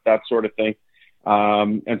world, that sort of thing.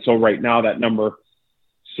 And so right now that number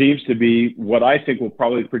seems to be what I think will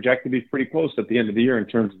probably project to be pretty close at the end of the year in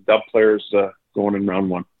terms of Dub players going in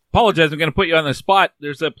round 1. Apologize, I'm going to put you on the spot.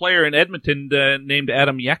 There's a player in Edmonton named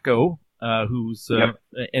Adam Yeko, who's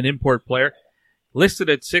an import player, listed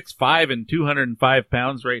at 6'5" and 205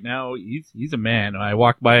 pounds right now. He's a man. I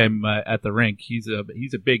walked by him at the rink. He's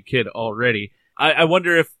a big kid already. I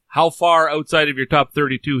wonder how far outside of your top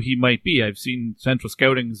 32 he might be. I've seen Central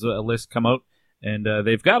Scouting's list come out, and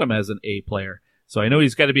they've got him as an A player. So I know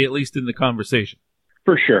he's got to be at least in the conversation.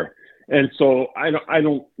 For sure. And so I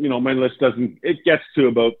don't, you know, my list it gets to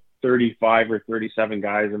about 35 or 37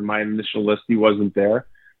 guys in my initial list. He wasn't there,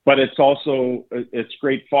 but it's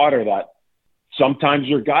great fodder that sometimes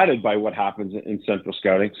you're guided by what happens in Central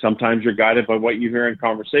Scouting. Sometimes you're guided by what you hear in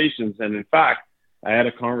conversations. And in fact, I had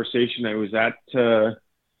a conversation. I was at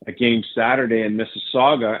a game Saturday in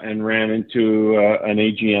Mississauga and ran into an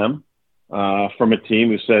AGM from a team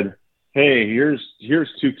who said, hey, here's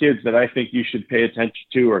 2 kids that I think you should pay attention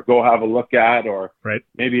to or go have a look at, or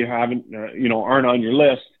maybe you haven't, you know, aren't on your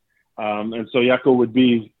list. And so Yeko would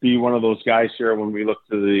be one of those guys here when we look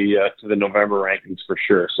to the November rankings for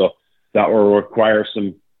sure. So that will require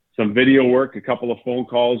some video work, a couple of phone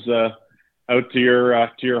calls out to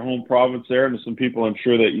your home province there, and to some people I'm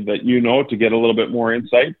sure that you know, to get a little bit more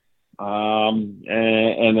insight.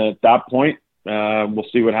 And at that point, we'll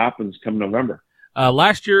see what happens come November.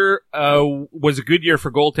 Last year was a good year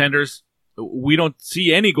for goaltenders. We don't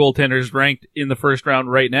see any goaltenders ranked in the first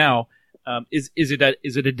round right now. Is it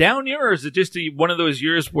a down year, or is it just one of those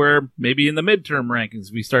years where maybe in the midterm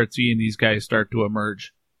rankings we start seeing these guys start to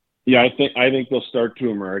emerge? Yeah, I think they'll start to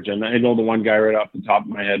emerge. And I know the one guy right off the top of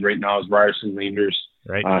my head right now is Ryerson Leanders,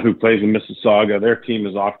 who plays in Mississauga. Their team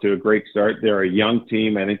is off to a great start. They're a young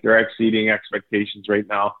team. I think they're exceeding expectations right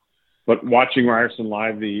now. But watching Ryerson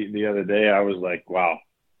live the other day, I was like, wow.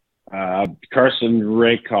 Carson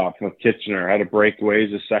Rakoff of Kitchener had a breakaway.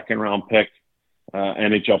 He's a second-round pick,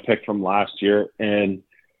 NHL pick from last year. And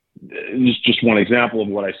this is just one example of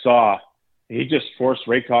what I saw. He just forced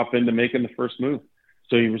Rakoff into making the first move.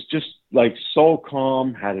 So he was just like so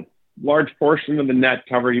calm, had a large portion of the net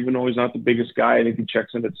covered, even though he's not the biggest guy. I think he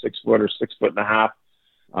checks in at 6 foot or 6.5,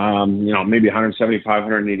 you know, maybe 175,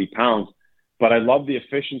 180 pounds. But I loved the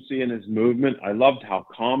efficiency in his movement. I loved how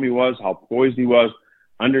calm he was, how poised he was,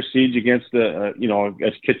 under siege against the, you know,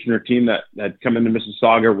 a Kitchener team that had come into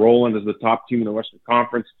Mississauga, rolling as the top team in the Western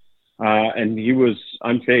Conference. And he was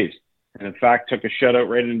unfazed. And in fact, took a shutout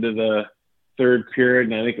right into the third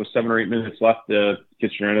period. And I think it was 7 or 8 minutes left.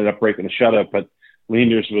 Kitchener ended up breaking the shutout, but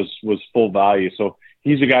Leanders was full value. So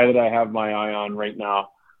he's a guy that I have my eye on right now.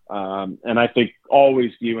 And I think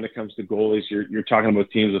always, when it comes to goalies, you're talking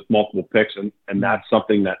about teams with multiple picks, and that's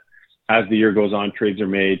something that as the year goes on, trades are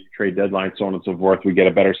made, trade deadlines, so on and so forth. We get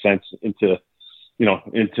a better sense into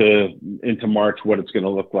March what it's going to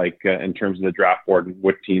look like in terms of the draft board and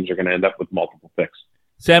what teams are going to end up with multiple picks.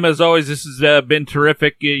 Sam, as always, this has been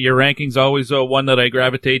terrific. Your rankings always one that I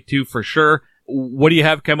gravitate to for sure. What do you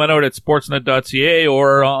have coming out at sportsnet.ca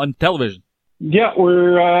or on television? Yeah,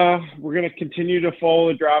 we're going to continue to follow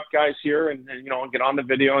the draft guys here and get on the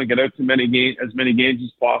video and get out to as many games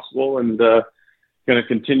as possible, and going to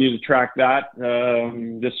continue to track that.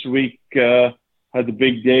 This week had the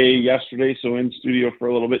big day yesterday, so in studio for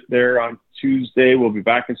a little bit there on Tuesday. We'll be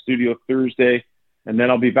back in studio Thursday, and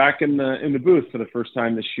then I'll be back in the booth for the first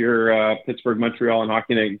time this year, Pittsburgh, Montreal, and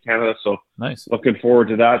Hockey Night in Canada. So nice. Looking forward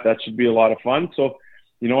to that. That should be a lot of fun. So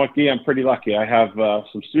you know what, Guy, I'm pretty lucky. I have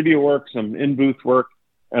some studio work, some in-booth work,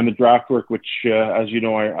 and the draft work, which, as you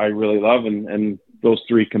know, I really love. And those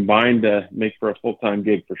three combined make for a full-time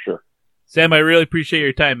gig for sure. Sam, I really appreciate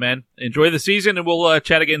your time, man. Enjoy the season, and we'll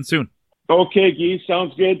chat again soon. Okay, Guy,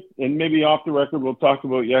 sounds good. And maybe off the record, we'll talk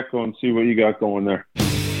about USCHO and see what you got going there.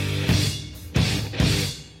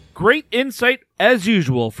 Great insight, as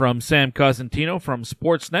usual, from Sam Cosentino from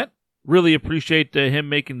Sportsnet. Really appreciate him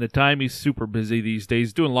making the time. He's super busy these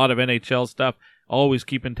days, doing a lot of NHL stuff, always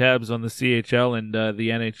keeping tabs on the CHL and the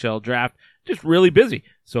NHL Draft. Just really busy.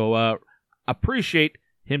 So appreciate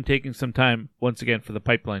him taking some time once again for the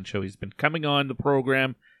Pipeline Show. He's been coming on the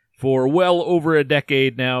program for well over a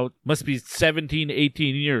decade now. Must be 17,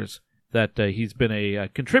 18 years that he's been a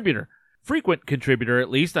contributor. Frequent contributor, at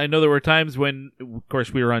least. I know there were times when, of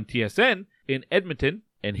course, we were on TSN in Edmonton,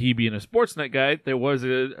 and he being a Sportsnet guy, there was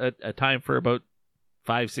a time for about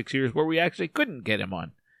 5-6 years where we actually couldn't get him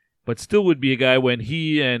on. But still would be a guy when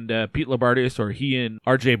he and Pete Labardius or he and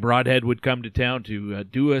RJ Broadhead would come to town to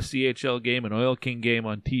do a CHL game, an Oil King game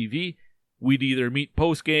on TV. We'd either meet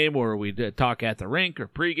post-game or we'd talk at the rink or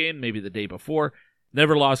pre-game, maybe the day before.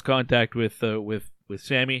 Never lost contact with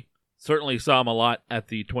Sammy. Certainly saw him a lot at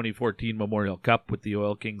the 2014 Memorial Cup with the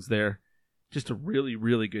Oil Kings there. Just a really,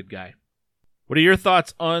 really good guy. What are your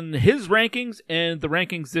thoughts on his rankings and the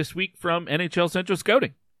rankings this week from NHL Central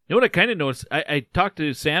Scouting? You know what I kind of noticed? I talked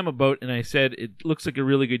to Sam about, and I said it looks like a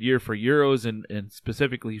really good year for Euros and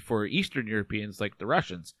specifically for Eastern Europeans like the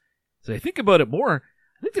Russians. So I think about it more.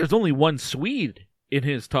 I think there's only one Swede in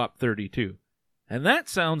his top 32. And that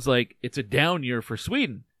sounds like it's a down year for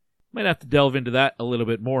Sweden. Might have to delve into that a little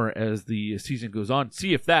bit more as the season goes on.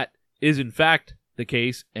 See if that is in fact the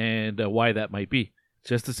case and why that might be. It's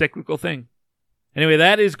just a cyclical thing. Anyway,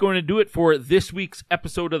 that is going to do it for this week's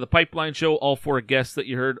episode of The Pipeline Show. All 4 guests that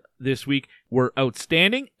you heard this week were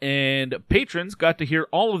outstanding, and patrons got to hear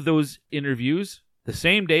all of those interviews the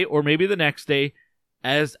same day or maybe the next day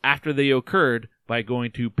as after they occurred by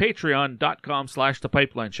going to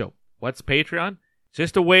patreon.com/thepipelineshow. What's Patreon? It's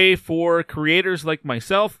just a way for creators like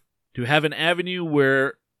myself to have an avenue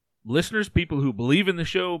where listeners, people who believe in the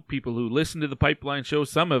show, people who listen to The Pipeline Show,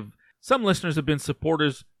 some listeners have been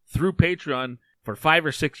supporters through Patreon for 5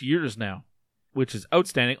 or 6 years now, which is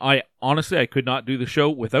outstanding. I could not do the show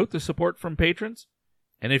without the support from patrons.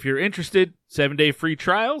 And if you're interested, 7-day free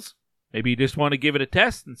trials, maybe you just want to give it a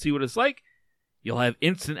test and see what it's like, you'll have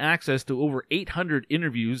instant access to over 800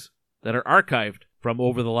 interviews that are archived from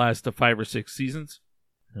over the last 5 or 6 seasons.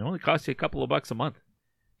 It only costs you a couple of bucks a month.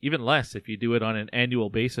 Even less if you do it on an annual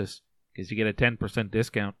basis, because you get a 10%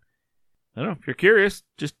 discount. I don't know, if you're curious,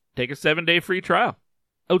 just take a 7-day free trial.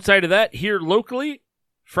 Outside of that, here locally,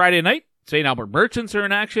 Friday night, St. Albert Merchants are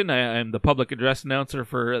in action. I'm the public address announcer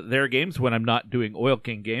for their games when I'm not doing Oil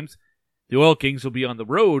King games. The Oil Kings will be on the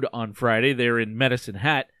road on Friday. They're in Medicine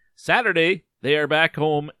Hat. Saturday, they are back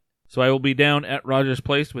home, so I will be down at Rogers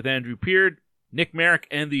Place with Andrew Peard. Nick Merrick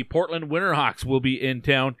and the Portland Winterhawks will be in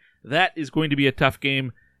town. That is going to be a tough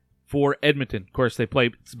game for Edmonton. Of course, they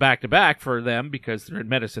play back-to-back for them because they're in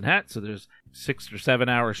Medicine Hat, so there's 6 or 7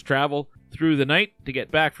 hours travel through the night to get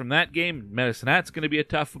back from that game. Medicine Hat's going to be a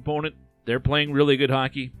tough opponent. They're playing really good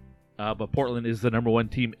hockey, but Portland is the number 1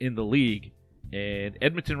 team in the league. And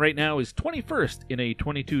Edmonton right now is 21st in a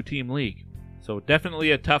 22-team league. So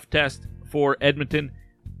definitely a tough test for Edmonton.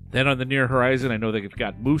 Then on the near horizon, I know they've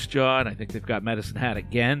got Moose Jaw, and I think they've got Medicine Hat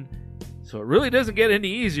again. So it really doesn't get any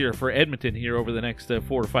easier for Edmonton here over the next 4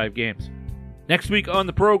 or 5 games. Next week on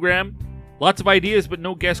the program, lots of ideas, but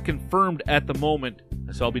no guests confirmed at the moment.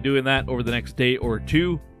 So I'll be doing that over the next day or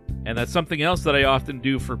 2. And that's something else that I often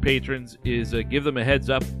do for patrons is give them a heads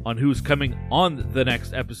up on who's coming on the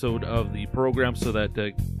next episode of the program so that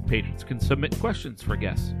patrons can submit questions for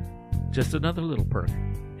guests. Just another little perk.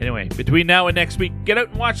 Anyway, between now and next week, get out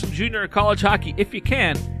and watch some junior college hockey if you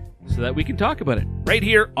can, so that we can talk about it right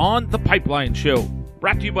here on The Pipeline Show.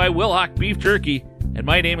 brought to you by Wilhauk Beef Jerky, and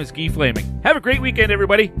my name is Guy Flaming. Have a great weekend,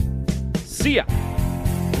 everybody. See ya.